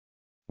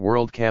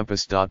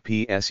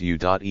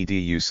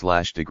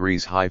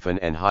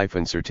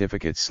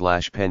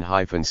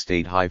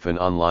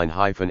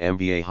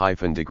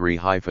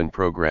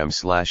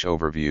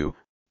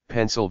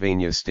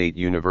 Pennsylvania State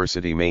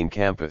University main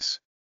campus.